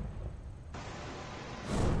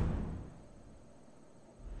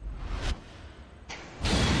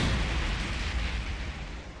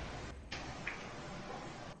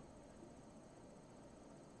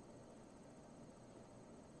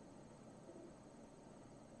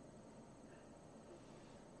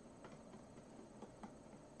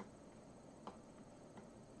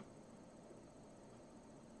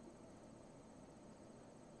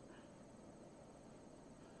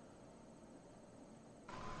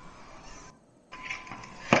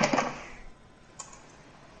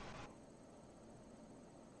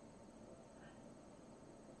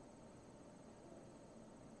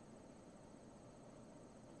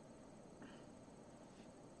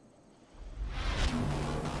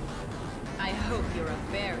 I hope your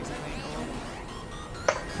affairs are in order.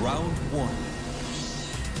 Round 1.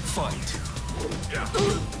 Fight.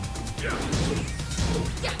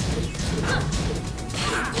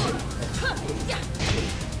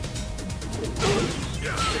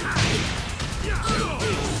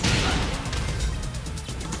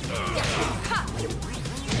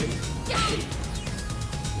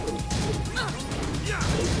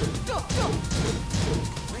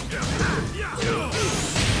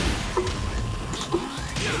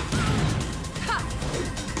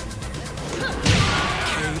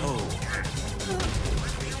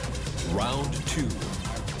 Round 2.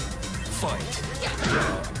 Fight.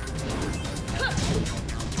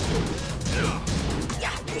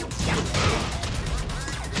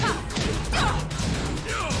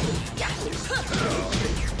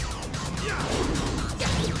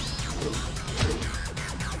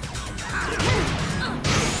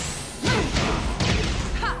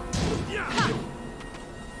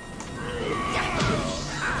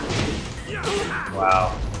 Wow.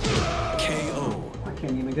 KO. I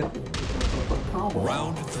can't even get the combo.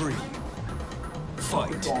 Round 3.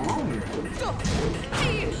 Fight. What's going on here?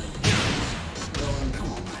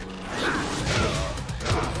 Come on.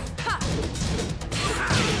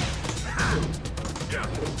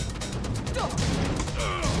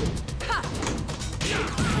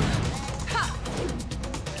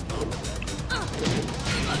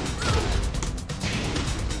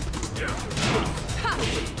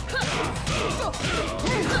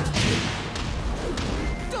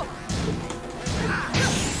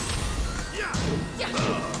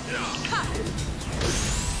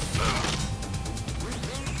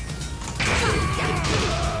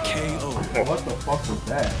 KO. What the fuck was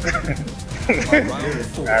that? Round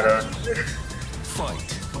 4. I don't. Fight.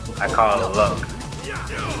 I call it luck.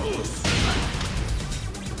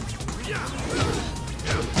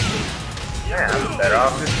 Man, I'm better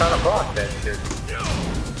off just trying to block that shit.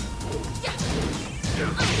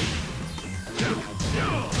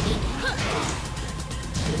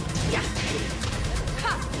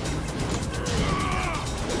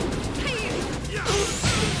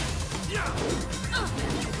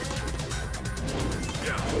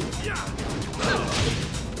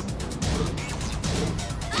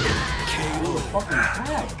 Fucking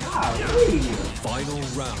attack. Golly. Final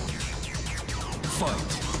round. Fight.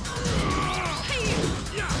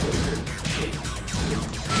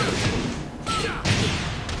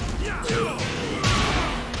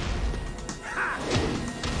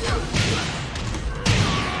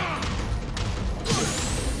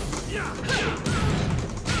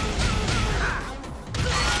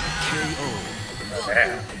 Man,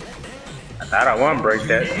 I thought I won break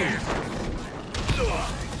that.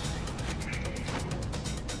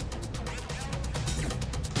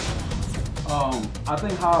 I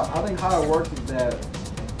think how it works is that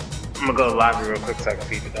I'm gonna go to the library real quick so I can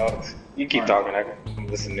feed the dogs. You keep talking, I can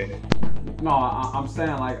listen to it. no, I'm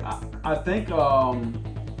saying like I think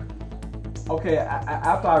okay,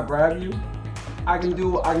 after I grab you, I can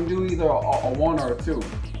do either a 1 or a 2.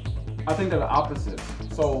 I think they're the opposites.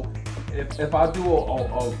 So if I do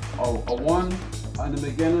a 1 in the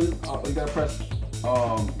beginning, you gotta press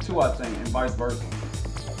 2, I think, and vice versa.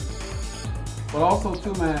 But also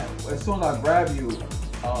too, man, as soon as I grab you,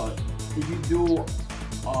 if you do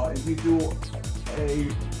a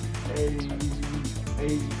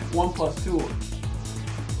 1+2,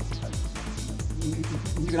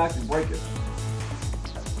 you can actually break it.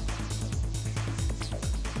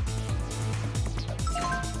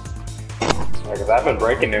 Because I've been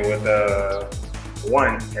breaking it with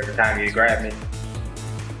one every time you grab me.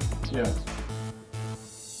 Yeah.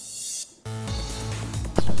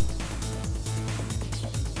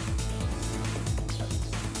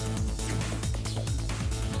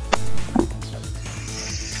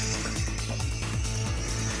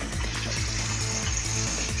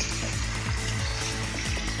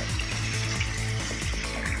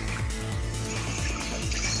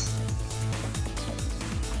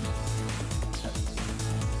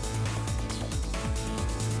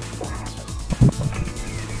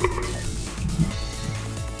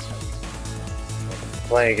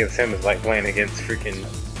 Playing against him is like playing against freaking...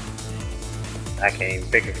 I can't even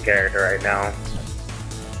think of the character right now.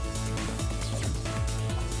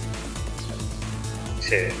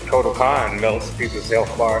 Shit, Total Khan melts people's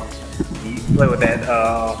health bar. You play with that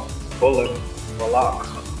bullet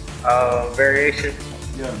variation.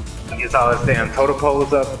 Yeah. He gets all his damn total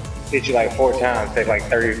pose up, hit you like 4 times, take like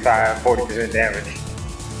 35-40% damage.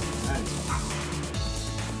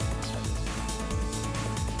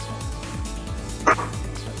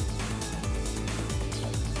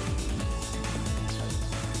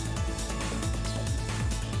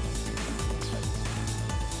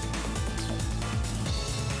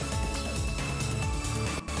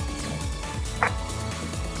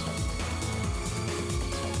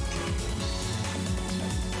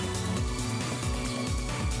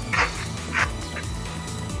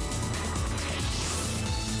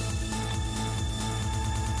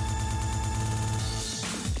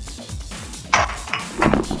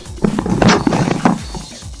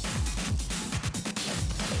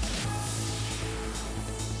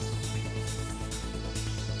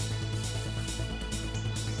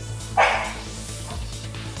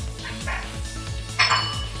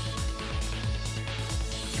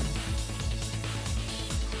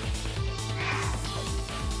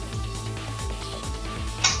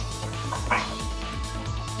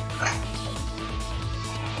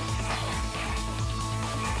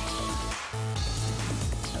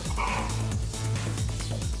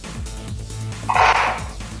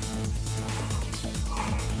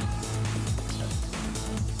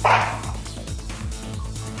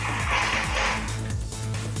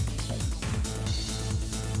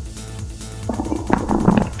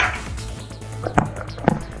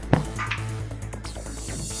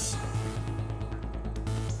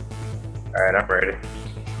 Alright, I'm ready.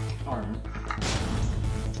 Alright.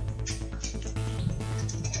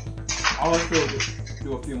 I'll just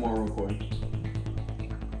do a few more real quick.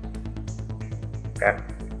 Okay.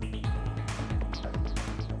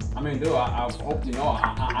 I mean, dude, I hope you know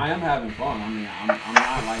I am having fun. I mean, I'm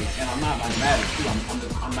not like, and I'm not like mad at you.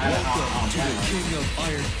 I'm mad at how I'm To the playing. King of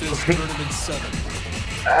Iron Fist Tournament 7.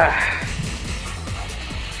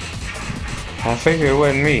 I figured it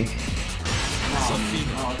wasn't me.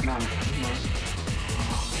 No, it's not.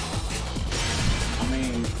 I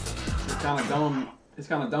mean, it's kind of dumb. It's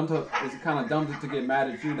kind of dumb to get mad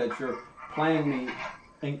at you that you're playing me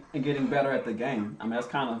and getting better at the game. I mean, that's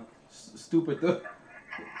kind of stupid to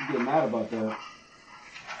get mad about that.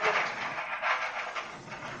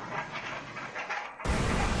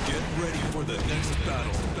 Get ready for the next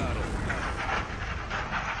battle.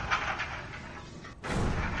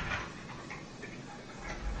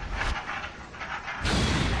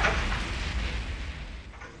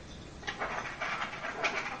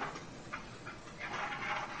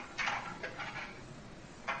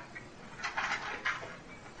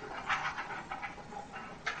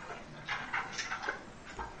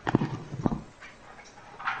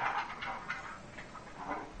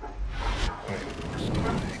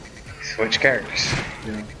 Switch characters.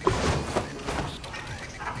 Yeah.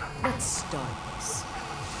 Let's start this.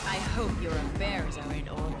 I hope your affairs are in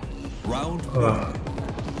order. Round 1.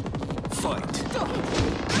 Fight.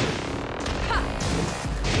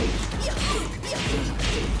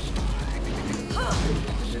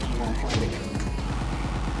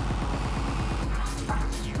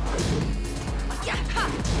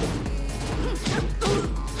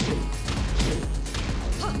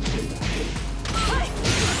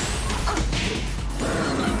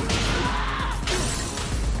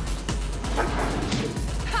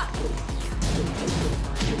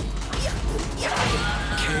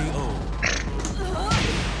 KO.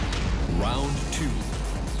 Round 2.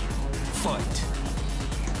 Fight.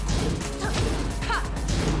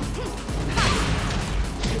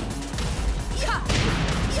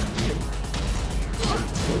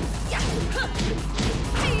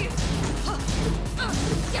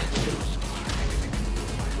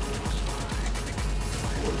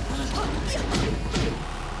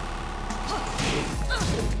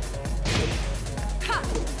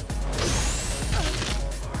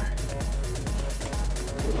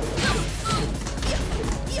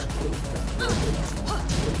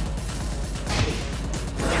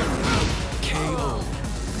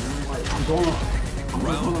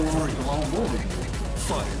 Round the three. wrong movie.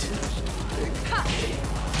 Fight.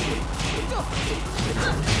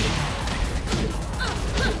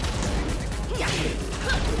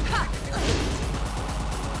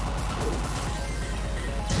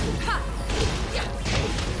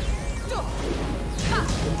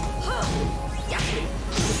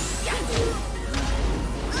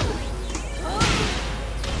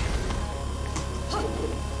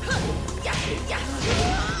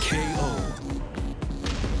 KO.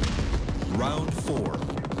 Round four.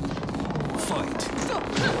 Fight.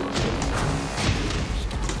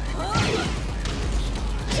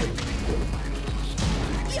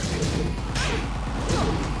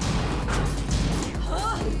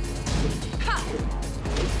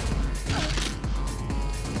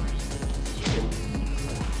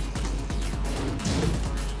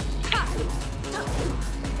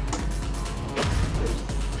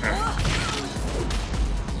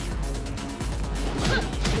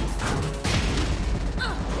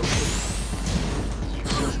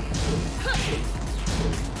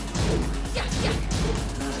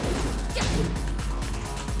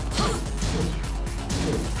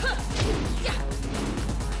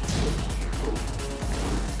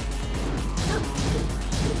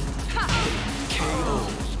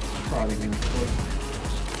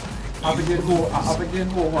 I forget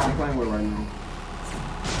who I'm playing with right now.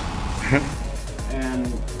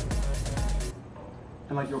 and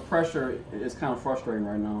like your pressure is kind of frustrating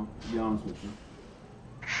right now, to be honest with you.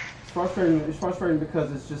 It's frustrating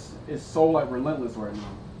because it's so like relentless right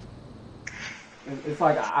now. It's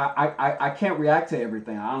like I can't react to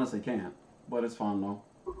everything. I honestly can't. But it's fun though.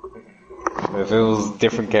 If it was a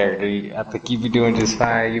different character, I think you'd be doing just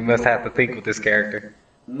fine. You must have to think with this character.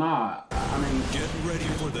 Nah, I mean, Get ready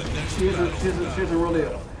for the next she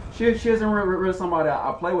isn't really somebody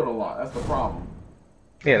I play with a lot. That's the problem.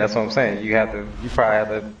 Yeah, that's what I'm saying. You probably have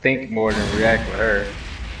to think more than react with her.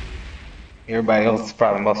 Everybody else is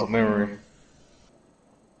probably muscle memory.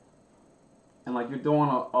 And like you're doing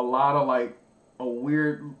a lot of like a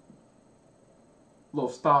weird little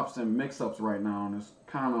stops and mix-ups right now, and it's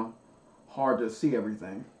kind of hard to see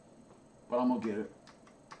everything. But I'm gonna get it.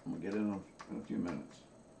 I'm gonna get it in a few minutes.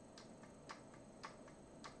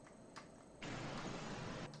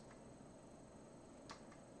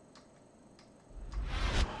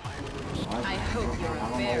 I hope you're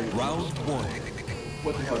a very Round one.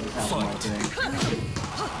 What the hell just happened right there?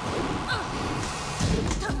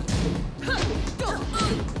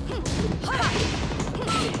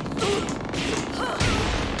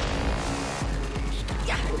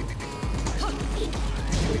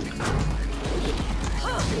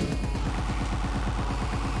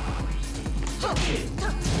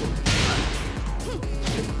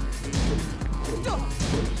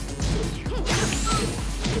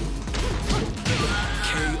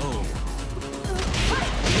 KO.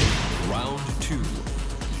 Round two.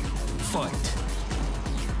 Fight.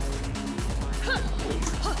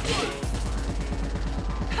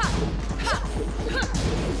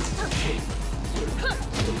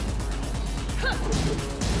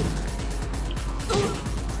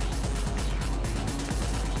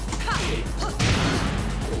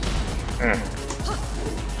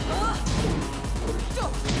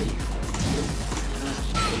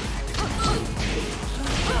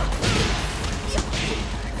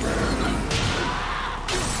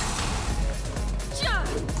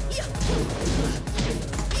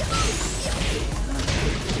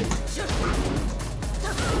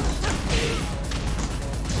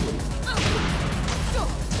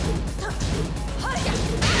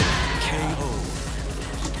 KO.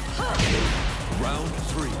 Round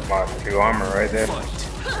three. Wow, 2 armor right there. Fight.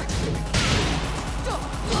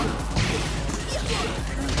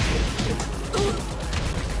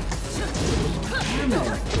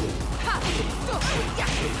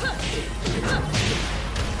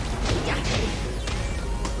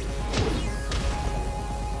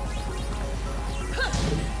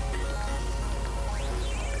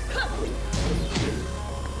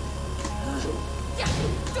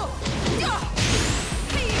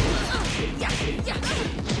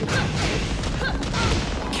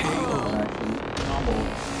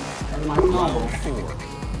 Round four.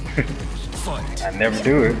 Fight. I never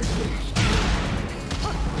do it.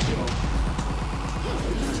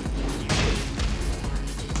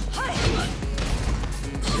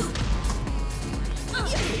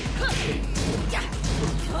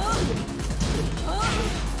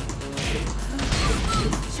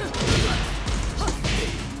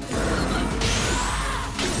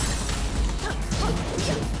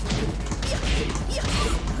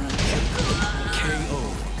 KO.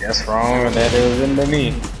 That's wrong, that is into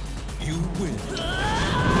me. You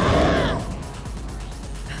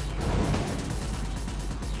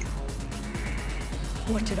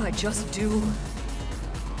What did I just do?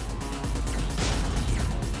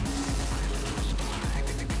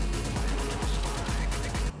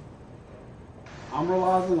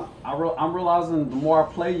 I'm realizing the more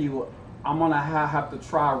I play you, I'm gonna have to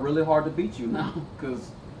try really hard to beat you now,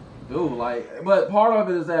 cause, dude, like, but part of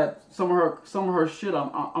it is that some of her shit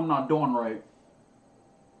I'm not doing right,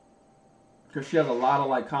 cause she has a lot of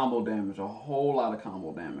like combo damage, a whole lot of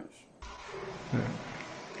combo damage.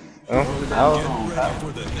 Well,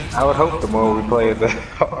 I would hope the more we play it, the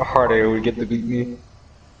harder it would get to beat me.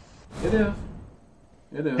 It is.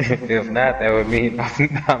 It is. If not, that would mean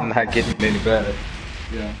I'm not getting any better.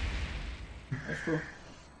 Yeah. That's true.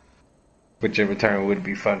 Which in return would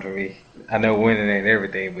be fun for me. I know winning ain't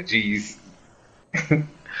everything, but geez.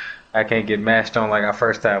 I can't get mashed on like our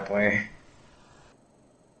first time playing.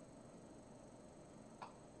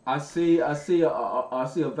 I see a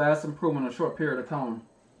vast improvement in a short period of time.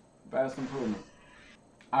 Vast improvement.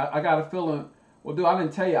 I got a feeling. Well, dude, I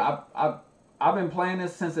didn't tell you. I've been playing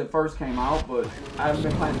this since it first came out, but I haven't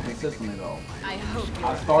been playing it consistently though. I hope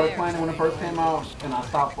I started playing it when it first came out, and I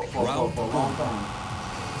stopped for a long time.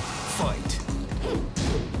 Fight.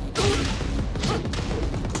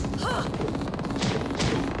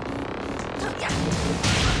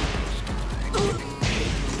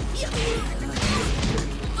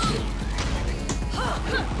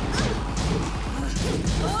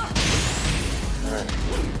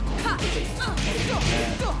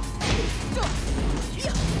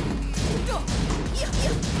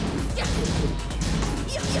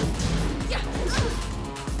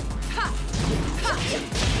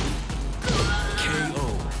 KO.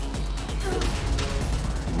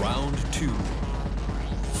 Round 2.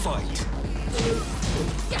 Fight.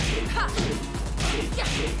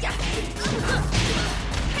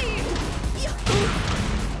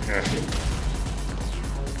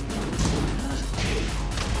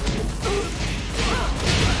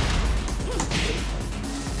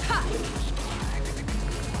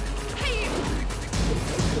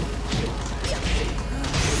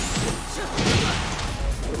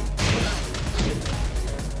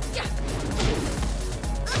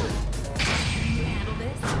 Handle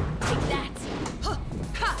this. Take that.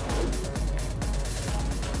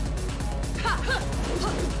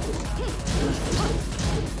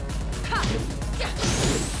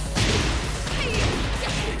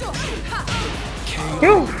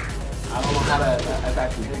 KO. I don't know how that's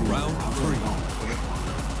actually hitting. Round 3.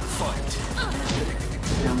 Fight.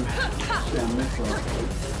 Damn mix up.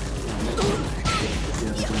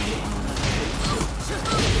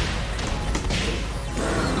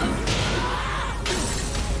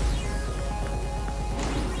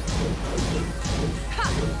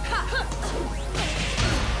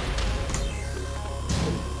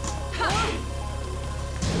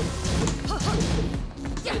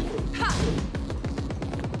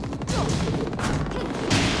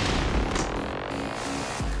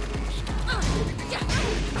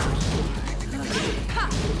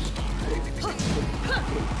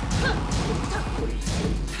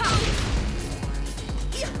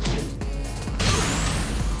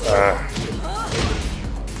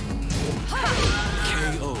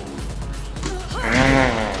 KO.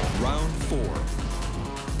 Round 4.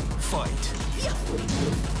 Fight.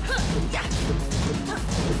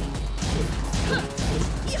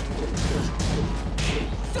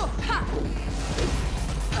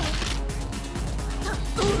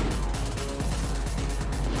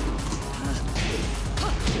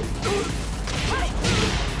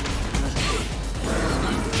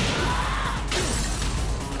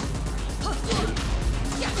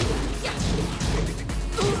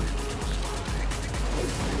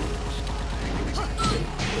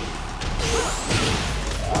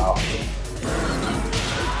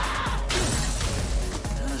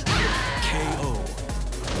 KO.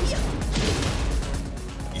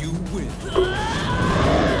 You win.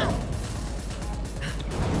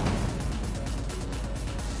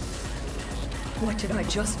 What did I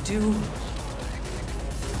just do?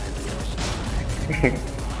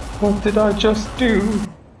 What did I just do?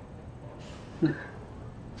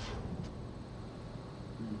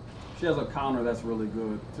 She has a counter that's really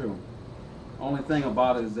good too. Only thing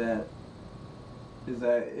about it is that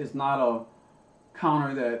it's not a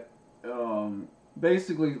counter that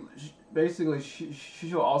basically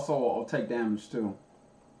she'll also take damage too.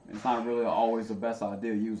 It's not really always the best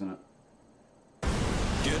idea using it.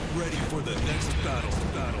 Get ready for the next battle.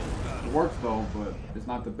 It works though, but it's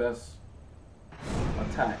not the best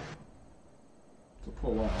attack to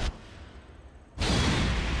pull off.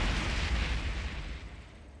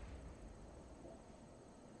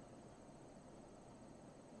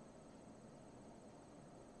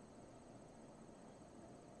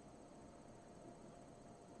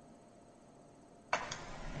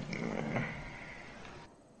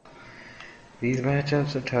 These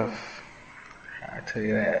matchups are tough. I tell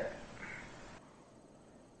you that.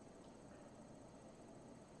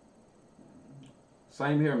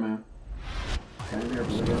 Same here, man. Same here,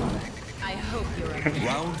 believe it or not. I hope you're a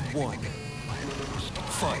Round one.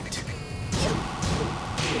 Fight.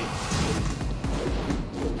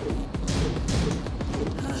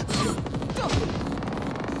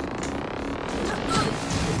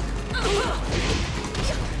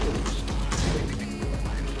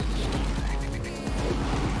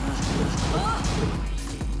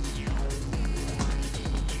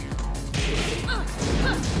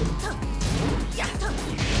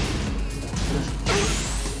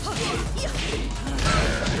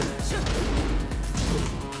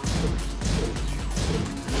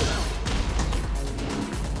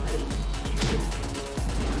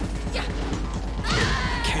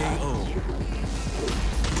 KO.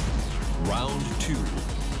 Round two.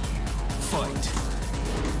 Fight.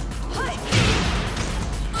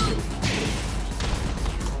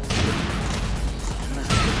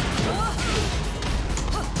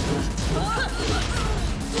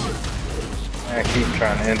 I keep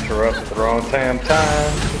trying to interrupt at the wrong time.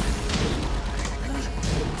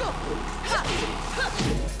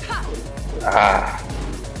 Ah.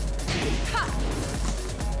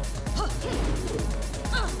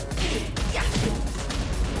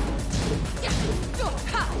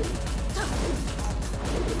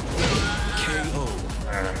 KO.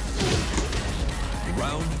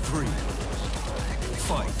 Round three.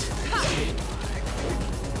 Fight.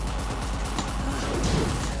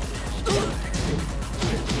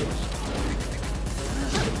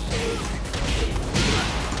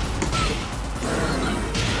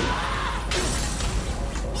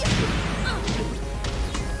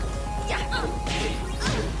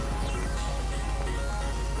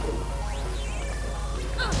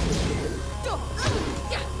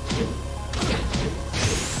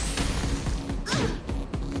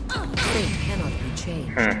 fate cannot be changed.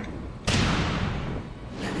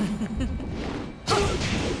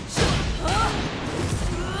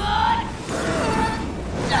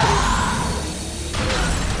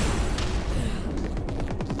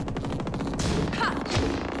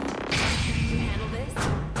 Handle this.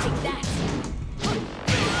 Take that.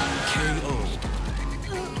 KO.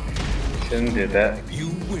 Shouldn't did that. You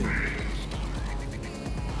win.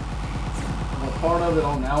 Well, part of it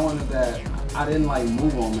on that one is that I didn't like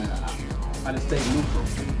move on that. I just stayed neutral.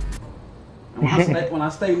 And when I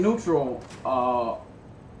stay neutral,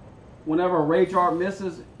 whenever a rage art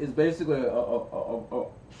misses, it's basically a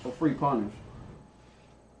free punish.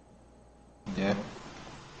 Yeah.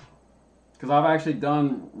 Because I've actually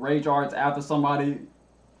done rage arts after somebody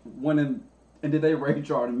went in and did a rage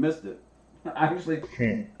art and missed it. I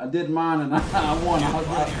did mine and I won.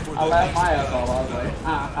 I laughed my ass off. I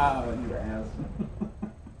was like, you ass.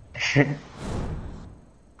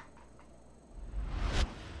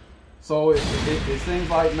 So it seems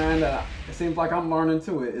like, man, that it seems like I'm learning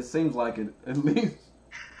too. It seems like it, at least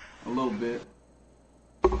a little bit.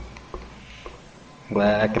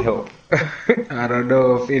 Glad I could help. I don't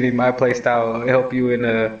know if any of my playstyle will help you in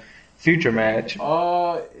a future match.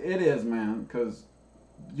 It is, man, because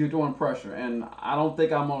you're doing pressure, and I don't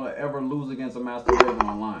think I'm gonna ever lose against a Master Raven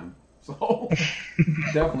online. So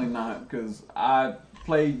definitely not, because I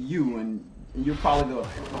played you, and you're probably the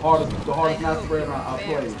hardest Master Raven I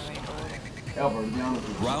played ever. To be honest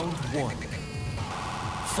with you. Round one.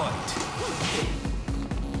 Fight.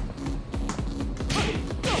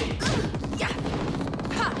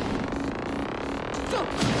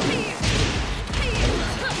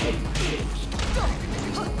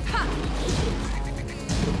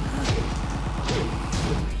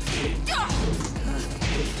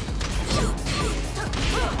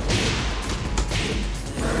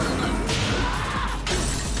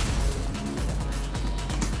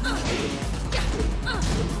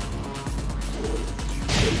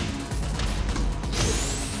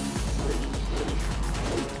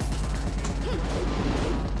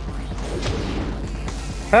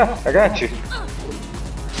 I got you.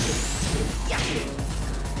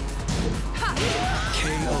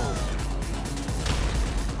 KO.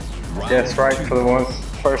 Guess right for the once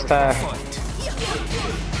first time. Fight.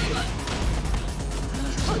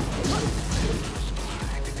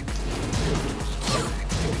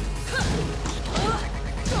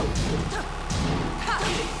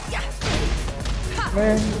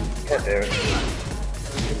 Man, God damn it.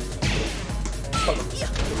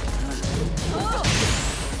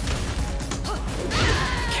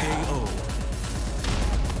 KO.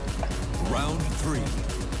 Round three.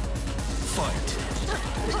 Fight.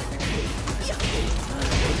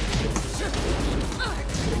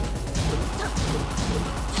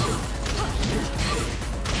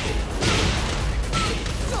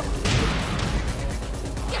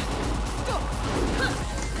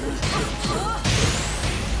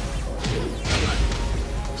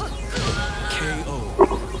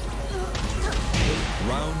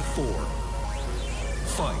 Round 4.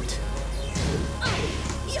 Fight.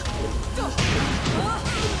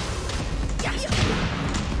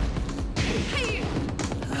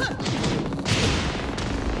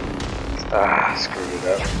 Ah, screwed it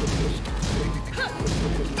up.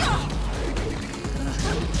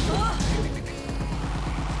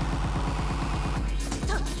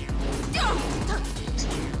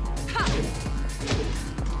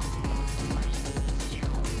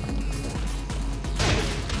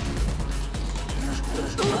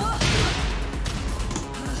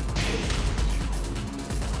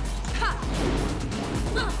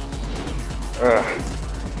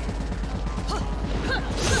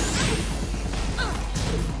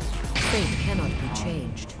 Fate cannot be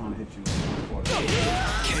changed. Trying to hit you.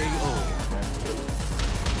 KO.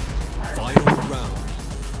 Final round.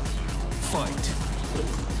 Fight.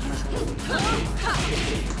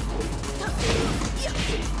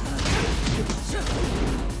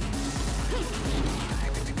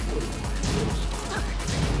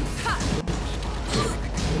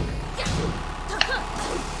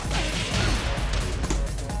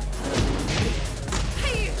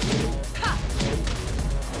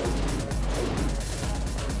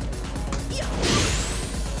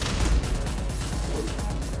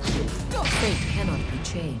 Fate cannot be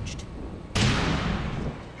changed.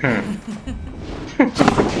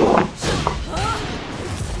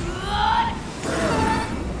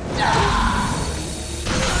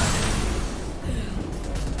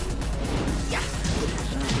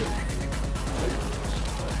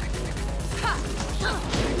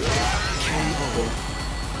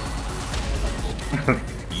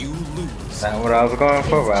 You lose. Not what I was going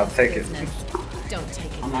for, but I'll take it. Don't take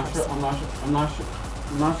it. I'm not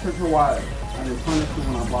sure why I didn't punish you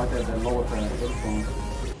when I blocked that lower thing. It was fun.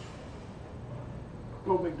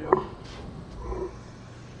 No big deal.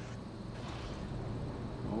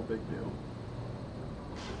 No big deal.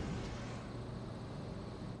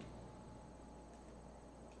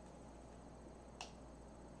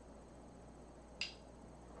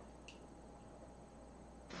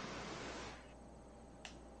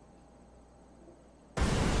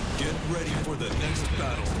 Get ready for the next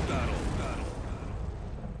battle.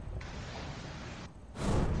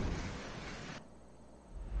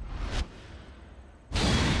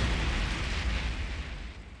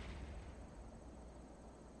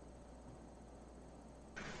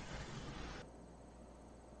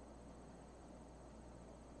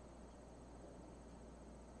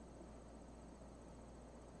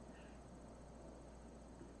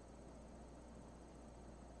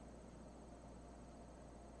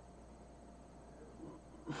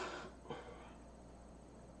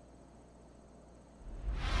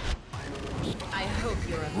 I hope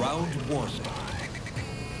you're a Round 1.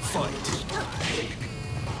 Fight.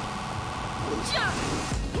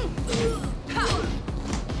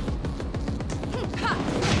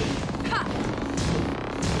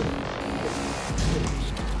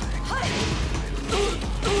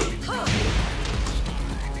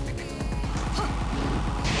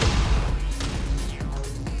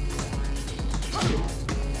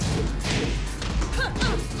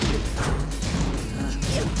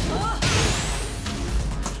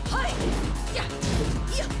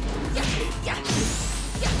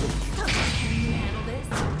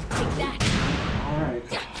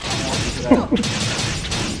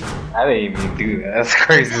 I didn't even do that. That's the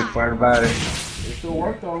craziest part about it. It still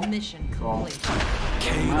worked though. mission complete. It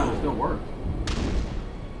still worked.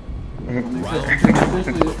 I mean,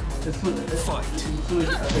 as soon as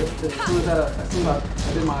I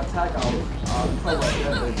did my attack, I was like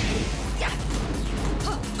that.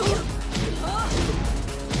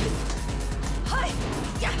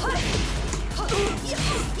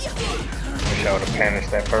 Wish I would have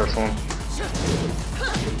punished that first one.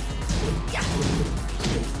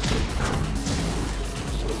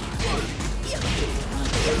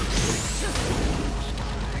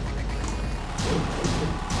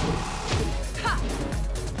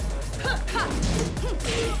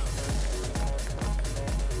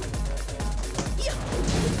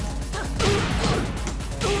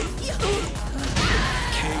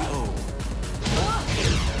 KO.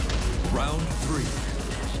 Round 3.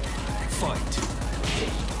 Fight.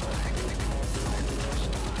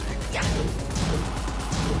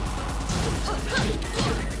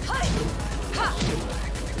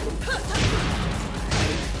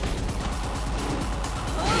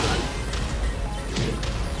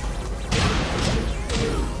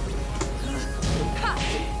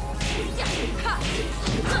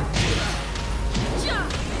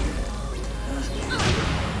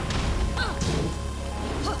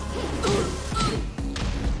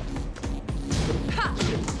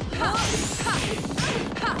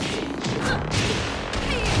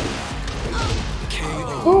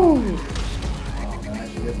 I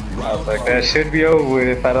was like, that should be over with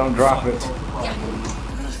if I don't drop it.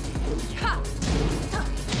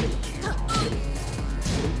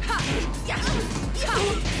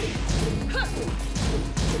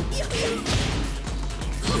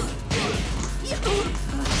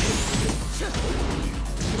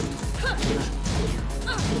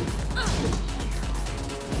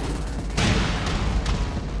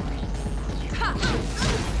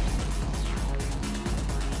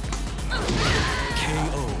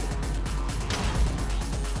 KO.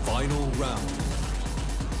 Final round.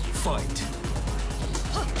 Fight.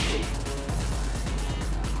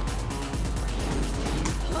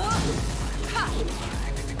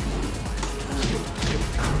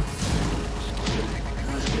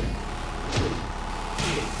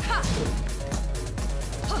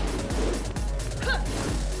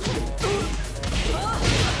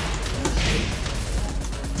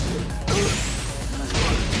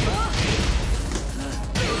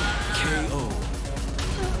 KO.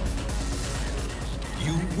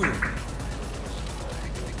 You win.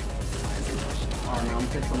 Alright, now I'm gonna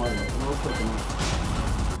take somebody real quick and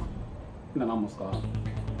then I'm gonna stop.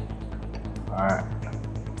 Alright.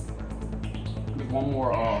 Just one more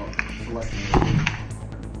selection.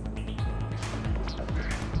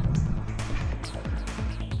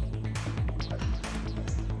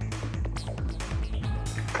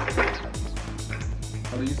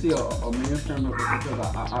 Oh, do you see a minion tournament because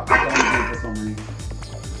I don't do it for some reason.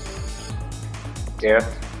 Yeah.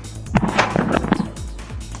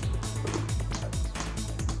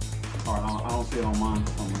 Alright, I don't see it on mine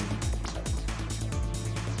for some reason.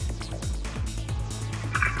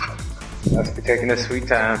 Must be taking a sweet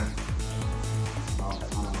time. I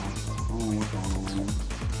don't know what's going on right now.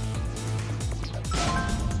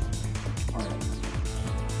 Alright.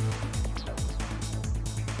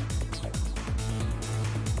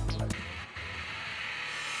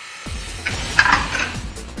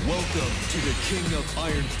 Welcome to the King of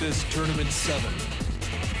Iron Fist Tournament 7.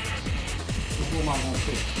 Who am I gonna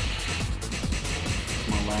pick?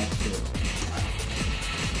 My last pick.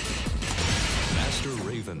 Master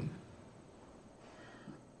Raven.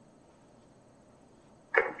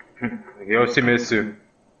 Yoshimitsu.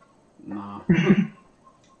 Nah.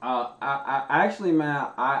 I actually, man,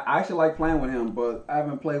 I actually like playing with him, but I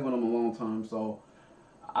haven't played with him in a long time, so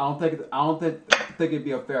I don't think it'd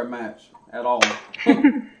be a fair match at all.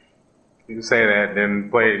 You say that, then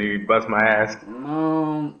play it, you bust my ass.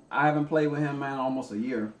 No, I haven't played with him, man, almost a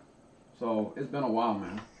year, so it's been a while,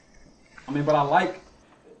 man. I mean, but I like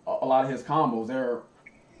a lot of his combos. They're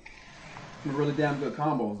really damn good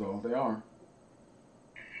combos, though. They are.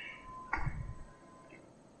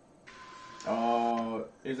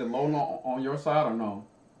 Is it low on your side or no?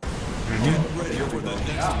 Get ready for the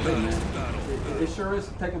next battle. It sure is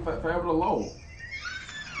taking forever to load.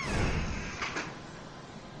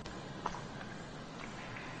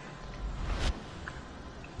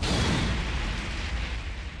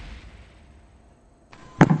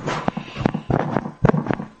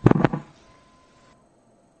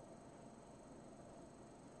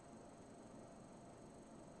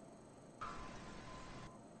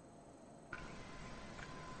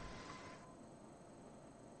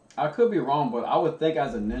 I could be wrong, but I would think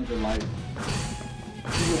as a ninja, like,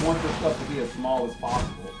 you would want your stuff to be as small as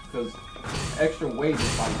possible, because extra weight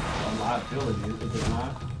is like a liability, is it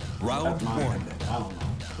not? Round That's my one. opinion. I don't know.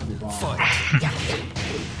 Could be wrong. Fight.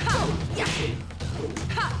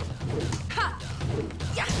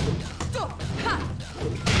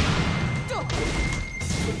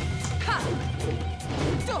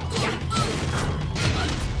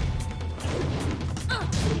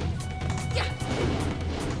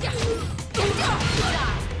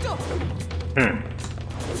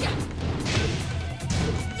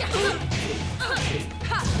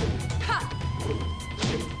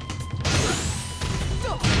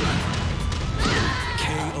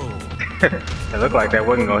 It looked like that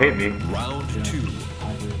wasn't gonna hit me. Round two.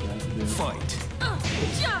 Fight.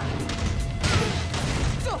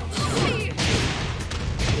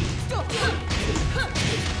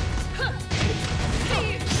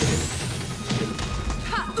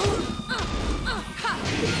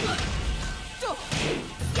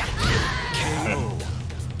 KO.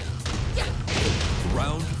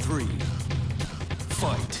 Round three.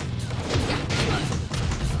 Fight.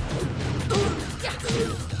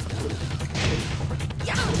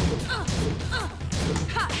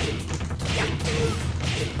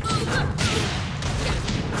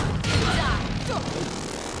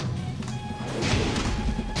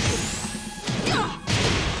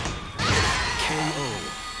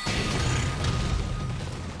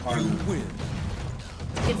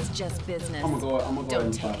 is just business. I'm gonna go ahead Don't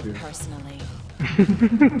and take stop it here. personally.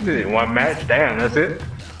 One match, damn, that's it.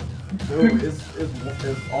 Dude,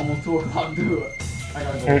 it's almost 2 o'clock, dude. I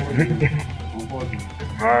gotta go work, dude. Unfortunately.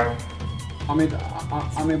 Alright. I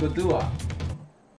mean, but dude,